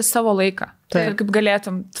leidi savo laiką. Ir kaip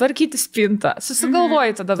galėtum tvarkyti spintą,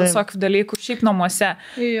 susigalvoji tada visokių dalykų, šiaip namuose.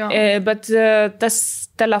 Bet tas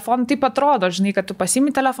telefonas taip atrodo, žinai, kad tu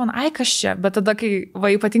pasiimi telefoną, ai kas čia, bet tada,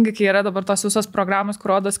 ypatingai, kai yra dabar tos visos programos,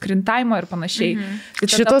 kur rodo screen time ir panašiai.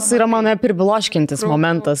 Šitas yra mane pribloškintis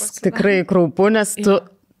momentas, tikrai kraupu, nes tu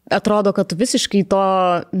atrodo, kad tu visiškai to,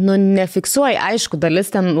 nefiksuoji. Aišku,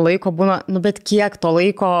 dalis ten laiko būna, bet kiek to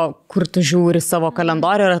laiko, kur tu žiūri savo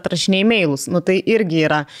kalendorių ir atrašinėjai mailus. Tai irgi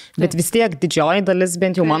yra. Bet vis tiek didžioji dalis,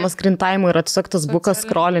 bent jau mano screen time, yra tiesiog tas bukas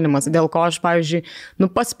scrollinimas, dėl ko aš, pavyzdžiui,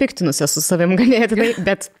 paspiktinusi su savim ganėtinai,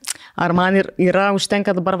 bet ar man yra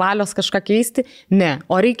užtenka dabar valios kažką keisti? Ne.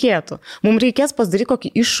 O reikėtų. Mums reikės pasidaryti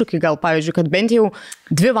kokį iššūkį, gal, pavyzdžiui, kad bent jau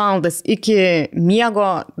 2 valandas iki miego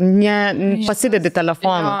pasidedi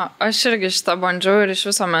telefoną. Aš irgi šitą bandžiau ir iš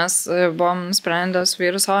viso mes buvom sprendę su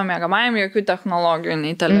vyru savo miegamajam jokių technologijų,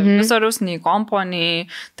 nei televizorius, nei kompo, nei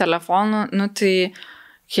telefonų. Tai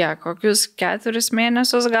kokius 4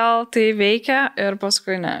 mėnesius gal tai veikia ir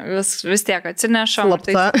paskui ne, vis tiek atsinešam.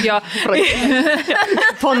 Slapta.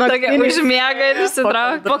 Po naktinį užmiega ir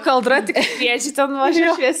įsitraukia. Po kaldra tik kviečiai ten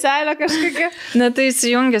važiuoja švieselę kažkokią. Tai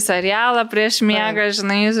įsijungi serialą prieš miegą,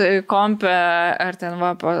 žinai, kompę ar ten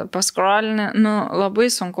paskrolinį. Labai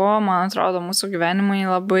sunku, man atrodo, mūsų gyvenimai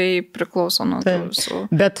labai priklauso nuo tų visų.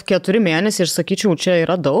 Bet 4 mėnesiai, aš sakyčiau, čia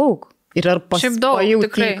yra daug. Ir ar pajauti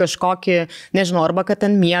kažkokį, nežinau, arba kad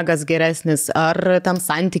ten miegas geresnis, ar ten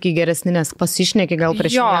santykiai geresni, nes pasišneki gal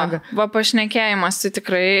prieš miegą. Va, pašnekėjimas tai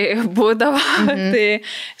tikrai būdavo. Tai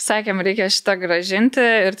sakėm, reikia šitą gražinti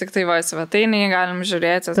ir tik tai va, svetainį galim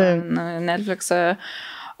žiūrėti, Netflix'ą.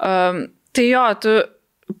 Tai jo, tu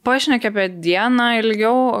pašneki apie dieną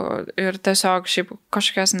ilgiau ir tiesiog šiaip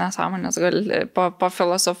kažkokias nesąmonės gali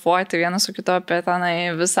pafilosofuoti vienas su kito apie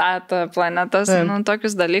tenai visatą, planetas,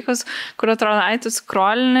 tokius dalykus, kur atrodo, tu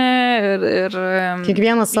scrollini ir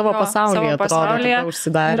kiekvienas savo pasaulyje atrodo,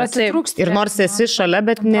 užsidarė. Ir nors esi šalia,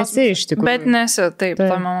 bet nesi iš tikrųjų. Bet nesi, taip,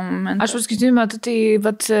 tame momente. Aš paskutiniu metu, tai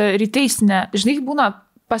rytais ne, žinai, būna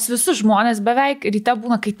pas visus žmonės beveik, ryte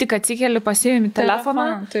būna, kai tik atsikeli, pasiimi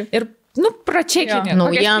telefoną ir pračekini,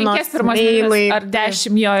 naujienos, mailai ar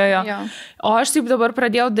 10, jo. O aš taip dabar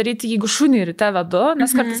pradėjau daryti, jeigu šunį ryte vedu,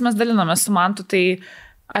 nes kartais mes dalinamės su Mantu, tai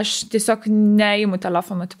aš tiesiog neįimu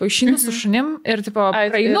telefoną, išeinu su šunim ir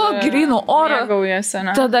praeinu grynų oro,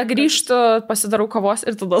 tada grįžtu, pasidarau kavos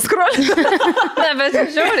ir tada scrollinu. Ne, bet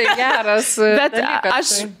žiauriai geras bet dalykas. Aš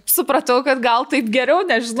supratau, kad gal taip geriau,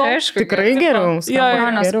 nežinau. Aišku, tikrai geriau.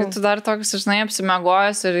 Nes kai tu dar toks, žinai,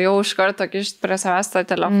 apsimegojęs ir jau iš karto kišti prie savęs tą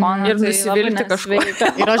telefoną. Ir nusivilti kažko.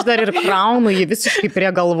 Ir aš dar ir kraunu jį visiškai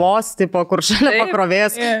prie galvos, kur šalia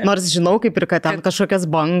pakrovės, nors žinau, kaip ir kad ten kažkokias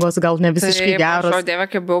bangos, gal ne visiškai geros.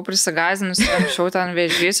 Buvau prisigazinusi, anksčiau ten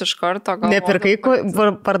vėžys iš karto. Nepirkai,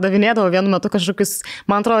 pardavinėdavo vienu metu kažkokius,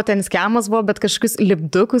 man atrodo, ten skemas buvo, bet kažkokius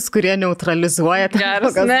lipdukus, kurie neutralizuoja.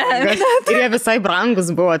 Ir jie visai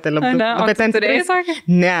brangus buvo tie lipdukai. Bet ten turėjai tokį?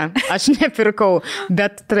 Ne, aš nepirkau,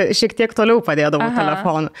 bet šiek tiek toliau padėdavau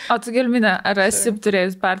telefoną. O tu Gelminė, ar esi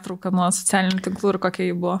turėjus pertrauką nuo socialinių tinklų ir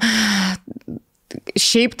kokia jį buvo?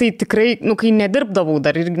 Šiaip tai tikrai, kai nedirbdavau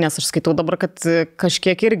dar irgi, nes aš skaitau dabar, kad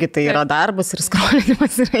kažkiek irgi tai yra darbas ir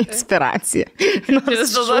scrollinimas yra inspiracija.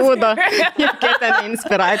 Nors šūdo, jokia ten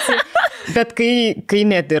inspiracija. Bet kai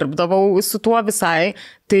nedirbdavau su tuo visai,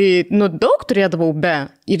 tai daug turėdavau be.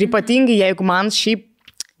 Ir ypatingai, jeigu man šiaip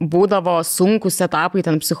būdavo sunkus etapai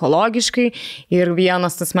ten psichologiškai ir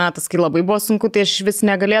vienas tas metas, kai labai buvo sunku, tai aš vis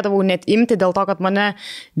negalėdavau net imti dėl to, kad mane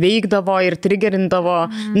veikdavo ir trigerindavo.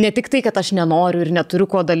 Ne tik tai, kad aš nenoriu ir neturiu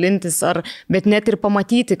kuo dalintis, bet net ir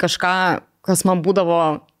pamatyti kažką, kas man būdavo,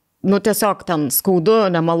 tiesiog ten skaudu,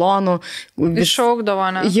 nemalonu. Iššaukdavo,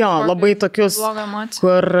 ne? Jo, labai tokius,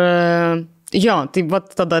 kur... Jo, tai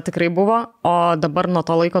tada tikrai buvo, o dabar nuo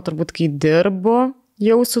to laiko turbūt, kai dirbu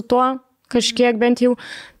jau su tuo, kažkiek bent jau,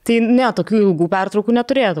 tai tokių ilgų pertraukų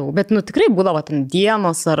neturėdavau. Bet tikrai būdavo ten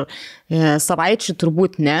dienos ar savaičių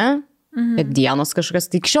turbūt ne, bet dienos kažkas.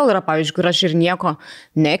 Tai iki šiol yra, pavyzdžiui, kur aš ir nieko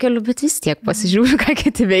nekeliu, bet vis tiek pasižiūriu, ką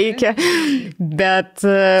kiti veikia. Bet...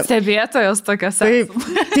 Stebėtojas tokias. Taip,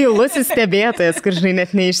 tylusis stebėtojas, kur žinai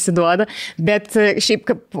net neišsiduoda. Bet šiaip,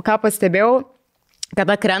 ką pastebėjau,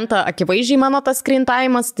 kada krenta akivaizdžiai mano tas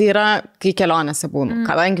skrintavimas, tai yra, kai kelionėse būnu.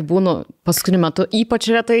 Kadangi būnu paskutiniu metu ypač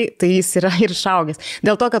retai, tai jis yra ir išaugęs.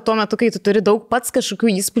 Dėl to, kad tuo metu, kai tu turi daug pats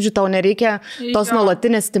kažkokių įspūdžių, tau nereikia tos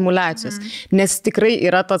nuolatinės stimulacijos. Nes tikrai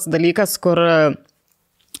yra tas dalykas,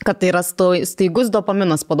 kad tai yra staigus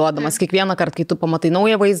dopaminas paduodamas. Kiekvieną kartą, kai tu pamatai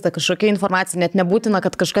naują vaizdą, kažkokią informaciją, net nebūtina,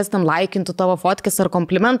 kad kažkas ten laikintų tavo fotkes ar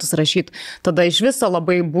komplimentus rašytų. Tada iš viso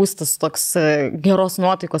labai būstas toks geros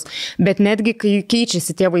nuotaikos. Bet netgi, kai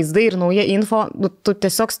keičiasi tie vaizdai ir nauja info, tu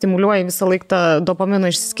tiesiog stimuliuoji visą laiką tą dopamino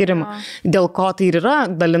išsiskirimą. Dėl ko tai ir yra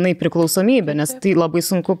dalinai priklausomybė, nes tai labai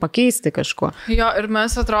sunku pakeisti kažko. Jo, ir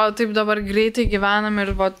mes atrodo taip dabar greitai gyvenam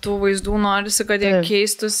ir tų vaizdų norisi, kad jie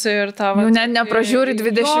keistusi ir tavo... Nepražiūri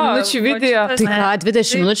 20 minučių video. Tai ką,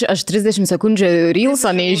 20 minučių, aš 30 sekundžių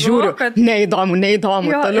reelsą neįžiūriu. Neįdomu.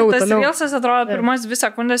 Toliau. Tas reelsas atrodo pirmas 2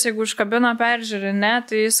 sekundės, jeigu užkabino peržiūri,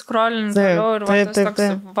 tai scrollini toliau ir tas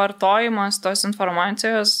toks vartojimas tos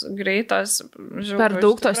informacijos greitas. Per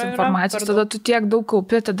daug tos informacijos, tada tu tiek daug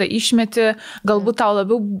kaupi, tada išmeti, galbūt tau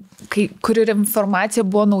labiau, kuri informacija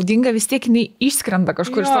buvo naudinga, vis tiek jinai išskrenda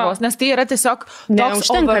kažkur iš tavos, nes tai yra tiesiog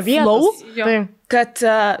toks overflow, kad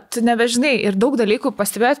tu nebežinai ir daug dalykų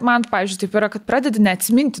pastebėt, man, pavyzdžiui, taip yra, kad pradedi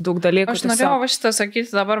neatsiminti daug dalykų. Aš norėjau šitą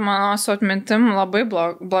sakyti, dabar mano su atmintim labai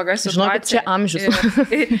bloga situacija. Žinokit, čia amžius.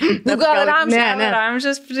 Gal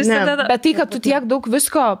amžius prisideda. Bet tai, kad tu tiek daug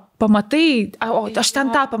visko pamatai, aš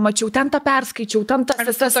ten tą pamačiau, ten tą perskaičiau, ten tas...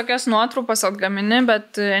 Ar tokias nuotrupas atgamini,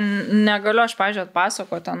 bet negaliu aš, pavyzdžiui,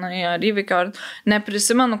 atpasakoti ar įvykio, ar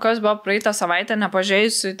neprisimenu, kas buvo praeitą savaitę,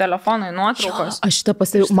 nepažėjusi telefonai nuotraukos. Aš šitą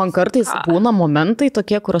pastebėjau, man kartais būna momentai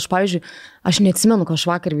tokie, kur aš, pavyzdžiui, aš neatsimenu, ką aš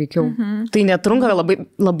vakar veikiau. Tai netrunka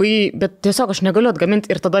labai, bet tiesiog aš negaliu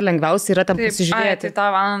atgaminti ir tada lengviausiai yra ten pasižiūrėti. Tai tą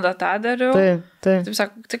valandą tą dariau. Taip. Taip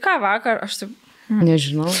sako, tai ką vakar, aš taip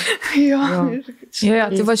Nežinau. Jo.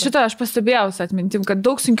 Tai va šitą aš pastebėjau atmintim, kad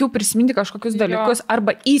daug sunkiau prisiminti kažkokius dalykus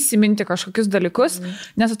arba įsiminti kažkokius dalykus,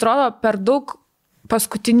 nes atrodo per daug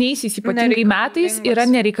paskutiniaisiais ypatingai metais yra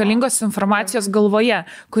nereikalingos informacijos galvoje,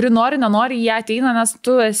 kuri nenori ją ateina, nes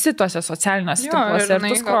tu esi tuose socialiniuose tinkluose ir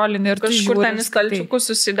tu skrolini ir tu žiūri. Kažkur ten į stalčiukus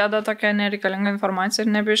susideda tokia nereikalinga informacija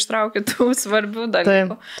ir nebeištrauki tų svarbių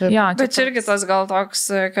dalykų. Bet irgi tas gal toks,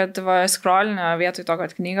 kad skrolini vietoj to,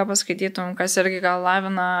 kad knygą paskaitytum, kas irgi gal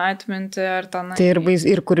lavina atminti ar ten. Tai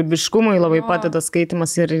ir kūrybiškumui labai padeda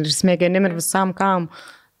skaitimas ir smegenim ir visam kam.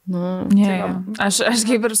 Aš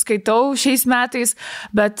kaip ir skaitau šiais metais,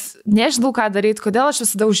 bet nežinau, ką daryti, kodėl aš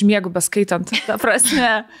visada užmiegu beskaitant. Ta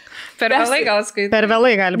prasme. Per vėlai gal skaityti. Per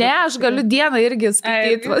vėlai gali būti. Ne, aš galiu dieną irgi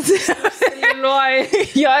skaityti.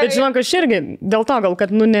 Bet žinok, aš irgi dėl to gal,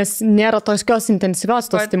 kad nėra tokios intensyvios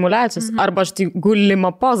tos stimulacijos. Arba aš tai gulimo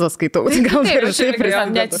pozą skaitau.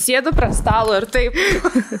 Net sėdu prie stalo ir taip.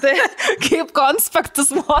 Kaip konspektus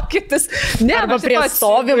mokytis. Arba prie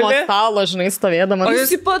stovimo stalo, žinai, stovėdamas. O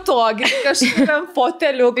jūs patogiai kažkokiam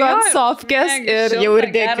foteliuką ant sofkės ir jau ir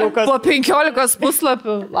dėkiukas. Po 15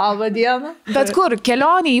 puslapių. Labą dieną. Bet kur,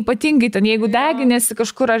 kelionė ypatingai ten, jeigu deginėsi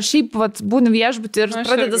kažkur ar šiaip būni viešbutį ir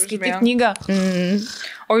pradeda skaityti knygą.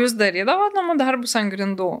 O jūs darydavot namų darbus ant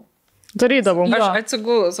grindų? Darydavau. Aš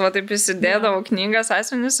atsigulus, taip įsidėdavau knygas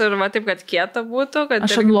asmenis ir taip, kad kieta būtų.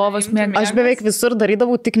 Aš ant lovos mėgau. Aš beveik visur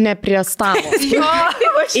darydavau, tik ne prie stalo.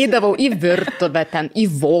 Įdavau į virtuvę ten, į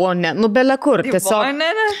vonę, bele kur. Tiesiog.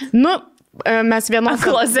 Mes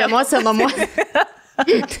vienose namuose.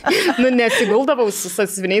 Nesiguldavau su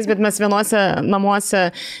sąsiuviniais, bet mes vienose namuose,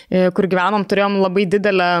 kur gyvenom, turėjom labai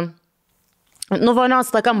didelę vonios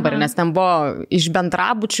tą kambarį, nes ten buvo iš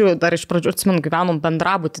bendrabučių, dar iš pradžių atsimenu, gyvenom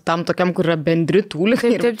bendrabutį, tam tokiam, kur yra bendri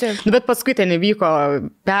tūlikai. Bet paskui ten įvyko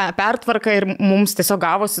pertvarka ir mums tiesiog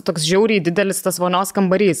gavosi toks žiauriai didelis tas vonios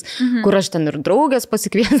kambarys, kur aš ten ir draugės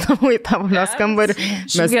pasikviesdavau į tą vonios kambarį.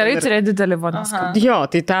 Gerai turėjo didelį vonios kambarį. Jo,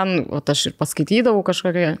 tai ten aš ir paskaitydavau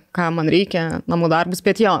kažkokią, ką man reikia, namų darbus,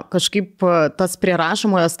 bet jo, kažkaip tas prie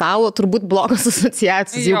rašomojo stalo turbūt blogos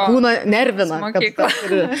asociacijos, jau kūną nervina,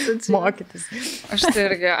 kad mokytis. Aš tai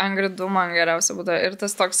irgi ant grindų man geriausia būtų. Ir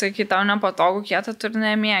tas toks, kai tau nepatogu kietą, tu ir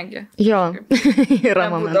nemėgi. Jo,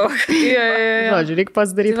 yra momentas. Žodžiu, reikia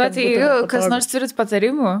pasidaryti. Tai kas nors turit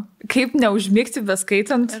patarimų, kaip neužmigti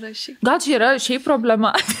beskaitant? Gal čia yra šiaip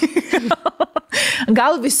problema?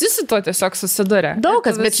 Gal visi su tuo tiesiog susiduria? Daug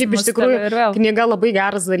kas, bet šiaip iš tikrųjų knyga labai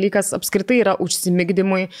geras dalykas apskritai yra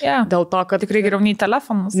užsimigdymui. Dėl to, kad tikrai geriau nei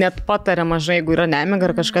telefonas. Net pataria mažai, jeigu yra nemiga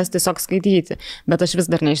ar kažkas tiesiog skaityti. Bet aš vis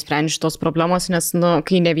dar neišsprendžiu šitos problemos, nes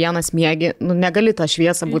kai ne vienas miegi, negali tą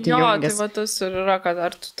šviesą būti įjungęs. Jo, tai tas ir yra, kad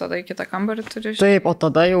ar tu tada į kitą kambarį turi. Taip, o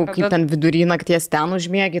tada jau kaip ten vidury nakties ten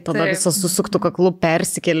užmiegi, tada visas susuktų kaklu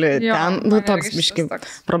persikeli ten, toks biški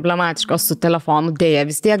problematiškos su telefonu, dėja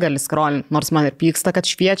vis tiek gali skrolinti, nors man ir pyksta, kad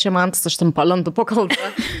šviečia man, aš tam palendu po kalbą,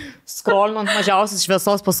 skrolinant mažiausias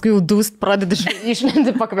šviesos, paskui jau dūst, pradedi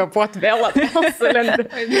išlendi, pakvepuoti vėl atsulendi.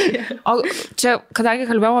 O čia, kadangi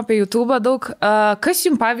kalbėjom apie YouTube daug, kas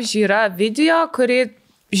jums pavyzdžiui yra video, kurį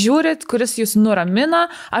žiūrit, kuris jūs nuramina,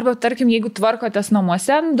 arba tarkim, jeigu tvarkotės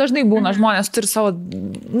namuose, dažnai būna žmonės turi savo,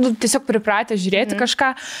 tiesiog pripratę žiūrėti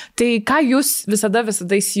kažką, tai ką jūs visada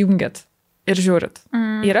įsijungiat? Ir žiūrit.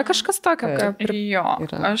 Yra kažkas tokio? Jo,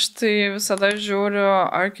 aš tai visada žiūriu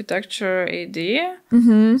Architecture AD,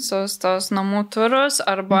 tos namų turus,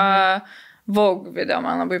 arba Vogue video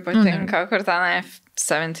man labai patinka, kur ten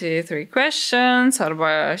 73 questions,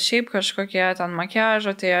 arba šiaip kažkokie ten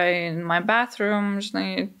makiažo, tai In My Bathroom,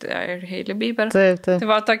 žinai, ir Hailey Bieber. Tai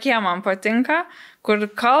va tokie man patinka, kur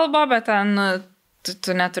kalba, bet ten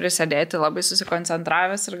tu neturi sėdėti labai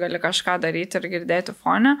susikoncentravęs ir gali kažką daryti ir girdėti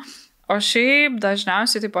fone. O šiaip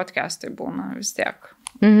dažniausiai tai podcastai būna vis tiek.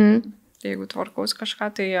 Jeigu tvarkaus kažką,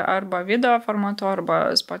 tai arba video formatu, arba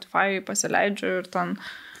Spotify pasileidžiu ir ten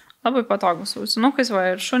labai patogu su ausinukais,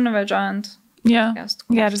 ir šunį vedžiojant.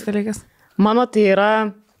 Geras dalykas. Mano tai yra,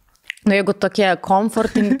 jeigu tokie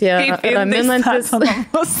comforting, tie raminantis.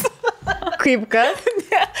 Kaip kas?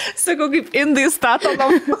 Sakau, kaip indai stato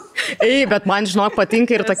namus. Ei, bet man, žinok,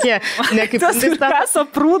 patinka ir tokie, ne kaip indai stato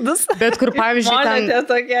prūdus. Bet kur, pavyzdžiui,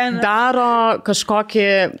 ten daro kažkokį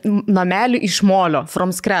namelį iš molio, from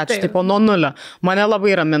scratch, tipo nuo nulio. Mane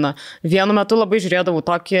labai ramina. Vienu metu labai žiūrėdavau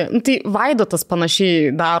tokį, tai Vaidotas panašiai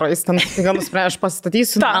daro, jis ten, aš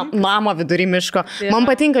pastatysiu namą vidury miško. Man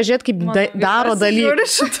patinka žiūrėti, kaip daro dalykus. Žiūri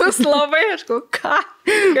šitus labai, aš ką?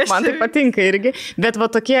 Man tai patinka irgi, bet va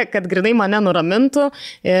tokie, kad grinai mane nuramintų,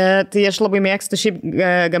 tai aš labai mėgstu šiaip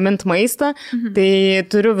gaminti maistą, tai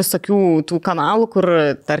turiu visokių tų kanalų, kur,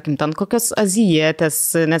 tarkim, ten kokios azijietės,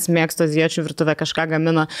 nes mėgstu azijiečių virtuvę kažką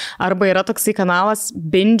gamina, arba yra toksai kanalas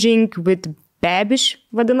Binging with Babish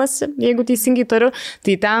vadinasi, jeigu teisingai turiu,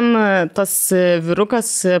 tai ten tas vyrukas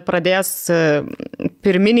pradės,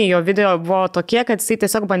 pirminiai jo video buvo tokie, kad jisai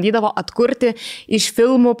tiesiog bandydavo atkurti iš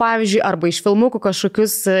filmų, pavyzdžiui, arba iš filmukų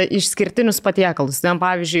kažkokius išskirtinius patiekalus. Ten,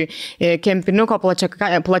 pavyzdžiui, kempiniuko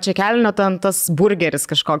plačiakelnio ten tas burgeris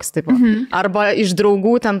kažkoks tipo. Arba iš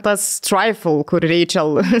draugų ten tas trifle, kur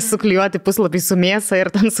Rachel suklijuoti puslapį su mėsa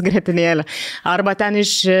ir ten su grietinėlė. Arba ten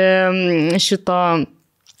iš šito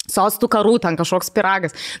sostų karų, ten kažkoks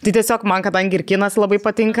piragas. Tai tiesiog man, kadangi ir kinas labai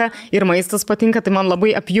patinka, ir maistas patinka, tai man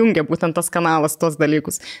labai apjungia būtent tas kanalas, tos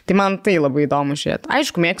dalykus. Tai man tai labai įdomu žiūrėti.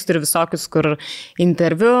 Aišku, mėgstu ir visokius, kur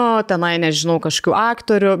interviu, tenai nežinau kažkokių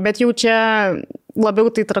aktorių, bet jau čia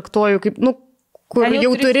labiau tai traktuoju kaip, kur jau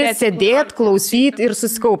turi sėdėti, klausyti ir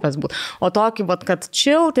susikaupęs būti. O tokį, kad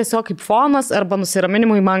chill, tiesiog kaip fonas arba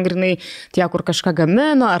nusiraminimui man grinai tie, kur kažką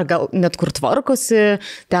gamina, ar gal net kur tvarkosi,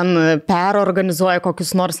 ten perorganizuoja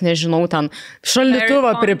kokius nors, nežinau, ten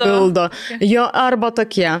šaldytuvą pripildo. Jo, arba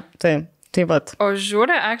tokie, tai vat. O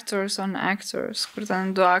žiūri Actors on Actors, kur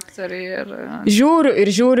ten du aktoriai ir...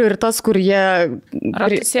 Žiūriu ir tas, kur jie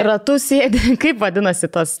ratu sėdi, kaip vadinasi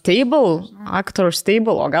tas table, Actors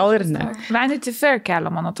table, o gal ir ne. Vanity Fair kelia,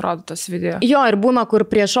 man atrodo, tas video. Jo, ir būna, kur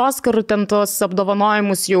prieš Oskarų ten tos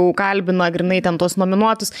apdovanojimus jau kalbina, grinai ten tos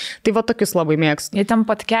nominuotus, tai va tokius labai mėgstu. Jie ten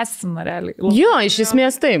podcastina realiai. Jo, iš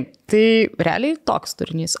esmės taip. Tai realiai toks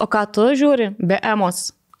turinys. O ką tu žiūri be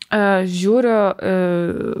Emos? Žiūriu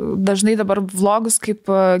dažnai dabar vlogus, kaip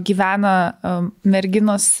gyvena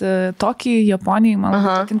merginos Tokijai, Japonijai. Man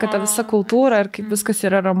patinka ta visa kultūra ir kaip viskas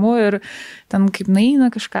yra ramu ir ten kaip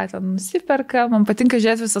naina kažką ten nusiperka. Man patinka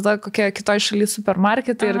žiūrėti visada kokie kitoj šalyje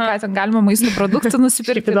supermarketai ir ką ten galima maisto produktų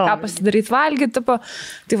nusipirkti, ką pasidaryti valgyti.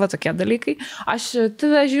 Tai va tokie dalykai. Aš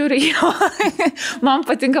tada žiūriu, man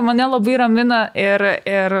patinka, mane labai ramina ir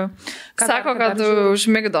sako, kad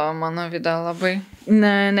užmigdo mano video labai.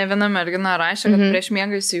 Ne viena mergina rašė, kad prieš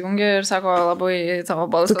miegą įsijungia ir sako, labai tavo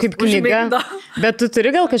balsas tu kaip knyga. Bet tu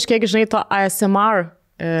turi gal kažkiek, žinai, to ASMR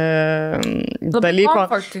dalyko.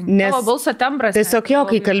 Nes balso tembras. Tiesiog jo,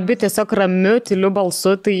 kai kalbi tiesiog ramiu, tyliu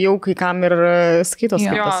balsu, tai jau kai kam ir skaitos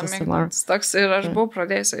kaip tas ASMR. Toks ir aš buvau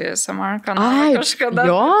pradėjusi ASMR kanalą kažkada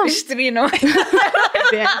ištryniau.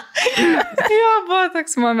 Jo, buvo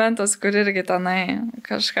toks momentas, kur irgi tenai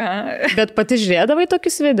kažką. Bet pati žiūrėdavai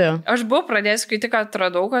tokius video? Aš buvau pradėjęs, kai tik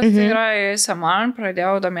atradau, kad tai yra ASMR,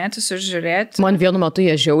 pradėjau domėtis ir žiūrėti. Man vienu metu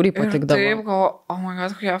jie žiauriai patikdavo. Taip, oh my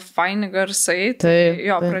god, kokie faini garsai.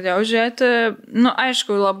 Jo, pradėjau žiūrėti,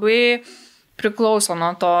 aišku, labai priklauso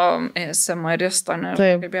nuo to ASMRisto,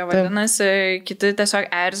 kaip jie vadinasi, kiti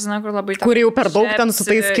tiesiog erzina, kur labai... Kur jau per daug ten su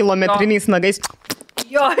tais kilometriniais nagais...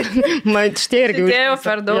 Jo, man šitie irgi uždėjau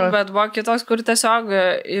per daug, bet buvo kitos, kur tiesiog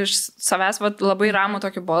iš savęs labai ramų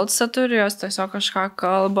tokį balsą turi, jos tiesiog kažką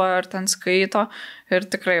kalba ar ten skaito ir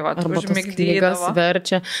tikrai užmigdydavo.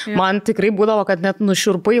 Verčia. Man tikrai būdavo, kad net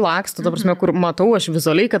nušiurpai laksto, ta prasme, kur matau aš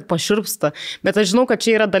vizualiai, kad pašiurpsta. Bet aš žinau, kad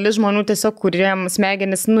čia yra dalis žmonių tiesiog, kuriem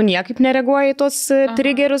smegenis niekaip nereaguoja į tos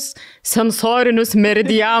triggerius, sensorinius,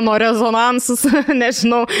 meridiano rezonansus,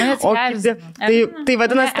 nežinau. Tai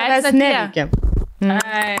vadinasi, tavęs neveikia.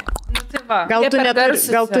 Gal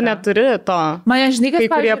tu neturi to? Mane, žinai, kad,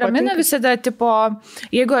 pavyzdžiui, ramina visada, tipo,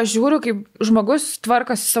 jeigu aš žiūriu, kaip žmogus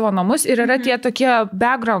tvarkosi savo namus ir yra tie tokie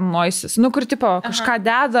background noises, kur, tipo, kažką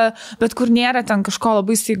deda, bet kur nėra ten kažko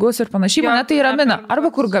labai staigus ir panašiai, mane tai ramina.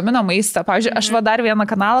 Arba kur gamina maistą. Pavyzdžiui, aš dar vieną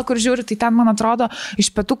kanalą, kur žiūriu, tai ten, man atrodo,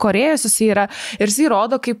 iš Pietų Korėjos jis yra. Ir jis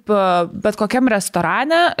rodo, kaip bet kokiam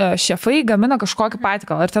restorane šefai gamina kažkokį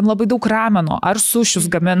patiekalą. Ar ten labai daug rameno, ar sušius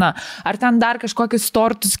gamina, ar ten dar kažkokius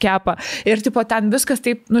tortus kepa. Ir tipo ten viskas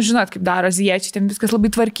taip, žinot, kaip daro azijiečiai, ten viskas labai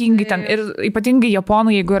tvarkingai, ten ir ypatingai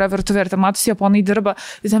japonai, jeigu yra virtuvė ir ten matus japonai dirba,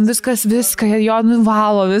 ten viską, jo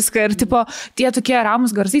nuvalo viską ir tipo tie tokie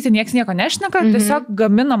ramus garsai, ten nieks nieko nešneka, tiesiog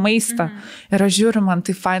gamina maistą. Ir aš žiūriu, man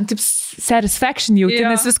tai fine, taip satisfaction jauti,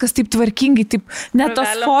 nes viskas taip tvarkingai, taip net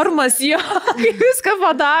tos formas, kaip viską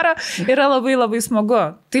padaro, yra labai labai smagu.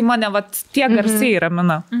 Tai mane tie garsai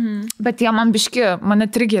ramina. Bet jie man biški, mane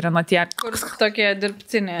trigerina tiek. Kur tokie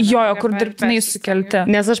dirbtiniai. Jo, kur dirbtiniai sukelti.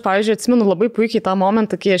 Nes aš, pavyzdžiui, atsimenu labai puikiai tą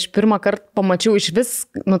momentą, kai aš pirmą kartą pamačiau iš vis,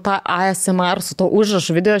 tą ASMR su to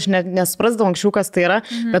užrašu video, aš nesprasdavau anksčiau, kas tai yra,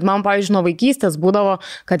 bet man, pavyzdžiui, nuo vaikystės būdavo,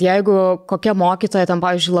 kad jeigu kokia mokytoja ten,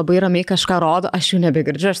 pavyzdžiui, labai ramiai kažką rodo, aš jų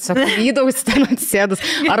nebegirdžiu, aš tiesiog vydausi ten atsėdus,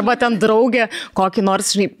 arba ten draugė kokį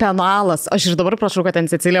nors, penalas. Aš ir dabar prašau, kad ten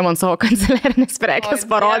Cecilija man savo kanceliarinės prekės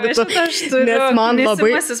parodytų, nes man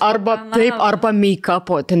labai, arba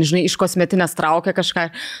make-upo, ten, žinai, iš kosmetinės traukia kažką.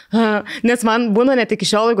 Nes man būna net iki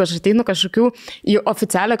šiol, jeigu aš ateinu kažkokių į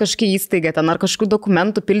oficialią kažkokią įstaigą, ten ar kažkokių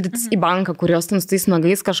dokumentų pildytis į banką, kurios ten su tais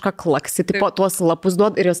nagais kažką klaksi, tipo tuos lapus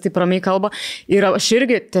duod ir jos taip ramiai kalba. Ir aš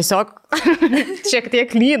irgi tiesiog šiek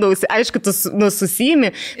tiek lydausi. Aišku, tu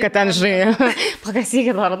susimi, kad ten, žinai,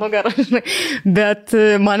 pakasykit ar nugarą, žinai. Bet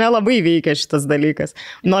mane labai veikia šitas dalykas.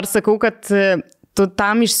 Nors sakau, kad tu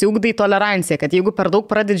tam išsiugdai toleranciją, kad jeigu per daug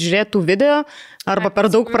pradėt žiūrėti tų video, arba per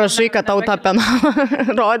daug prašai, kad tau tą penalą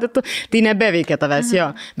rodytų, tai nebeveikia tavęs jo.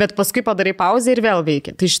 Bet paskui padarai pauzę ir vėl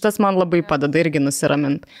veikia. Tai šitas man labai padeda irgi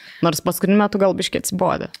nusiraminti. Nors paskutiniu metu gal biškiai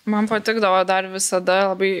atsibodė. Man patikdavo dar visada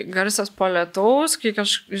labai garsas po lietaus, kai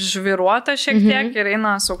kažkaip žviruota šiek tiek ir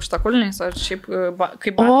eina su aukštakulniais, ar šiaip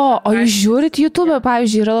kaip... O jūs žiūrit YouTube,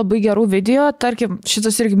 pavyzdžiui, yra labai gerų video, tarkim,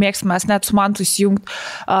 šitas irgi mėgstamas, net su man įsijungt,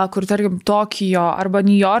 kur, tarkim, Tokijo arba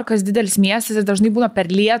New Yorkas, didelis miestas ir dažnai būna per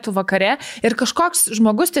lietų vakare ir kažkoks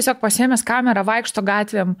žmogus tiesiog pasiėmęs kamerą vaikšto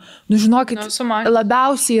gatvėm, nu žinokit,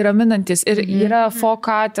 labiausiai raminantis ir yra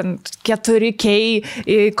 4K, ten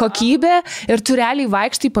 4K kokybė ir tu realiai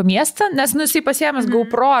vaikštai po miestą, nes nu jisai pasiėmęs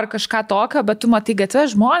GoPro ar kažką tokio, bet tu matai gatvę,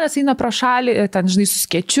 žmonės eina pro šalį, ten žinai su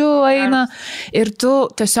skečiu eina ir tu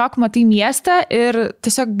tiesiog matai miestą ir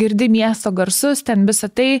tiesiog girdi miesto garsus, ten visą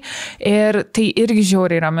tai ir tai irgi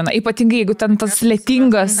žiauriai ramina, ypatingai jeigu ten tas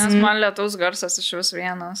lietingas. Nes man lietaus garsas iš vis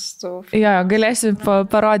vienas. Jo, galėsiu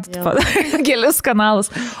parodyti kelius kanalus.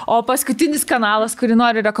 O paskutinis kanalas, kurį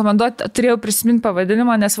noriu rekomenduoti, turėjau prisiminti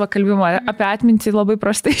pavadinimą, nes kalbėjimo apie atmintį labai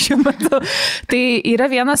prastai šiuo metu. Tai yra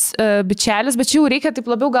vienas bičelis, bet čia jau reikia taip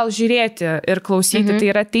labiau gal žiūrėti ir klausyti. Tai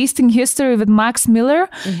yra Tasting History with Max Miller.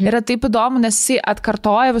 Yra taip įdomu, nes jis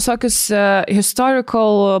atkartoja visokius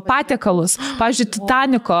historical patiekalus. Pavyzdžiui,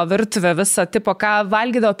 Titaniko virtuvė visą, tipo, ką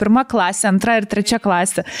valgydavo 1. klasė, 2. ir 3.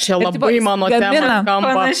 klasė. Čia labai mano tema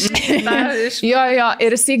skamba. Jo,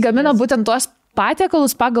 ir jisai gamina būtent tuos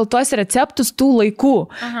patiekalus pagal tuos receptus tų laikų.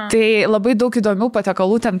 Tai labai daug įdomių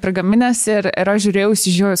patiekalų ten prigaminęs ir aš žiūrėjau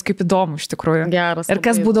įsižiūrėjus, kaip įdomu iš tikrųjų. Geras. Ir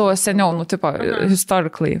kas būdavo seniau, nu, tipo,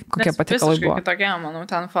 historically, kokie patiekalai buvo. Visiškai kitokie, manau,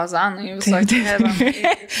 ten fazanai visokie.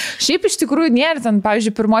 Šiaip iš tikrųjų nėra, ten,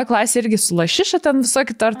 pavyzdžiui, 1. klasė irgi su lašiša, ten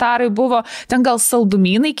visokie tartarai buvo, ten gal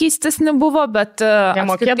saldumynai keistesni buvo, bet...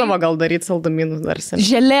 Nemokėdavo gal daryti saldumynus dar seniai.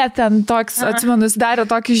 Želė ten toks, atsimenu, jis darė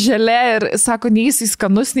tokį želė ir sako, nei jis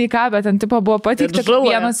skanus, nei ką, bet ten tipo buvo patikti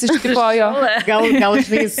vienas iš tipojo. Gal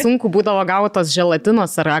žinai, sunku būdavo gautos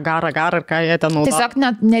želatinos ar agar, ar ką jie ten naudoja.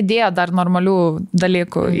 Tiesiog nedėjo dar normalių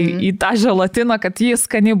dalykų į tą želatiną, kad jis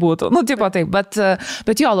skaniai būtų. Nu, tipo taip, bet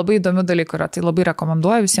jo, labai įdomių dalykų yra, tai labai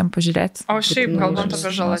rekomenduoju visiems pažiūrėti. O šiaip, kalbant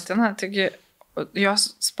apie želatiną, taigi jos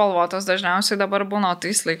spalvotos dažniausiai dabar būna, o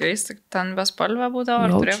tais laikais ten bespalvė būdavo,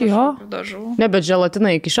 ar turėjo kažkokių dažų? Ne, bet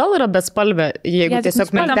želatina iki šiol yra bespalvė, jeigu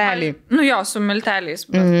tiesiog milteliai. Nu jo, su milteliais.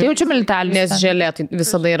 Tai jaučiu milteliais. Nes želė tai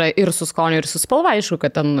visada yra ir su skoniu, ir su spalva, aišku,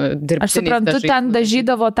 kad ten dirbtiniais. Aš suprantu, ten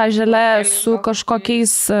dažydavo tą želę su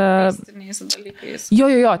kažkokiais... dalykais.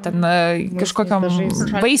 Jo, ten kažkokiam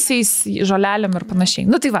vaisiais, žolelėm ir panašiai.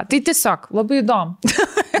 Nu tai va, tai tiesiog labai įdomu.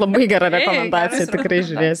 Labai gera rekomendacija, tikrai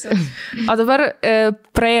žiūrėsiu. O dabar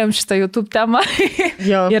praėjom šitą YouTube temą.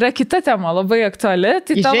 Yra kita tema, labai aktuali.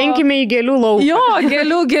 Tai Ženkime į gėlių lauką.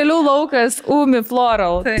 Jo, gėlių laukas, Umi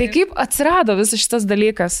Floral. Tai kaip atsirado visas šitas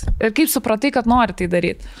dalykas? Ir kaip supratai, kad nori tai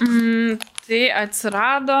daryti? Tai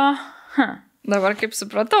atsirado... Dabar kaip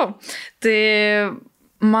supratau. Tai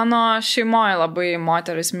mano šeimoje labai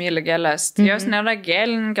moteris myli gėlės. Tai jos nėra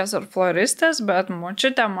gėlininkės ar floristės, bet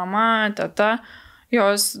močiutė, mama, teta...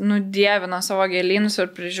 Jos nudievina savo gėlynus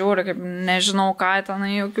ir prižiūri, kaip nežinau ką,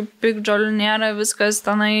 tenai jokių pikdžiolių nėra, viskas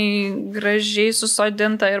tenai gražiai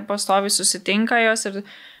susodinta ir pastoviai susitinka jos ir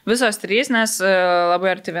visos trys, nes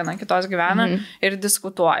labai arti viena kitos gyvena ir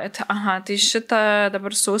diskutuoja. Tai šitą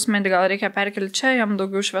dabar sausmedį gal reikia perkelti čia, jam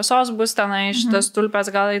daugiau šviesos bus tenai, šitas tulpės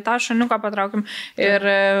gal į tą šuniuką patraukim ir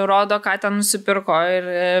rodo, ką ten nusipirko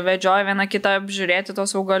ir vedžioja vieną kitą apžiūrėti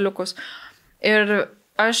tos augaliukus. Ir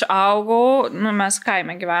aš augau, mes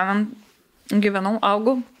kaime gyvenau,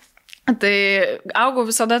 augau Tai augau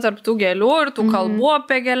visada tarp tų gėlių ir tų kalbų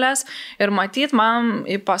apie gėlės ir matyt, man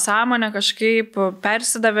į pasąmonę kažkaip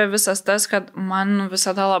persidavė visas tas, kad man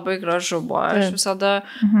visada labai gražu buvo. Aš visada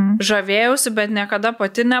žavėjausi, bet niekada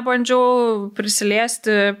pati nebandžiau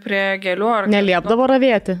prisiliesti prie gėlių. Neliepdavo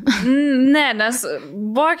ravėti? Ne, nes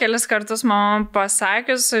buvo kelis kartus man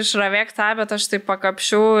pasakius, išravėk tą, bet aš taip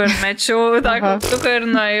pakapšiau ir mečiau tą kaptuką ir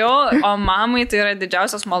nuėjau, o mamai tai yra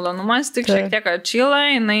didžiausias malonumas, tik šiek tiek atšyla,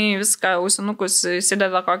 jinai viską ausinukus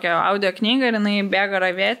įsideda kokią audio knygą ir jinai bėga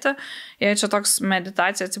ravėti. Jei čia toks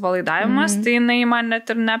meditacija, atsipalaidavimas, tai jinai man net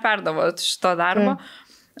ir neperdavo šito darbo.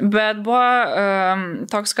 Bet buvo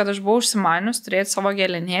toks, kad aš buvau užsimanius turėti savo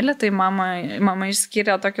gėlinėlį, tai mama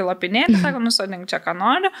išskyrė tokį lapinėlį, sako, nusodink čia, ką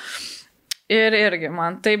nori. Ir irgi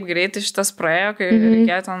man taip greitai šitas praėjo, kai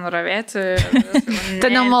reikėjo ten ravėti. Ta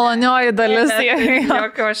nemalonioji dalis.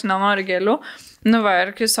 Jokio aš nenoriu gėlių. Nu va,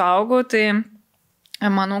 ir kai suaugau, tai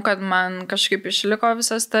manau, kad man kažkaip išliko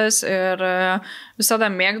visas tas ir visada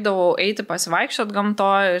mėgdavau eiti pasivaikščiot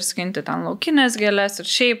gamtoje ir skinti ten laukinės gėlės ir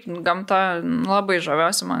šiaip gamta labai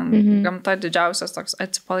žaviausi, man gamta didžiausias toks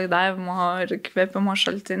atsipalaidavimo ir įkvėpimo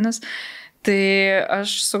šaltinis. Tai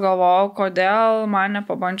aš sugalvojau, kodėl man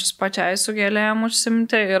nepabandžius pačiai su gėlėm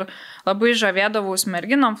užsimti ir labai žavėdavaus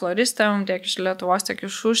merginom, floristėm, tiek iš Lietuvos, tiek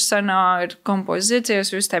iš užsienio ir kompozicijas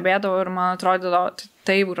jų stebėdavau ir man atrodydavo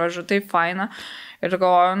taip gražu, taip faina. Ir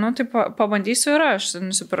galvoju, nu, tai pabandysiu ir aš.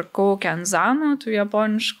 Nusipirkau kenzanų, tų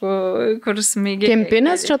japoniškų, kur smaigiai.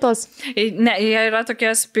 Kempinės čia tos? Ne, jie yra tokie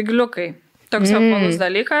spigliukai. Toks apvalus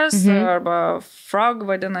dalykas, arba frog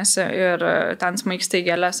vadinasi, ir ten smaigstai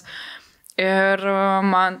gėlės. Ir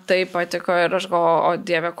man tai patiko ir aš galvoju, o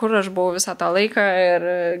Dieve, kur aš buvau visą tą laiką ir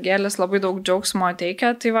gėlės labai daug džiaugsmo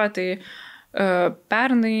teikia. Tai va, tai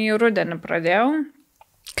pernai rudenį pradėjau.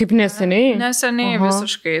 Kaip neseniai? Neseniai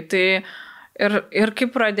visiškai. Tai ir kai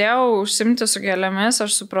pradėjau užsimti su gėlėmis,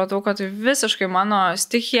 aš supratau, kad tai visiškai mano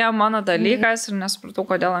stichija, mano dalykas ir nesupratau,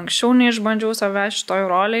 kodėl anksčiau neišbandžiau save šitoj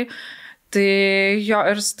roliai. Tai jo,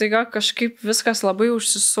 ir staiga kažkaip viskas labai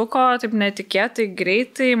užsisuko, taip netikėtai,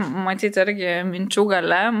 greitai, matyti irgi minčių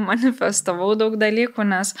gale, manifestavau daug dalykų,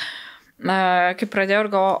 nes kai pradėjau ir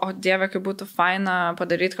galvoju, o Dieve, kaip būtų faina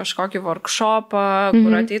padaryti kažkokį workshopą,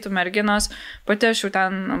 kur ateitų merginos. Pati aš jau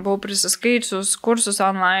ten buvau prisiskaičius, kursus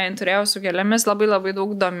online, turėjau su gėlėmis, labai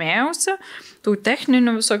daug domėjausi, tų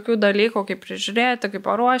techninių visokių dalykų, kaip prižiūrėti, kaip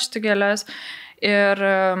paruošti gėlės. Ir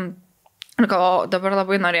galvoju, dabar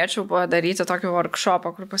labai norėčiau padaryti tokį workshopą,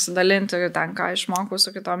 kur pasidalinti ten, ką išmokau su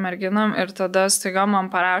kitom merginom. Ir tada staiga man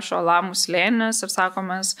parašo Lamų slėnis ir sako,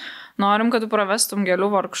 mes norim, kad tu pravestum gėlių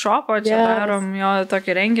workshopą, čia darom jo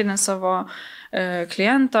tokį renginį savo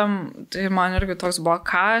klientam. Tai man irgi toks buvo,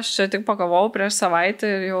 ką aš čia tik pakavau prieš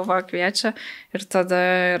savaitę ir jau va kviečia. Ir tada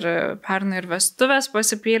ir pernai ir vestuvės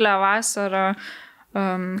pasipylė vasarą.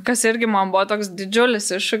 Kas irgi man buvo toks didžiulis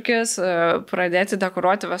iššūkis pradėti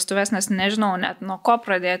dekoruoti vestuvės, nes nežinau net nuo ko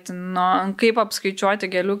pradėti, kaip apskaičiuoti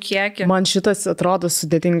gėlių kiekį. Man šitas atrodo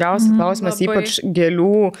sudėtingiausias klausimas, ypač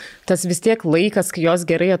gėlių, tas vis tiek laikas, kai jos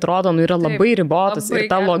gerai atrodo, yra labai ribotas labai ir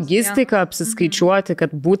ta logistika apsiskaičiuoti,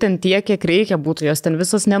 kad būtent tiek, kiek reikia būtų, jos ten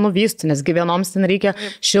visos nenuvystų, nes vienoms ten reikia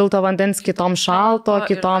šilto vandens, kitom šalto,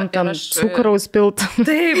 kitom ten cukraus pilt,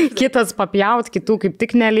 kitas papjaut, kitų kaip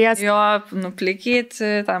tik nelies. Jo, nuplikyti,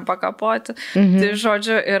 ten pakapoti. Tai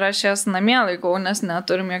žodžiu, ir aš jas namie laikau, nes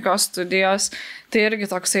neturim jokios studijos. Tai irgi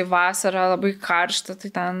toksai vasara labai karšta,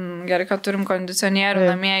 tai ten gerai, kad turim kondicionierių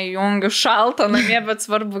namie, jungiu šaltą namie, bet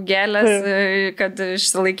svarbu gėlės, kad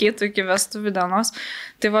išsilaikytų iki vestuvių dienos.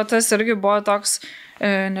 Tai va tas irgi buvo toks,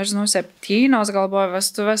 nežinau, 7 gal buvo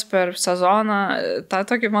vestuvės per sezoną, tą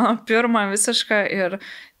tokį mano pirmą visišką ir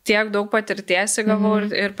tiek daug patirties įgavau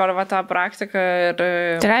ir per va tą praktiką ir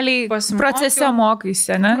realiai procese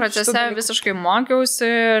mokaisi, ne? Procese visiškai mokiausi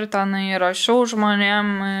ir ten rašiau žmonėm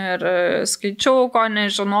ir skaičiau, ko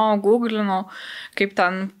nežinau, googlinau, kaip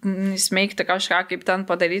ten įsmeigti kažką, kaip ten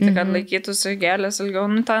padaryti, kad laikytųsi gėlės ilgiau.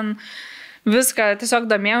 Nu, ten viską tiesiog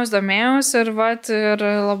domėjaus ir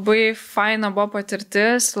labai faina buvo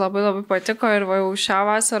patirtis, labai patiko ir va jau šią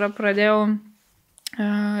vasarą pradėjau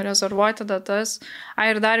rezervuoti datas.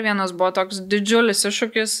 Ir dar vienas buvo toks didžiulis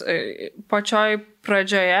iššūkis pačioj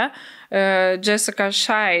pradžioje. Jessica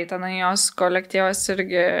Shai, tenai jos kolektyvas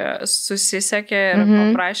irgi susisiekė ir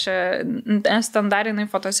paprašė, nes ten dar jinai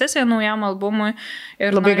fotosesiją naujam albumui.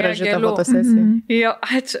 Ir labai graži ta fotosesija. Jo,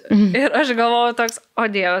 ačiū. Ir aš galvojau toks, o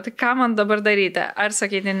Dieve, tai ką man dabar daryti? Ar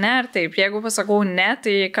sakyti ne, ar taip? Jeigu pasakau ne,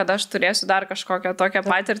 tai kad aš turėsiu dar kažkokią tokią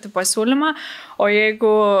patirtį pasiūlymą, o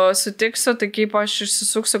jeigu sutiksiu, tai kaip aš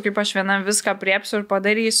išsisuksiu, kaip aš viena viską priepsiu ir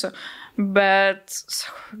padarysiu. Bet,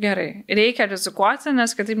 gerai, reikia rizikuoti,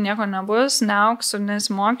 nes kitaip nieko nebus, neauksiu,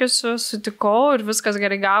 nesimokysiu, sutikau ir viskas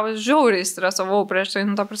gerai gavus, žiauriai stresavau prieš tai,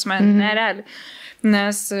 ta prasme, nerealiai.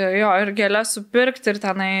 Nes jo, ir gėlę supirkti, ir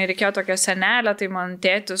tenai reikėjo tokią senelę, tai man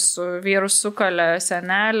tėtis su vyru sukalė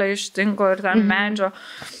senelę iš tinklo ir ten medžio.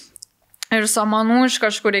 Ir samanų iš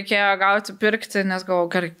kažkur reikėjo gauti pirkti, nes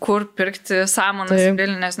galvoju, gerai, kur pirkti samanas į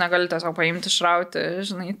Vilnių, nes negali tiesiog paimti, išrauti,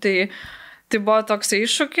 žinai, tai buvo toks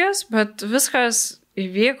iššūkis, bet viskas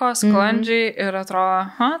įvyko sklandžiai ir atrodo,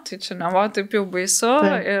 tai čia nebuvo taip jau baisu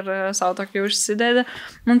ir savo tokį užsidėdė.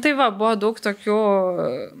 Tai buvo daug tokių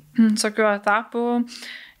etapų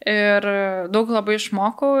ir daug labai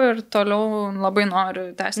išmokau ir toliau labai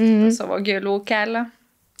noriu tęsti savo gėlių kelią.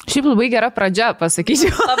 Šiaip labai gera pradžia,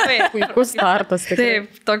 pasakyčiau. Labai puikus startas. Taip,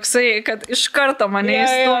 toksai, kad iš karto mane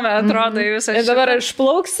įstumė, atrodo, į visą šitą. Ir dabar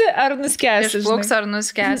išplauksi ar nuskęsi? Išplauksi ar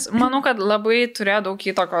nuskęsi. Manau, kad labai turėjo daug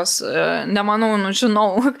įtakos, nemanau, žinau,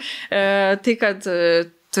 tai, kad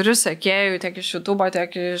turiu sekėjų tiek iš YouTube,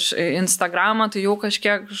 tiek iš Instagramo, tai jau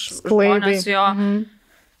kažkiek žmonės jo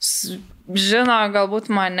žino galbūt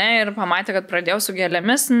mane ir pamatė, kad pradėjau su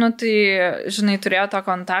gėlėmis, tai, žinai, turėjo tą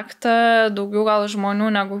kontaktą daugiau gal žmonių,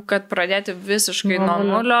 negu kad pradėti visiškai nuo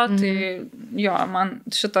nulio, tai jo, man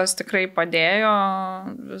šitas tikrai padėjo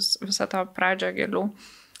visą tą pradžią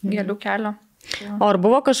gėlių kelio. O ar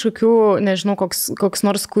buvo kažkokių, nežinau, koks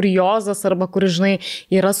nors kuriozas, arba kur, žinai,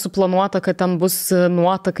 yra suplanuota, kad ten bus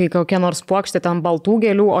nuotakai, kokie nors puokštė, ten baltų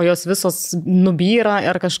gėlių, o jos visos nubyra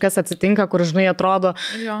ir kažkas atsitinka, kur, žinai, atrodo,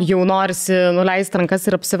 jau norisi nuleisti rankas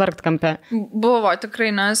ir apsiverkt kampe? Buvo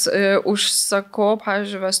tikrai, nes užsakau,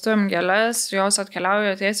 pavyzdžiui, vestuvėm gėlės, jos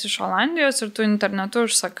atkeliauja tiesiai iš Olandijos ir tu internetu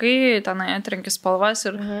užsakai, tenai atrenki spalvas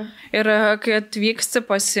ir kai atvyksti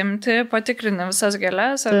pasimti, patikrini visas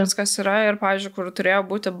gėlės, ar viskas yra ir, pavyzdžiui, kur turėjo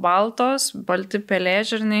būti balti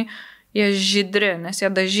pelėžirniai, jie žydri, nes jie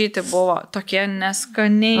dažyti buvo tokie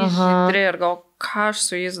neskaniai žydri ir gal ką aš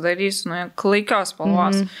su jais darysiu, klaikios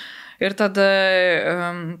spalvos. Ir tada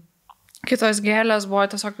kitos gėlės buvo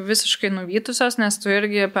tiesiog visiškai nuvytusios, nes tu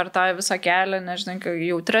irgi per tą visą kelią, nežinai,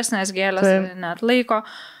 jautresnės gėlės net laiko.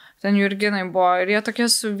 Ten jurginai buvo ir jie tokie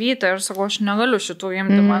suvytę ir sakau, aš negaliu šitų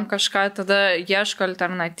imti, man kažką tada ieško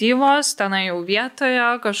alternatyvos, tenai jau vietoje,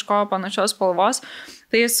 kažko panašios spalvos.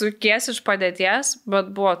 Tai sukies iš padėties, bet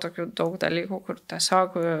buvo tokių daug dalykų, kur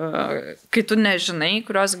tiesiog, kai tu nežinai,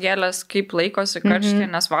 kurios gėlės kaip laikosi karštį,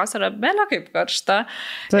 nes vasara belė kaip karšta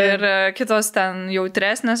ir kitos ten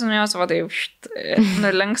jautresnės, jos vadai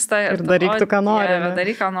nulinksta ir daryk tu, ką nori.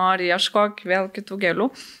 Daryk, ką nori, ieškok vėl kitų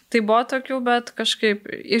gėlių. Tai buvo tokių, bet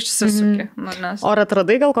kažkaip išsisukė. O ar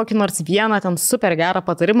atradai gal kokį nors vieną ten super gerą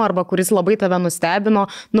patarimą, arba kuris labai tave nustebino,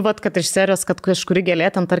 vat, kad iš serijos, kad kažkuri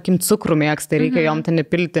gėlė ten, tarkim, cukrų mėgsta, reikia jom ten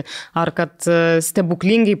įpilti, ar kad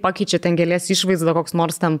stebuklingai pakeičia ten gėlės išvaizdą, koks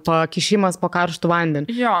nors ten pakišimas po karštų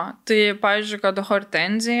vandenį. Jo, tai, pavyzdžiui, kad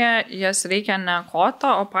hortenzija, jas reikia ne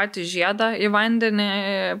kotą, o patį žiedą į vandenį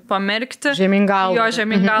pamerkti. Žemyn galvą. Jo,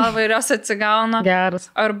 žemyn galvą ir jos atsigauna.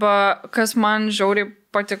 Geras. Arba, kas man žiauriai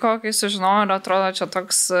patiko, kai sužinojau, ir atrodo čia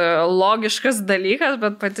toks logiškas dalykas,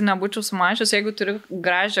 bet pati nebūčiau sumačius, jeigu turi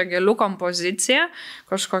gražią gėlių kompoziciją,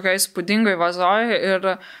 kažkokio įspūdingai vazoje ir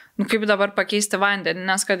kaip dabar pakeisti vandenį,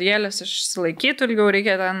 nes kad gėlės išsilaikytų ilgiau,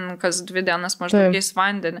 reikia ten kas 2 dienas maždaug keisti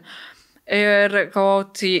vandenį. Ir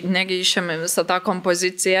tai negi išėmė visą tą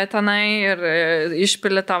kompoziciją tenai ir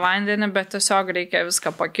išpili tą vandenį, bet tiesiog reikia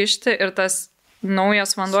viską pakišti ir tas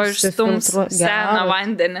naujas vanduo išstums seną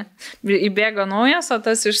vandenį. Įbėgo naujas, o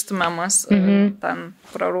tas išstumiamas ten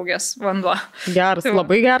prarūgęs vanduo. Geras,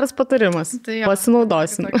 labai geras patarimas.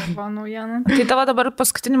 Pasinaudosim. Tai tavo dabar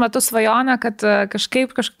paskutiniu metu svajonė, kad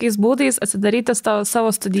kažkokiais būdais atsidaryti savo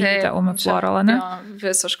studiją Umifloral, ne? Jo,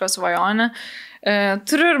 visiška svajonė.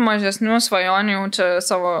 Turiu ir mažesnių svajonių, jau čia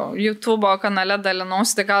savo YouTube kanale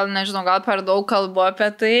dalinausi, tai gal, nežinau, gal per daug kalbu apie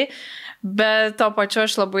tai, bet to pačiu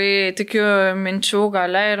aš labai tikiu minčių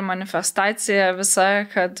gale ir manifestacija visa,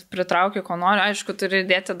 kad pritraukiu, ko noriu. Aišku, turi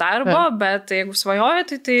dėti darbo, bet jeigu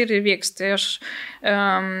svajoju, tai ir įvyks. Tai aš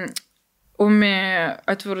Umi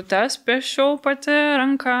atvirutes piešiau pati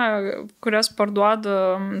ranką, kurias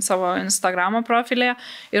parduodu savo Instagramo profilėje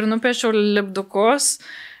ir nupiešiau lipdukus.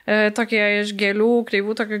 Tokie iš gėlių,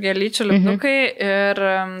 kreivų tokių gėlyčių lipdukai ir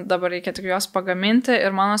dabar reikia tik juos pagaminti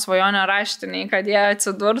ir mano svajonė raštiniai, kad jie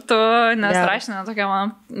atsidurtų, nes raštinė tokia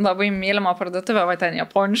man labai mylima parduotuvė, va ten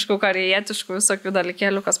japoniškų, korėjietiškų visokių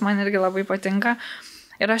dalykėlių, kas man irgi labai patinka.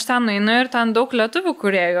 Ir aš ten nueinu ir ten daug lietuvių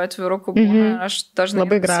kūrėjų atvirukų būna. Aš dažnai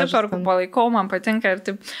nusipirku, palaikau, man patinka ir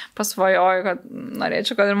taip pasvajoju, kad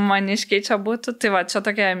norėčiau, kad ir maniškiai čia būtų. Tai va, čia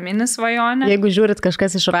tokia mini svajonė. Jeigu žiūrit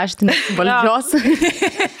kažkas iš raštinės valdžios.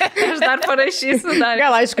 Aš dar parašysiu.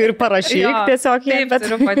 Gal aišku ir parašyk tiesiog. Taip,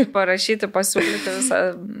 turiu pati parašyti, pasiūlyti visą,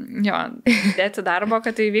 dėti darbo,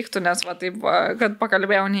 kad tai įvyktų, nes va taip, kad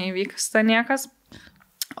pakalbėjau, neįvyksta niekas.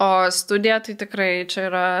 O studija tai tikrai čia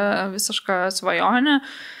yra visiška svajonė.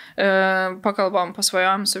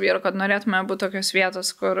 Pasvajojom su vyru, kad norėtume būti tokios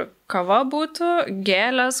vietos, kur kava būtų,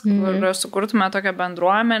 gėlės, kur sukurtume tokią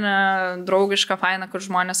bendruomenę, draugišką, fainą, kur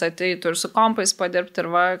žmonės ateitų ir su kompais padirbti,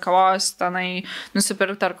 ir va, kavos tenai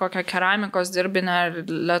nusipirkti ar kokią keramikos dirbinę, ar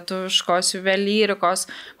lietuviškos juvelyrikos,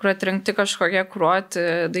 kur atrinkti kažkokie kruoti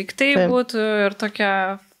daiktai būtų ir tokia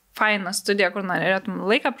faina studija, kur norėtum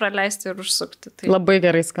laiką praleisti ir užsukti. Tai... Labai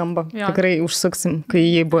gerai skamba. Tikrai užsuksim, kai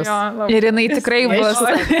jį bus. Ir jinai tikrai bus.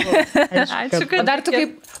 Ačiū, kad... Dar tu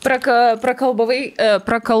kaip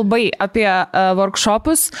prakalbai apie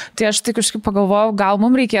workshopus, tai aš tai kažkaip pagalvojau, gal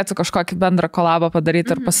mums reikėtų kažkokį bendrą kolabą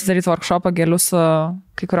padaryti ir pasidaryti workshopą gėlių su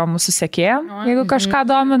kai kuriuom mūsų sekėjom, jeigu kažką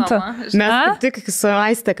domintų. Mes tik su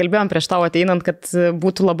Aiste kalbėjom prieš tau ateinant, kad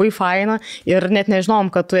būtų labai faina ir net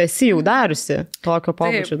nežinom, kad tu esi jau dariusi tokio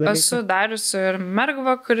pobūdžio dalyką. Esu dariusi ir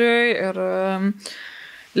Mergvakariui, ir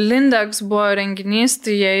Lindex buvo renginys,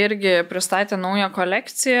 tai jie irgi pristatė naują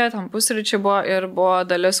kolekciją, tam pusryčiai buvo ir buvo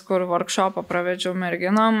dalis, kur workshopą pravedžiau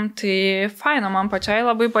merginom, tai faina, man pačiai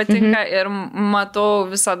labai patinka ir matau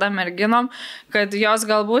visada merginom, kad jos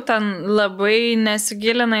galbūt ten labai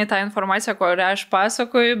nesigilina į tą informaciją, kurią aš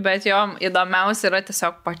pasakoju, bet jom įdomiausia yra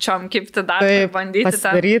tiesiog pačiom kipti darbą ir bandyti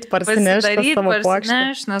pasidaryt,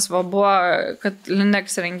 parsinešti, nes va buvo, kad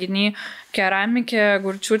Lindex renginį keramikė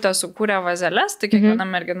Gurčiūtė sukūrė vazeles, tai kiekviena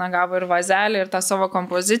mergina gavo ir vazelį, ir tą savo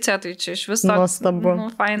kompoziciją, tai čia iš viso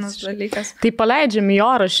fainas dalykas. Tai paleidžiam į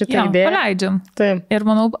orą šitą idėją. Paleidžiam. Taip. Ir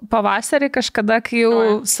manau, pavasarį kažkada, kai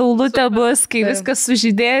jau saulutė bus, kai viskas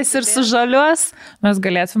sužydės ir sužaliuos, mes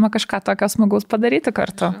galėtume kažką tokio smagaus padaryti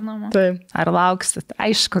kartu. Taip. Ar lauksit?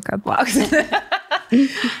 Aišku, kad lauksit.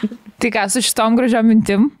 Tai ką, su šitom gražiom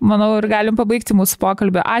mintim, manau, ir galim pabaigti mūsų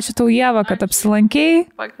pokalbį. Ačiū tau, Ieva, kad apsilankėjai.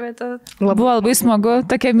 Pakvietėt. Buvo labai smagu,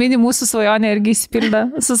 tokia mini mūsų svajonė irgi įsipilda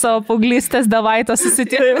su savo paauglystės davaito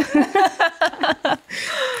susitikti.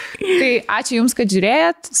 Tai ačiū Jums, kad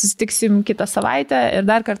žiūrėjot, susitiksim kitą savaitę ir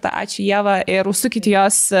dar kartą ačiū Ieva ir užsukite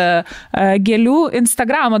jos gėlių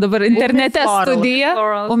Instagramą, dabar internete studija.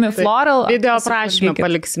 Umifloral. Video aprašymą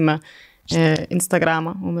paliksime.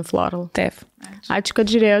 Instagramą Umifloral. Taip. Ačiū, kad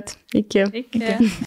žiūrėjot. Iki.